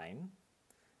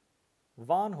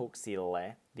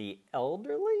vanhuksille, the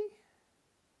elderly,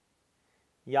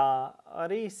 ja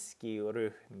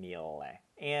riskiryhmille,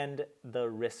 and the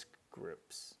risk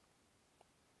groups,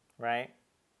 right?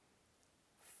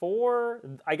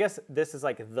 I guess this is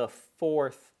like the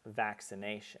 4th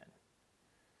vaccination.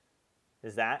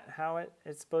 Is that how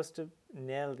it's supposed to?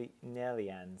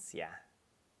 Neljänsiä.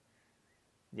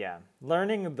 Yeah,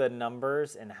 learning the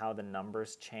numbers and how the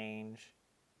numbers change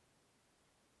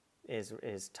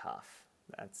is tough.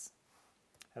 That's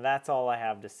all I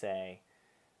have to say.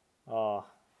 Oh,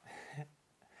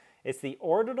 it's the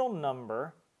ordinal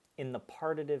number in the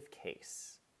partitive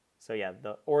case. So yeah,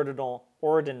 the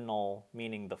ordinal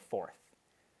meaning the 4th.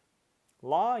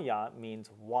 Laaja means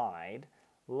wide.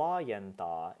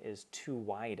 Laajentaa is to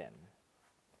widen.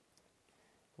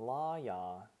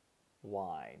 Laaja,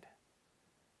 wide.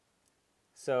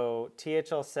 So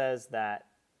THL says that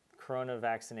the corona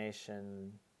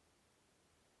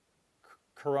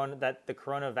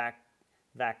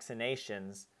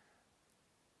vaccinations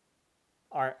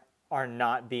are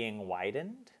not being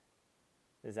widened.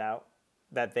 Is that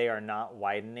they are not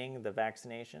widening the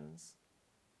vaccinations?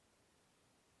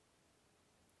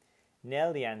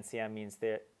 Neljänsiä means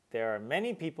that there are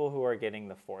many people who are getting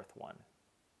the 4th one.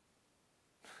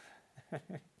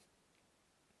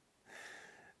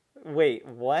 Wait,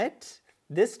 what?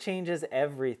 This changes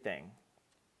everything.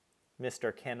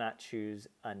 Mr. Cannot choose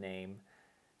a name.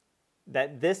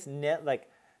 That this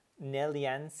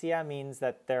neljänsiä means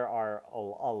that there are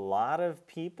a lot of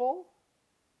people?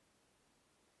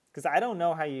 Because I don't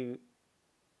know how you...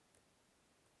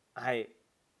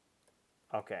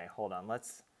 Okay, hold on.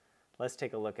 Let's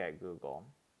take a look at Google.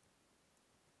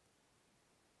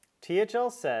 THL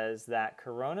says that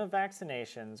corona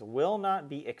vaccinations will not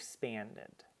be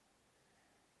expanded.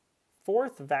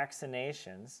 4th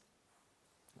vaccinations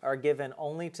are given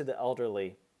only to the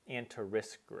elderly and to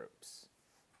risk groups.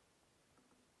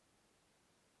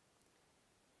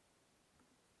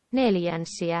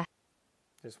 Neljänsiä.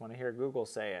 Just want to hear Google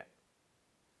say it.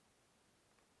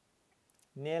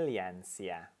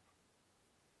 Neljänsiä.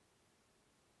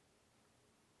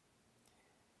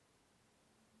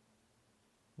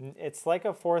 It's like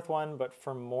a 4th one, but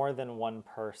for more than one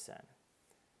person.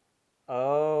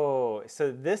 Oh,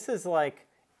 so this is like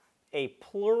a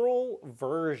plural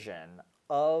version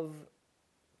of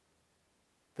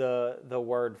the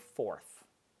word 4th.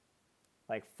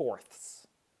 like fourths.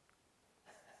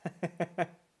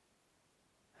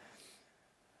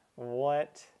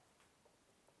 What?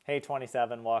 Hey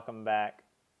 27, welcome back.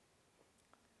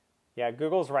 Yeah,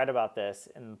 Google's right about this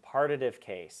in the partitive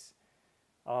case.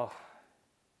 Oh.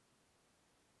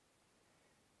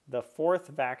 The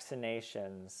fourth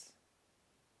vaccinations.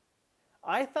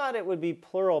 I thought it would be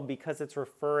plural because it's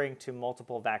referring to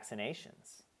multiple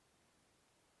vaccinations.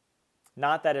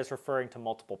 Not that it's referring to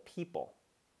multiple people.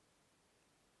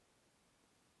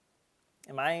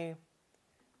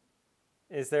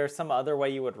 Is there some other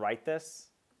way you would write this?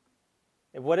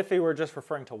 What if we were just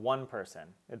referring to one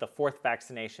person? The fourth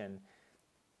vaccination,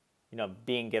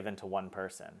 being given to one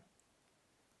person.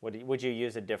 Would you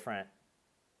use a different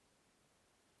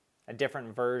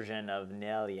version of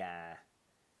neljänsiä?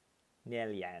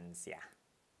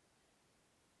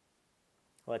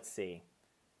 Let's see.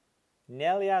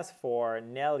 Neljäs for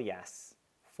neljäs,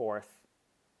 fourth.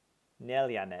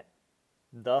 Neljännet,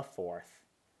 the fourth,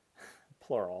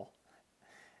 plural.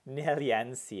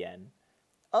 Neljänsien,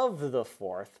 of the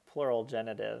fourth, plural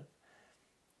genitive.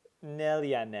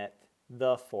 Neljännet,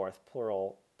 the fourth,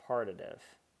 plural partitive.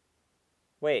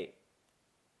 Wait,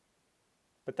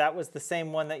 but that was the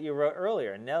same one that you wrote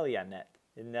earlier, neljännet.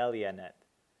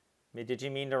 Did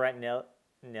you mean to write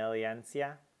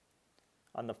neljänsiä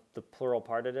on the plural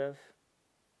partitive?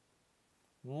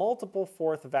 Multiple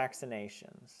fourth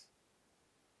vaccinations.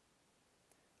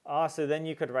 So then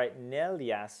you could write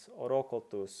neljäs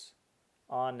rokotus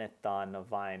annetaan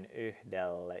vain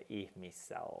yhdelle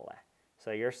ihmiselle.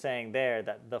 So you're saying there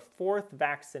that the fourth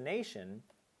vaccination,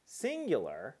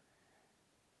 singular,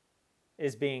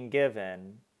 is being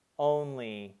given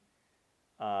only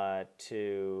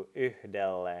to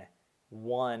yhdelle,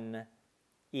 one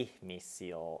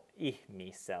ihmiselle,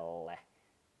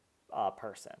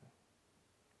 person.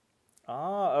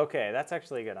 Oh, okay, that's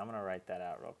actually good. I'm going to write that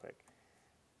out real quick.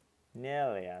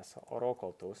 Neljäs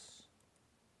rokotus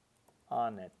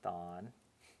annetaan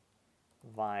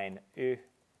vain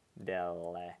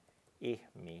yhdelle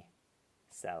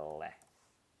ihmiselle.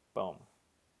 Boom.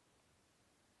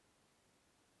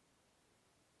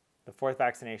 The fourth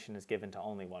vaccination is given to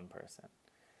only one person.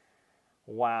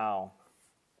 Wow.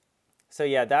 So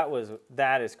yeah,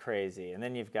 that is crazy. And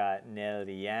then you've got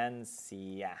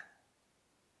neljänsiä.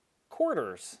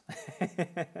 Quarters.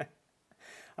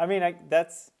 I mean, I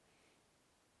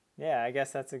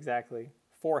guess that's exactly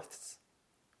fourths,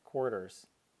 quarters.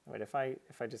 Wait, if I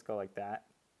just go like that,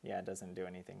 yeah, it doesn't do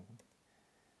anything.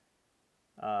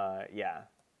 Yeah.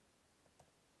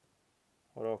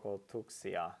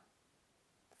 Rokotuksia.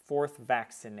 Fourth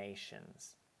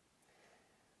vaccinations.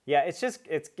 Yeah,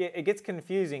 it gets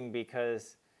confusing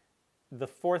because the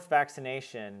fourth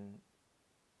vaccination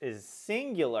is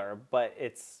singular, but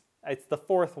it's the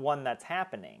fourth one that's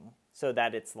happening, so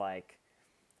that it's like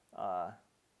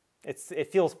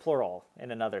it feels plural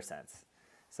in another sense.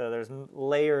 So there's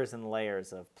layers and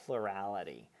layers of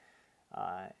plurality,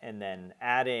 and then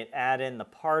add in the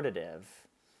partitive,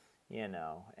 and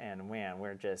man,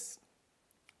 we're just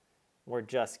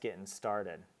getting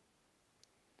started.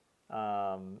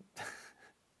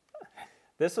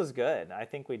 This was good. I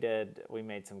think we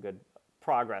made some good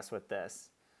progress with this.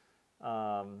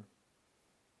 All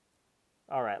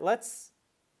right, let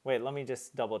me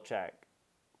just double check.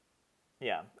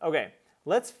 Yeah, okay.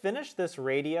 Let's finish this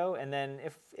radio, and then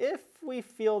if we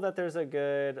feel that there's a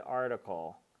good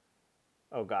article,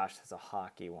 oh gosh, there's a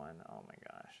hockey one. Oh my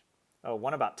gosh. Oh,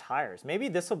 one about tires. Maybe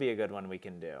this will be a good one we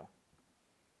can do.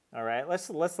 All right, let's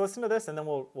listen to this, and then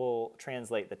we'll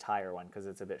translate the tire one because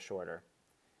it's a bit shorter,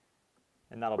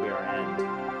 and that'll be our end.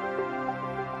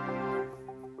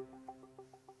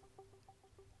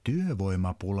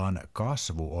 Työvoimapulan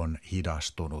kasvu on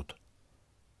hidastunut.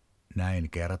 Näin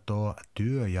kertoo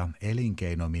työ- ja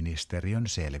elinkeinoministeriön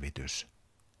selvitys.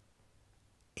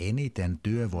 Eniten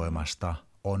työvoimasta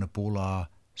on pulaa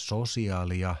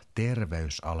sosiaali- ja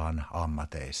terveysalan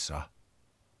ammateissa.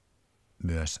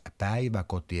 Myös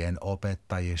päiväkotien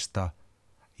opettajista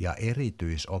ja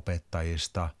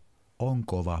erityisopettajista on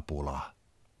kova pula.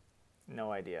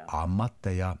 No idea.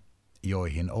 Ammatteja,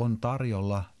 joihin on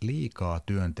tarjolla liikaa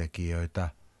työntekijöitä,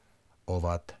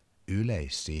 ovat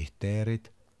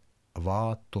yleissihteerit,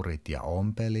 vaatturit ja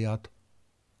ompelijat,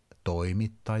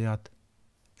 toimittajat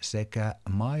sekä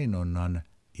mainonnan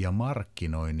ja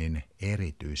markkinoinnin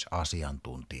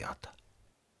erityisasiantuntijat.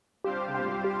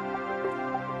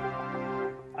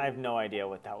 I have no idea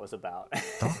what that was about.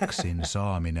 Taksin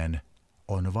saaminen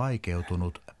on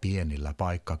vaikeutunut pienillä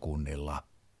paikkakunnilla.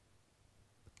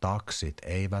 Taksit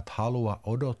eivät halua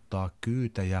odottaa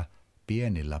kyytejä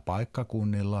pienillä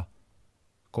paikkakunnilla,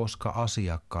 koska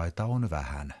asiakkaita on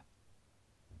vähän.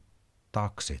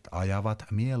 Taksit ajavat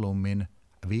mieluummin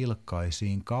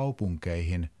vilkkaisiin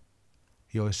kaupunkeihin,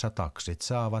 joissa taksit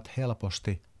saavat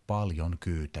helposti paljon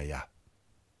kyytejä.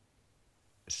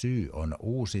 Syy on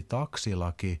uusi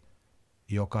taksilaki,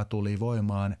 joka tuli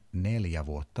voimaan 4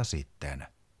 vuotta sitten.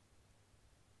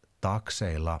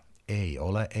 Takseilla ei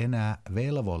ole enää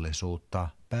velvollisuutta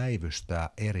päivystää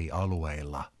eri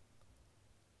alueilla.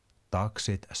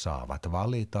 Taksit saavat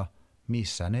valita,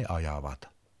 missä ne ajavat.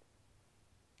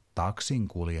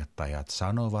 Taksinkuljettajat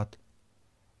sanovat,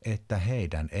 että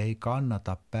heidän ei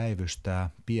kannata päivystää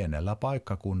pienellä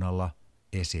paikkakunnalla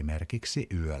esimerkiksi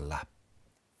yöllä.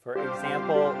 For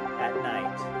example, at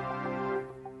night.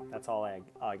 That's all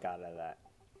I got out of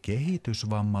that.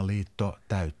 Kehitysvammaliitto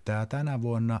täyttää tänä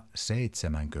vuonna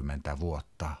 70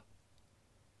 vuotta.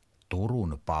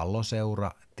 Turun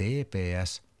palloseura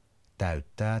TPS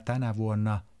täyttää tänä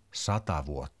vuonna 100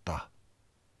 vuotta.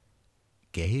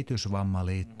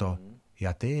 Kehitysvammaliitto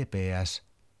ja TPS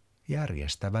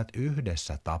järjestävät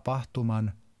yhdessä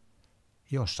tapahtuman,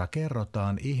 jossa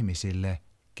kerrotaan ihmisille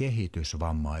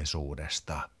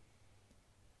kehitysvammaisuudesta.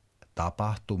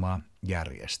 Tapahtuma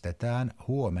järjestetään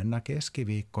huomenna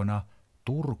keskiviikkona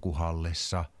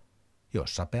Turkuhallissa,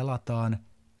 jossa pelataan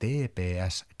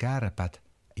TPS Kärpät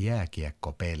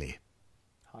jääkiekkopeli.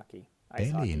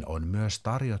 Peliin on myös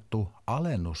tarjottu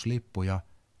alennuslippuja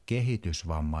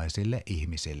kehitysvammaisille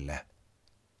ihmisille.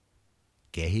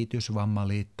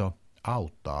 Kehitysvammaliitto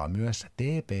auttaa myös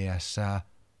TPS:ää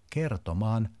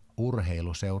kertomaan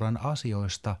urheiluseuran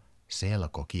asioista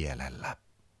selkokielellä.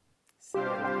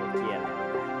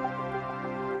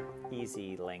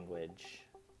 Easy language.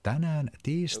 Tänään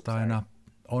tiistaina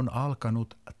on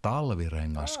alkanut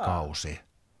talvirengaskausi.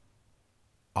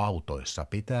 Autoissa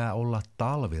pitää olla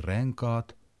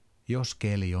talvirenkaat, jos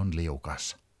keli on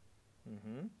liukas.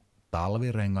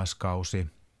 Talvirengaskausi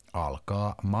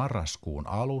alkaa marraskuun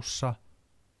alussa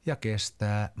ja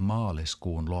kestää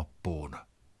maaliskuun loppuun.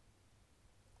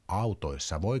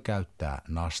 Autoissa voi käyttää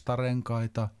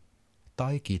nastarenkaita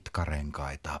tai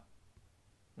kitkarenkaita.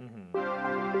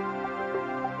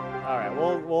 All right,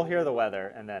 we'll hear the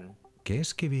weather and then.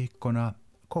 Keskiviikkona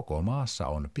koko maassa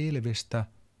on pilvistä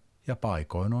ja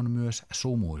paikoin on myös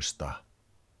sumuista.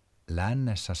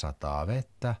 Lännessä sataa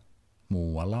vettä,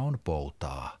 muualla on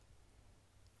poutaa.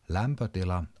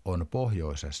 Lämpötila on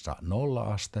pohjoisessa 0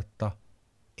 astetta,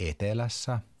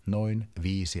 etelässä noin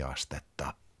 5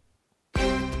 astetta.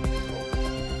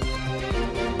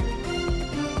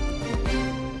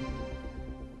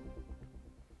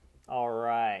 All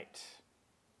right.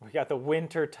 We got the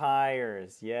winter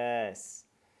tires. Yes.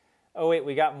 Oh, wait,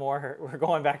 we got more. We're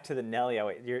going back to the neljä.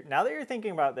 Wait, now that you're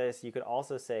thinking about this, you could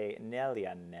also say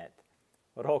neljännet.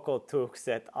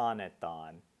 Rokotukset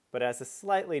annetaan. But it has a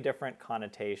slightly different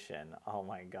connotation. Oh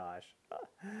my gosh.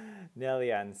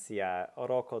 Neljänsiä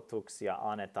rokotuksia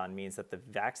annetaan means that the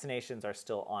vaccinations are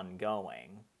still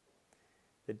ongoing.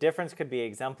 The difference could be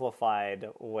exemplified,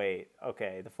 wait,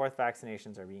 okay, the 4th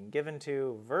vaccinations are being given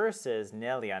to versus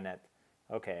neljännet.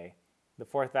 Okay, the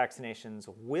 4th vaccinations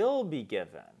will be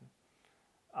given.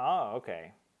 Oh,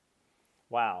 okay.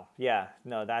 Wow, yeah,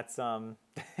 no, that's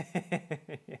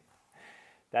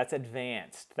that's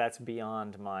advanced. That's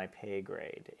beyond my pay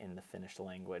grade in the Finnish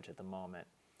language at the moment.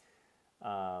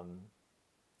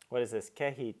 What is this?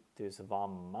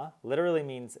 Kehitysvamma literally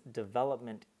means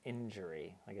development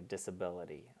injury, like a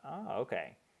disability. Oh,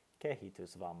 okay.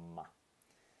 Kehitysvamma.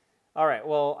 All right,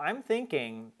 well, I'm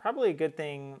thinking probably a good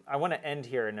thing. I want to end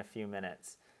here in a few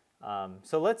minutes.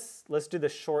 So let's do the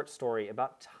short story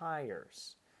about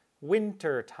tires.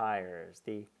 Winter tires,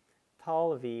 the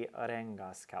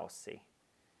talvirengaskausi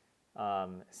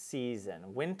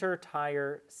season, winter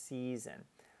tire season.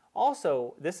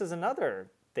 Also, this is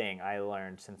another thing I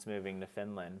learned since moving to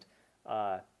Finland.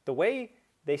 The way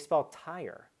they spell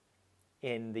tire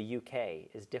in the UK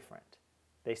is different.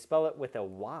 They spell it with a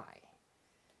Y,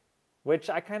 which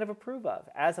I kind of approve of.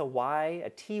 As a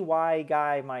TY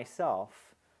guy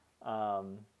myself,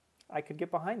 I could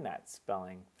get behind that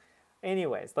spelling.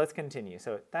 Anyways, let's continue.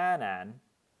 So tänään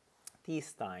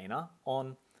tiistaina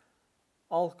on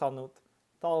alkanut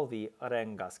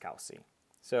talvirengaskausi.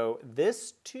 So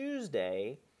this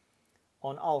Tuesday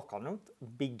on alkanut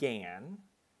began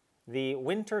the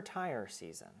winter tire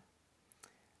season.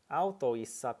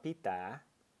 Autoissa pitää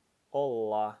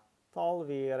olla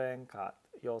talvirenkaat,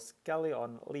 jos keli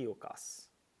on liukas.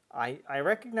 I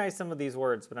recognize some of these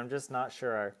words, but I'm just not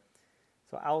sure.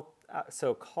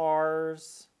 So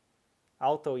cars,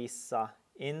 autoissa,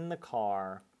 in the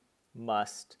car,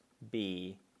 must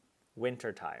be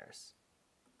winter tires.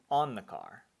 On the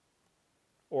car.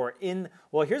 Or in,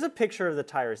 well, here's a picture of the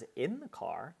tires in the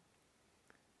car.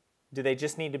 Do they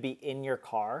just need to be in your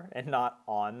car and not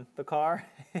on the car?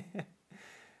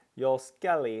 Jos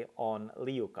käli on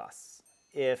liukas.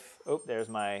 If, oh, there's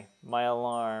my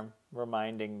alarm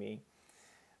reminding me.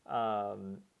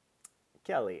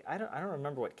 Kelly, I don't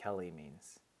remember what Kelly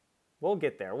means. We'll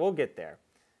get there.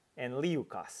 And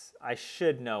liukas, I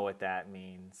should know what that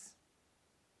means.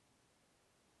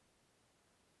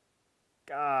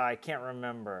 I can't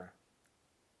remember.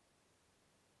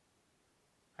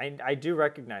 I do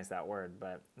recognize that word,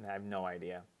 but I have no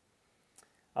idea.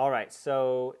 All right,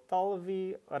 so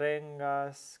talvi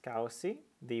rengaskausi,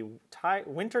 the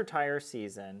winter tire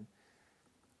season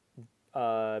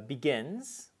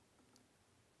begins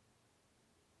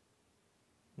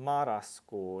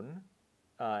marraskuun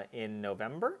in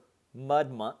November,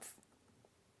 mud month.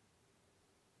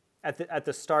 At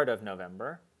the start of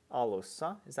November,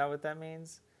 alussa, is that what that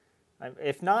means?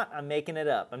 If not, I'm making it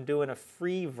up. I'm doing a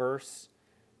free verse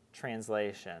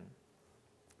translation.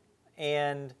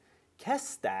 And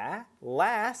kesta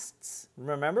lasts.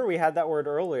 Remember, we had that word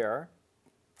earlier.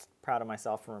 Proud of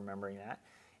myself for remembering that.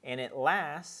 And it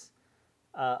lasts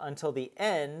until the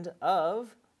end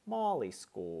of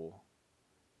maaliskuun.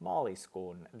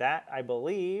 Maaliskuun. That, I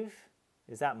believe,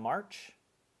 is that March?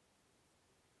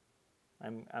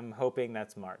 I'm hoping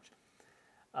that's March.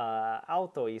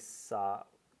 Autoissa,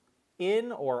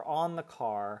 in or on the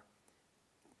car,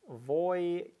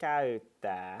 voi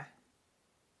käyttää,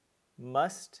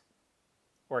 must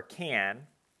or can,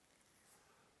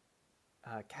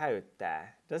 käyttää.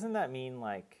 Doesn't that mean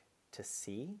like to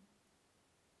see?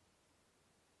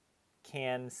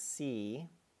 Can see.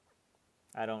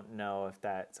 I don't know if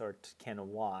that's, or can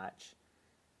watch.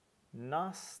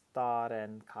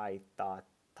 Nastaren kaittaa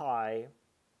tai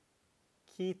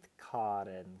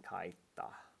kitkaren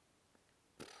kaittaa.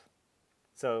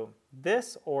 So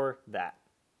this or that.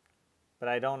 But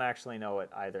I don't actually know what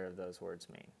either of those words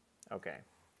mean. Okay.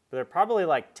 But they're probably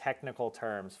like technical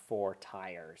terms for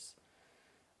tires.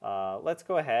 Let's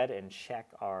go ahead and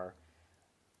check our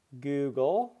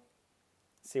Google.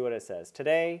 See what it says.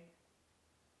 Today,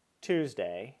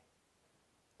 Tuesday.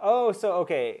 Oh, so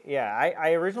okay, yeah,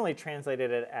 I originally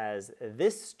translated it as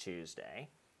this Tuesday,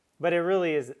 but it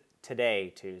really is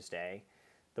today, Tuesday.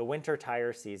 The winter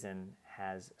tire season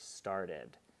has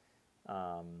started.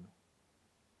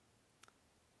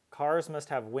 Cars must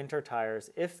have winter tires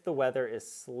if the weather is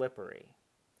slippery.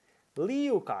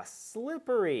 Liukas,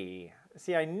 slippery.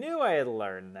 See, I knew I had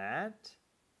learned that.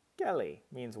 Keli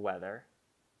means weather.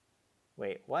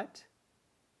 Wait, what?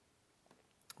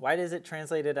 Why does it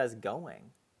translate it as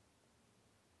going?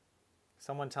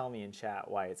 Someone tell me in chat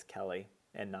why it's Kelly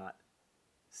and not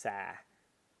Sa.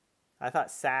 I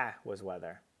thought Sa was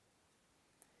weather.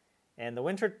 And the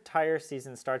winter tire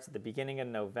season starts at the beginning of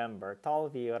November.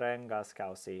 Talvi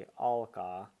rengaskausi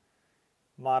alkaa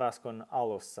marraskuun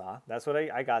alussa. That's what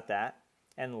I got that.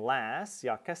 And lasts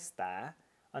ja kestää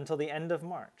until the end of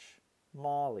March.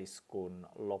 Maaliskuun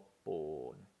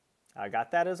loppuun. I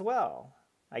got that as well.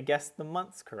 I guessed the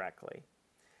months correctly.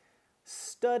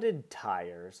 Studded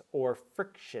tires or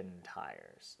friction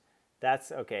tires.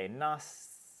 That's okay.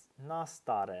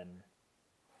 Nastaren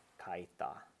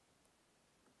kaita.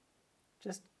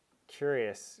 Just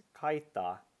curious.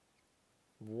 Kaita.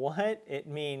 What? It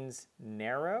means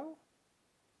narrow?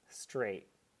 Straight.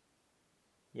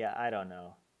 Yeah, I don't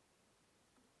know.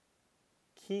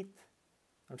 Keith.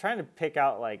 I'm trying to pick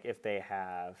out like if they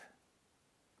have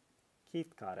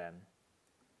Kiitkaren.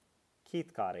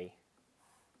 Kiitkari.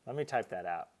 Let me type that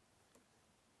out.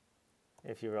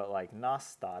 If you wrote like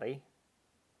nastari,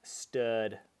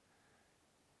 stud,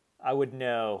 I would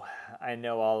know. I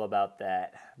know all about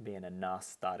that, being a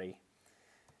nastari.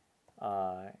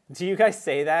 Do you guys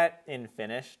say that in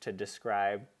Finnish to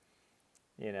describe,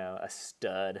 you know, a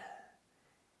stud?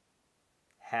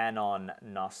 Hän on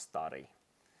nastari.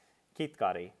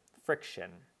 Kiitkari,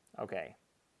 friction. Okay.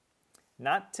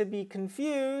 Not to be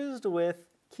confused with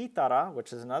kitara,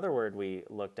 which is another word we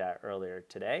looked at earlier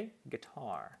today.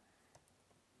 Guitar.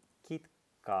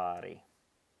 Kitkari.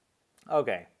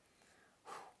 Okay.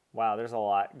 Wow, there's a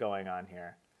lot going on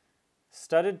here.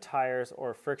 Studded tires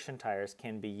or friction tires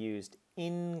can be used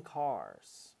in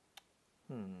cars.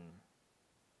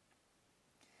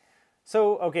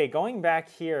 So, okay, going back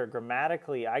here,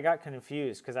 grammatically, I got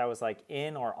confused because I was like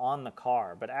in or on the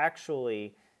car, but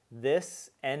actually this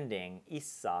ending,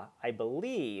 issa, I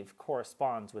believe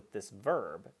corresponds with this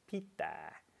verb,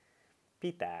 pitää,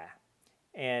 pitää.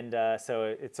 And so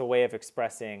it's a way of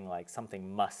expressing like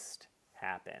something must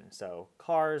happen. So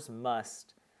cars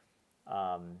must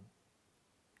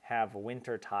have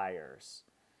winter tires.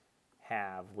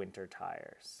 have winter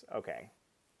tires. Okay.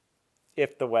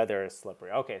 If the weather is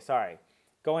slippery. Okay, sorry.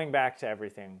 Going back to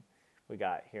everything we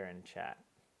got here in chat.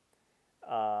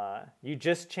 You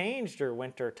just changed your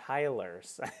winter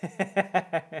tilers.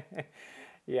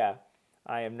 Yeah,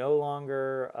 I am no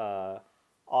longer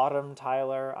autumn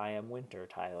Tyler, I am winter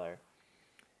Tyler.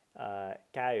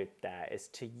 Käyttää is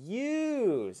to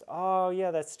use. Oh,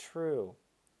 yeah, that's true.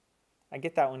 I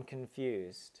get that one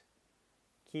confused.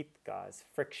 Kitka is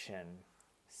friction.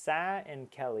 Sä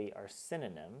and Kelly are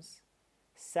synonyms.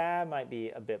 Sä might be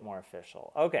a bit more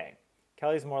official. Okay,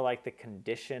 Kelly's more like the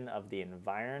condition of the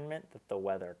environment that the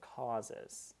weather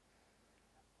causes.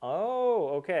 Oh,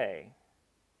 okay.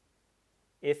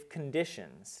 If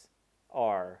conditions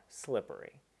are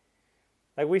slippery.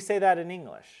 Like we say that in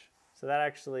English. So that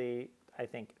actually, I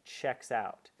think, checks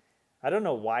out. I don't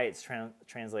know why it's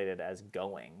translated as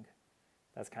going.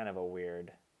 That's kind of a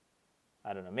weird,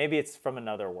 I don't know. Maybe it's from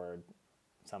another word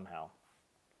somehow.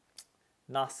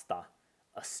 Nasta,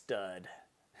 a stud.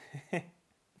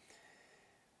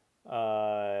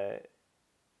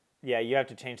 Yeah, you have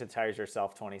to change the tires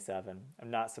yourself, 27. I'm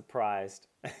not surprised.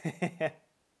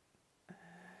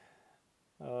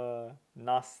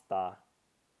 Nasta.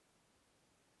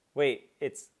 Wait,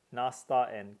 it's Nasta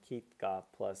and Kitka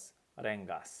plus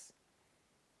Rengas.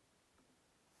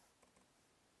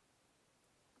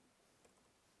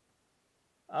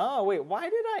 Oh, wait, why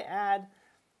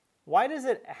does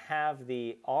it have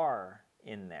the R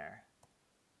in there?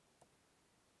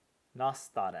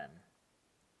 Nastaren.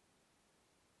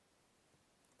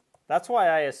 That's why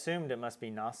I assumed it must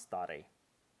be Nastari.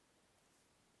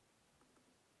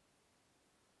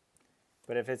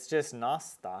 But if it's just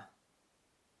Nasta.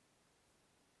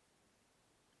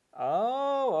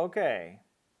 Oh, okay.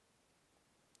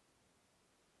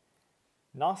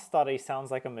 Nastari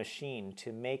sounds like a machine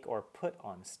to make or put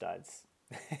on studs.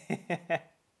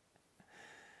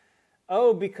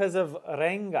 Oh, because of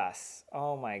Rengas.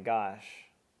 Oh my gosh.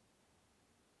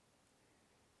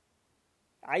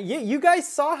 You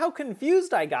guys saw how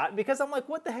confused I got because I'm like,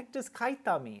 what the heck does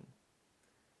kaita mean?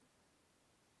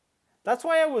 That's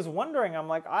why I was wondering. I'm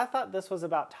like, I thought this was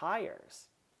about tires.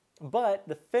 But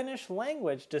the Finnish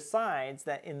language decides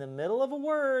that in the middle of a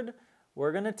word,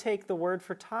 we're going to take the word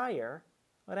for tire,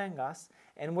 rengas,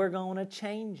 and we're going to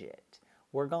change it.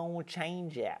 We're going to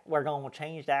change it. We're going to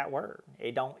change that word.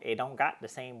 It don't got the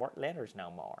same letters no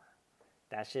more.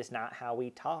 That's just not how we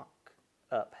talk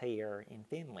up here in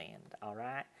Finland, all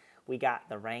right? We got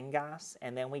the rengas,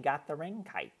 and then we got the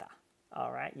renkaita,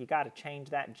 all right? You got to change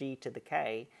that G to the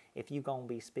K if you're going to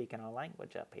be speaking a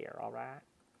language up here, all right?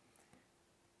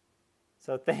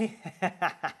 So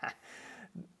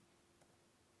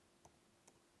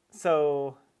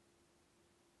so,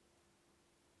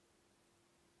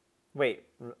 wait,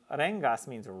 rengas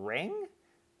means ring?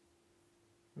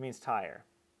 It means tire.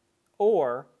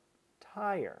 Or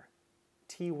tire.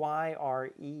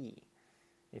 T-Y-R-E.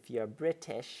 If you're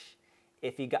British,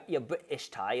 if you got your British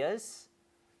tires,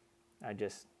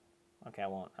 okay, I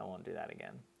won't do that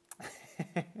again.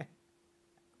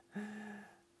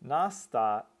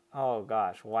 Nasta, oh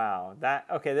gosh, wow.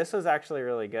 Okay, this was actually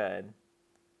really good.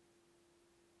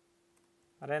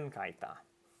 Renkaita.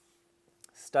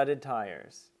 Studded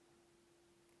tires.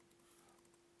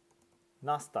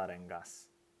 Nastarengas.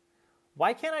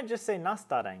 Why can't I just say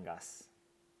nastarengas?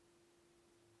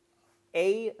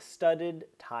 A studded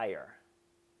tire.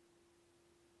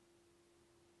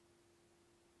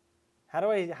 How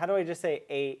do I just say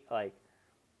a, like,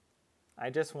 I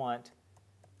just want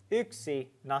yksi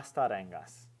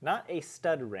nastarengas, not a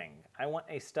stud ring. I want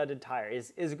a studded tire.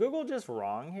 Is Google just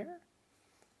wrong here?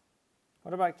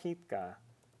 What about kitka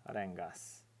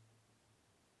rengas?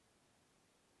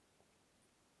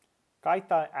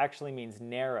 Kaita actually means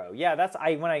narrow. Yeah, that's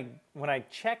when I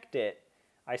checked it,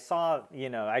 I saw,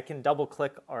 I can double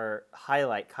click or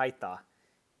highlight kaita,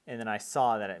 and then I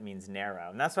saw that it means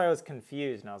narrow. And that's why I was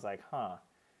confused, and I was like,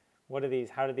 what are these?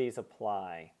 How do these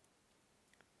apply?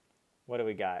 What do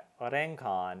we got?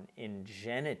 Renkan in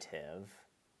genitive.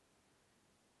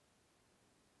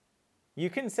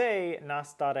 You can say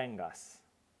nastarengas.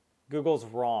 Google's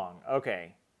wrong.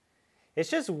 Okay. It's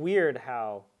just weird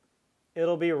how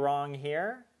it'll be wrong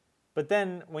here, but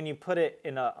then when you put it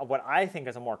in what I think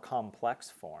is a more complex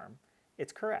form,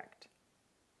 it's correct.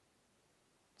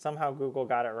 Somehow Google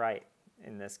got it right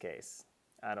in this case.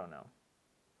 I don't know.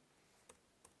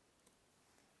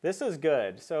 This is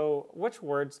good. So which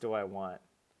words do I want?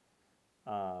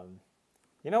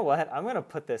 You know what? I'm going to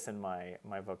put this in my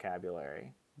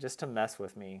vocabulary just to mess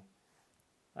with me.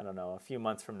 I don't know, a few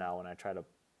months from now when I try to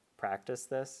practice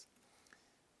this.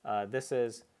 This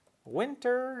is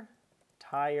winter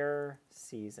tire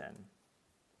season.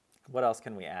 What else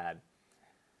can we add?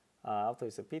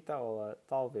 Autoissa pitää olla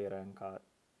talvirenkaat,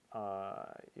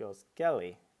 jos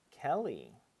keli.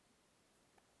 Kelly.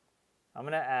 I'm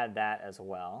going to add that as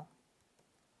well.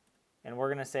 And we're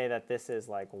going to say that this is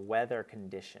like weather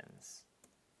conditions.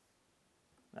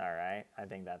 All right, I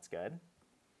think that's good.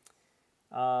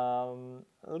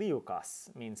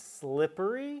 Liukas means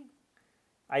slippery.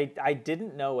 I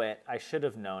didn't know it. I should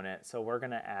have known it, so we're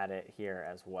going to add it here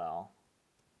as well.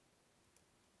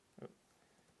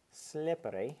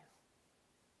 Slippery.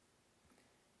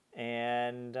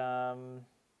 And, I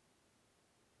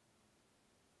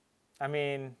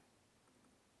mean,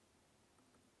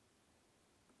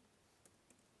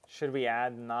 should we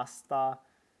add nasta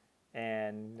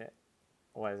and,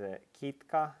 what is it,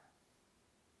 kitka?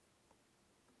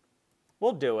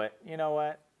 We'll do it. You know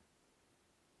what?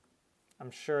 I'm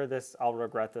sure I'll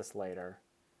regret this later.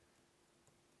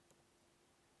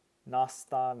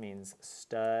 Nasta means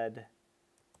stud,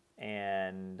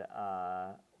 and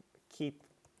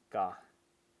kitka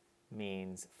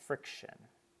means friction.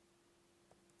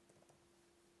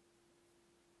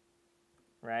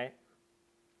 Right?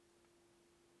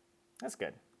 That's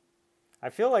good. I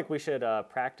feel like we should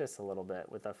practice a little bit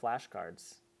with our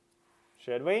flashcards.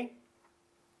 Should we?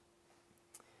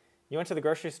 You went to the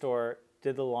grocery store,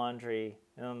 did the laundry,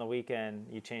 and on the weekend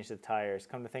you changed the tires.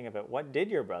 Come to think of it, what did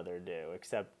your brother do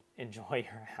except enjoy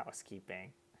your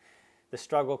housekeeping? The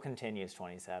struggle continues,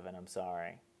 27. I'm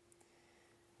sorry.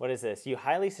 What is this? You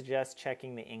highly suggest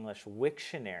checking the English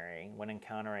Wiktionary when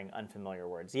encountering unfamiliar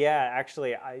words. Yeah,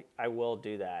 actually, I will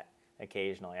do that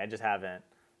occasionally. I just haven't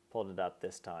pulled it up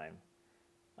this time.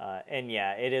 And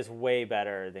yeah, it is way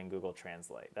better than Google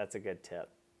Translate. That's a good tip.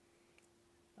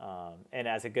 And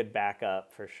as a good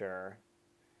backup for sure.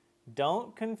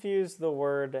 Don't confuse the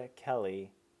word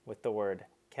Kelly with the word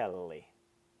Kelly.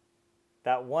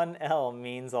 That one L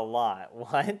means a lot.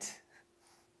 What?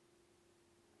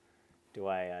 Do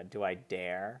I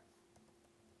dare?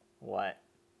 What?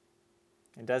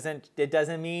 It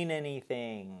doesn't mean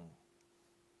anything.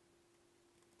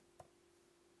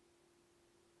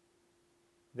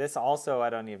 This also I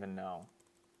don't even know.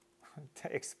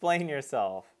 Explain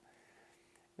yourself.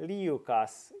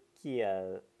 Liukas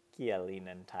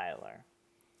Kielinen Tyler.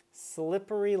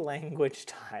 Slippery language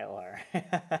Tyler.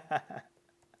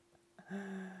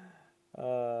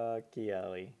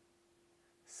 Kieli.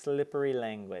 Slippery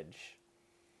language.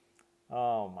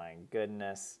 Oh my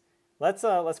goodness.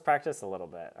 Let's practice a little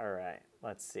bit. All right,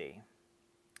 let's see.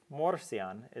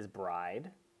 Morsian is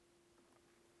bride.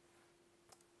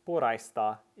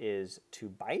 Puraista is to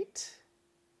bite.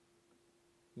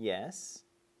 Yes.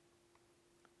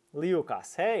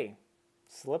 Liukas, hey,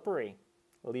 slippery.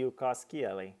 Liukas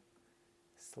kieli.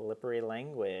 Slippery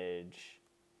language.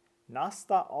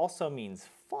 Nasta also means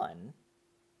fun.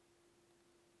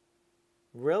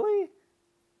 Really?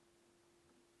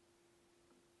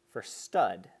 For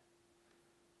stud.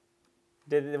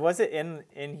 Was it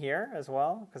in here as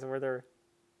well? Because were there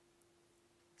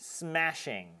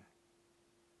smashing?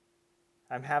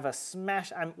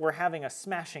 We're having a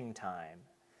smashing time.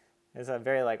 It's a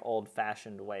very like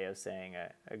old-fashioned way of saying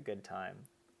a good time.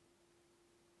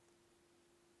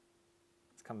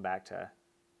 Let's come back to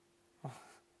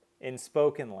in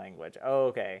spoken language. Oh,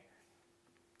 okay.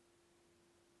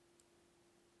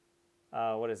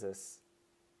 What is this?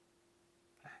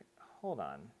 Hold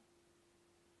on.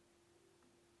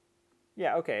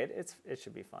 Yeah, okay, it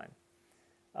should be fine.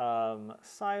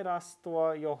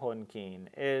 Sairastua johonkin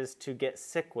is to get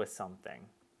sick with something.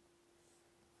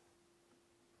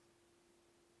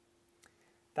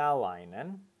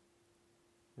 Tällainen.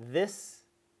 This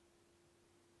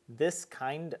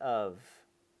kind of,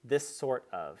 this sort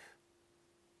of.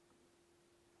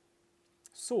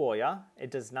 Suoja, it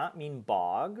does not mean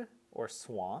bog or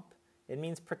swamp. It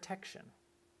means protection.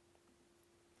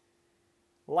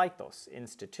 Laitos,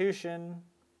 institution.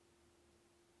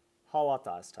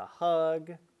 Halata is to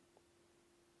hug.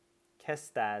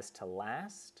 Kestää is to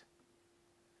last.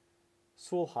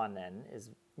 Sulhanen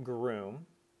is groom.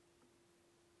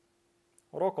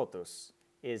 Rokotus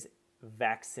is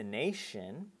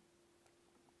vaccination.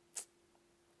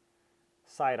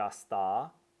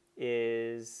 Sairastaa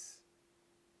is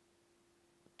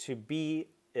to be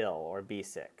ill or be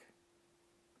sick.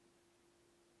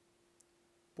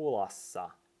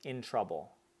 Pulassa, in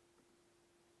trouble.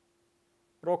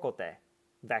 Rokote,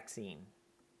 vaccine.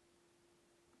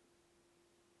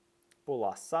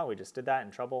 Pulassa, we just did that,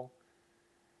 in trouble.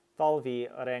 Talvi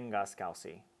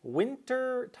rengaskausi,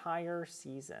 winter tire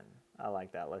season. I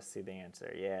like that. Let's see the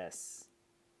answer. Yes.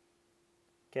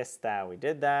 Kestää, we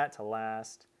did that, to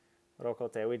last.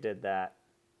 Rokote, we did that.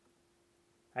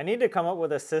 I need to come up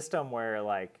with a system where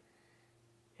like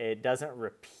it doesn't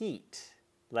repeat.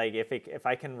 Like if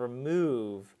I can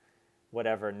remove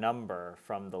whatever number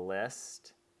from the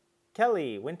list.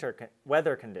 Kelly,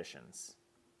 weather conditions.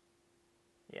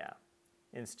 Yeah.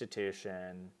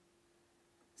 Institution.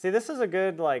 See, this is a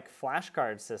good like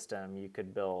flashcard system you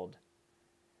could build.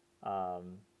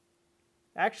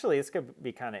 Actually, this could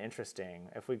be kind of interesting.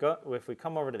 If we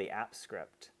come over to the app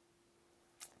script,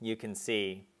 you can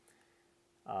see.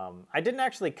 I didn't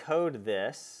actually code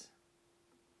this,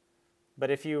 but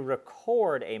if you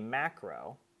record a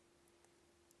macro,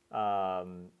 how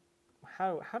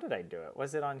did I do it?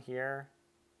 Was it on here?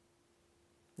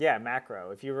 Yeah,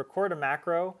 macro. If you record a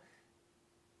macro,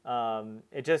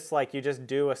 it just like you just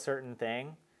do a certain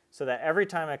thing, so that every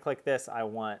time I click this, I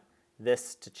want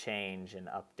this to change and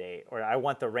update, or I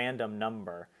want the random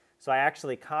number. So I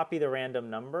actually copy the random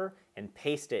number and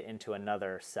paste it into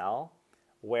another cell,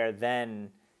 where then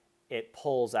it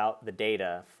pulls out the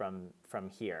data from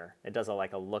here. It does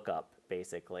like a lookup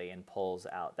basically and pulls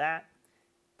out that,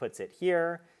 puts it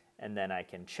here, and then I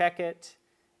can check it.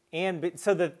 And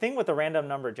so the thing with the random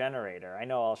number generator, I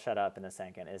know I'll shut up in a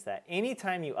second, is that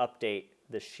anytime you update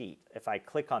the sheet, if I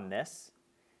click on this,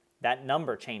 that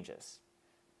number changes.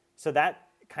 So that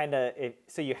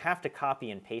so you have to copy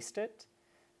and paste it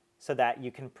so that you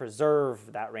can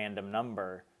preserve that random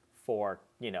number for,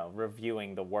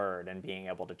 reviewing the word and being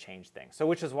able to change things. So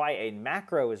which is why a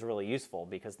macro is really useful,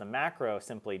 because the macro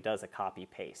simply does a copy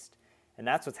paste. And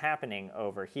that's what's happening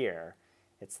over here.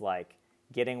 It's like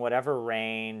getting whatever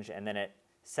range, and then it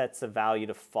sets a value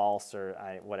to false or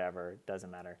whatever,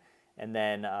 doesn't matter. And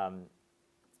then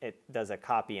it does a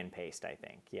copy and paste, I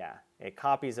think. Yeah, it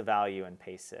copies a value and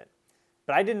pastes it.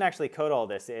 But I didn't actually code all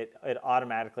this. It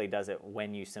automatically does it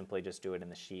when you simply just do it in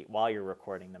the sheet while you're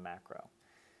recording the macro.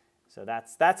 So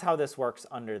that's how this works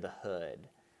under the hood.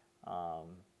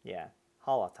 Yeah,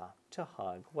 halata, to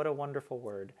hug. What a wonderful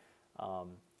word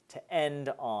to end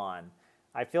on.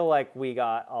 I feel like we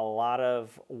got a lot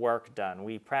of work done.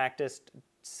 We practiced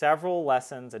several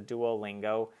lessons at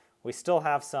Duolingo. We still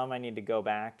have some I need to go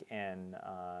back and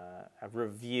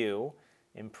review,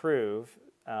 improve,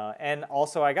 and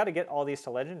also I got to get all these to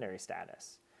legendary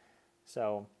status.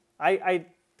 So I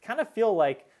kind of feel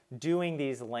like doing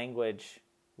these language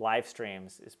live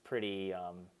streams is pretty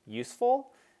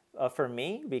useful for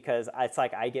me, because it's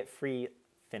like I get free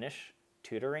Finnish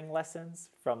tutoring lessons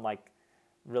from like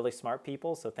really smart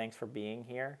people. So thanks for being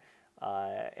here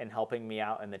and helping me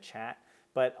out in the chat.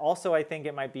 But also I think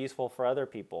it might be useful for other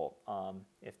people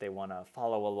if they want to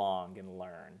follow along and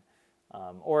learn.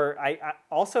 Or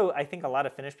I think a lot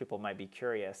of Finnish people might be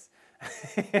curious,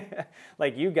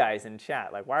 like you guys in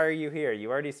chat. Like, why are you here?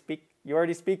 You already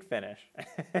speak Finnish.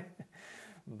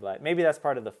 But maybe that's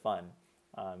part of the fun.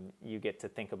 You get to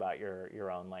think about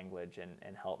your own language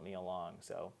and help me along.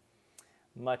 So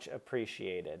much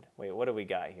appreciated. Wait, what do we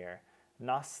got here?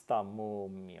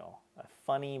 Nastamumio, a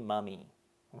funny mummy.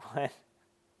 What?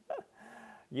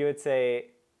 You would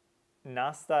say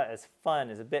nasta as fun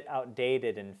is a bit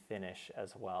outdated in Finnish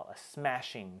as well. A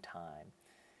smashing time.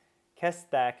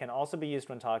 Kestä can also be used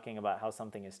when talking about how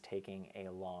something is taking a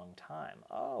long time.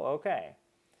 Oh, okay.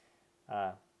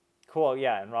 Cool,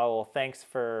 yeah, and Raul, thanks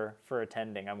for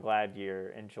attending. I'm glad you're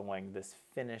enjoying this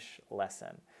Finnish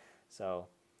lesson. So,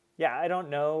 yeah, I don't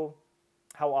know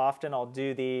how often I'll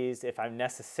do these, if I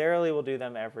necessarily will do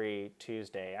them every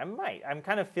Tuesday. I might. I'm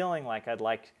kind of feeling like I'd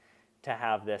like to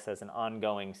have this as an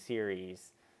ongoing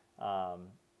series.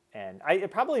 And it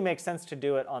probably makes sense to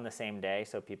do it on the same day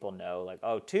so people know, like,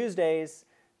 oh, Tuesdays,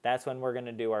 that's when we're going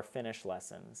to do our Finnish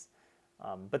lessons.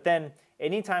 But then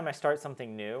anytime I start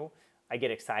something new, I get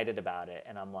excited about it,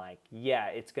 and I'm like, yeah,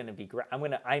 it's going to be great.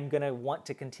 I'm gonna want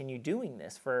to continue doing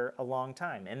this for a long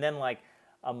time. And then like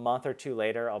a month or two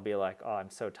later, I'll be like, oh, I'm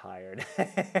so tired.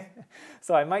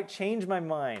 So I might change my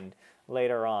mind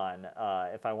later on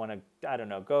if I want to, I don't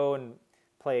know, go and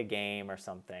play a game or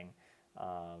something.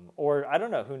 Or I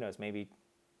don't know, who knows, maybe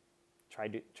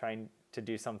trying to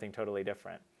do something totally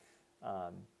different.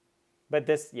 But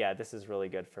this is really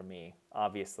good for me.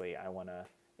 Obviously, I want to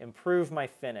improve my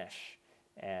Finnish.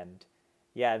 And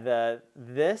yeah,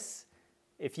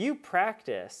 if you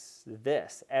practice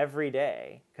this every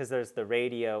day, because there's the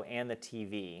radio and the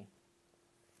TV,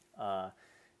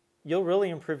 you'll really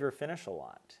improve your Finnish a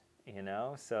lot,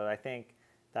 So I think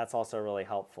that's also really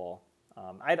helpful.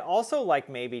 I'd also like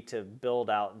maybe to build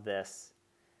out this,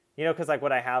 because like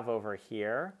what I have over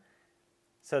here,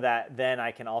 so that then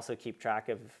I can also keep track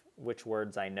of which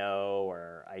words I know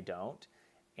or I don't.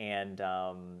 And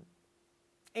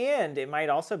And it might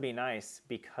also be nice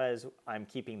because I'm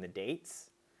keeping the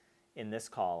dates in this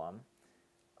column.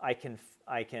 I can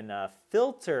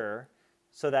filter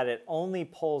so that it only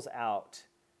pulls out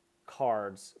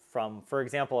cards from, for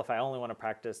example, if I only want to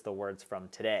practice the words from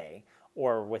today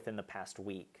or within the past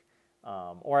week,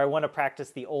 or I want to practice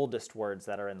the oldest words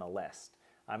that are in the list,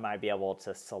 I might be able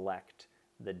to select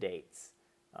the dates.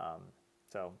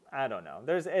 So I don't know.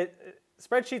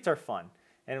 Spreadsheets are fun.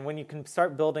 And when you can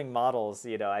start building models,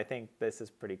 I think this is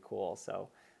pretty cool. So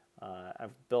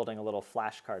I'm building a little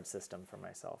flashcard system for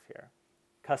myself here.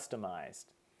 Customized.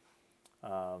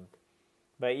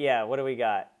 But yeah, what do we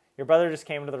got? Your brother just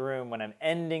came into the room when I'm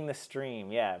ending the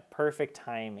stream. Yeah, perfect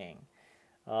timing.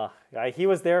 He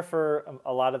was there for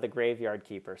a lot of the graveyard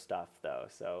keeper stuff, though,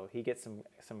 so he gets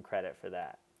some credit for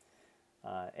that.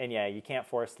 And yeah, you can't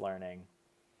force learning.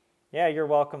 Yeah, you're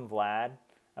welcome, Vlad.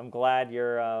 I'm glad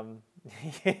you're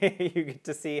you get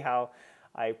to see how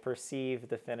I perceive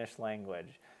the Finnish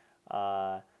language.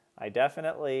 I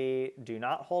definitely do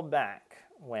not hold back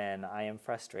when I am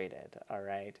frustrated, all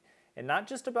right? And not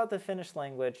just about the Finnish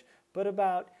language, but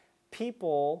about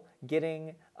people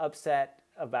getting upset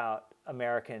about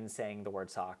Americans saying the word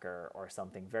soccer or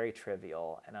something very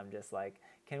trivial. And I'm just like,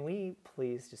 can we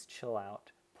please just chill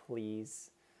out,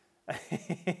 please?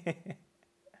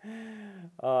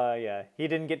 Yeah, he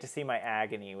didn't get to see my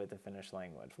agony with the Finnish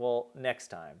language. Well, next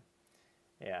time.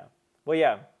 Yeah. Well,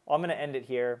 yeah, I'm going to end it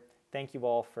here. Thank you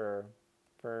all for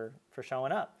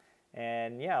showing up.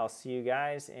 And yeah, I'll see you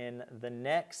guys in the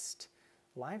next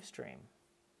live stream.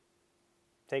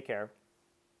 Take care.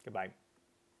 Goodbye.